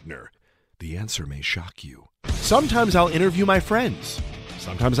your partner. The answer may shock you. Sometimes I'll interview my friends.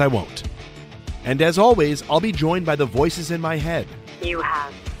 Sometimes I won't. And as always, I'll be joined by the voices in my head. You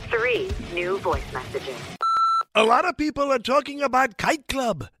have 3 new voice messages. A lot of people are talking about Kite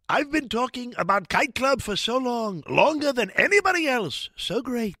Club. I've been talking about Kite Club for so long, longer than anybody else. So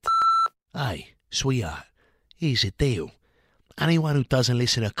great. Hey, sweetheart, here's the deal. Anyone who doesn't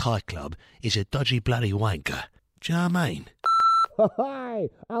listen to Kite Club is a dodgy bloody wanker. Do you know what I mean? Hi,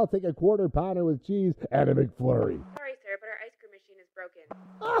 I'll take a quarter pounder with cheese and a McFlurry. Sorry, sir, but our ice cream machine is broken.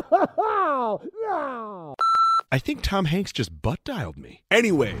 No! I think Tom Hanks just butt-dialed me.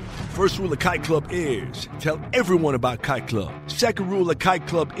 Anyway, first rule of Kite Club is tell everyone about Kite Club. Second rule of Kite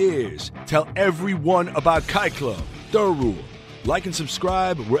Club is tell everyone about Kite Club. Third rule, like and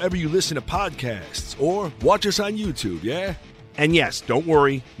subscribe wherever you listen to podcasts or watch us on YouTube, yeah? And yes, don't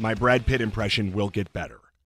worry, my Brad Pitt impression will get better.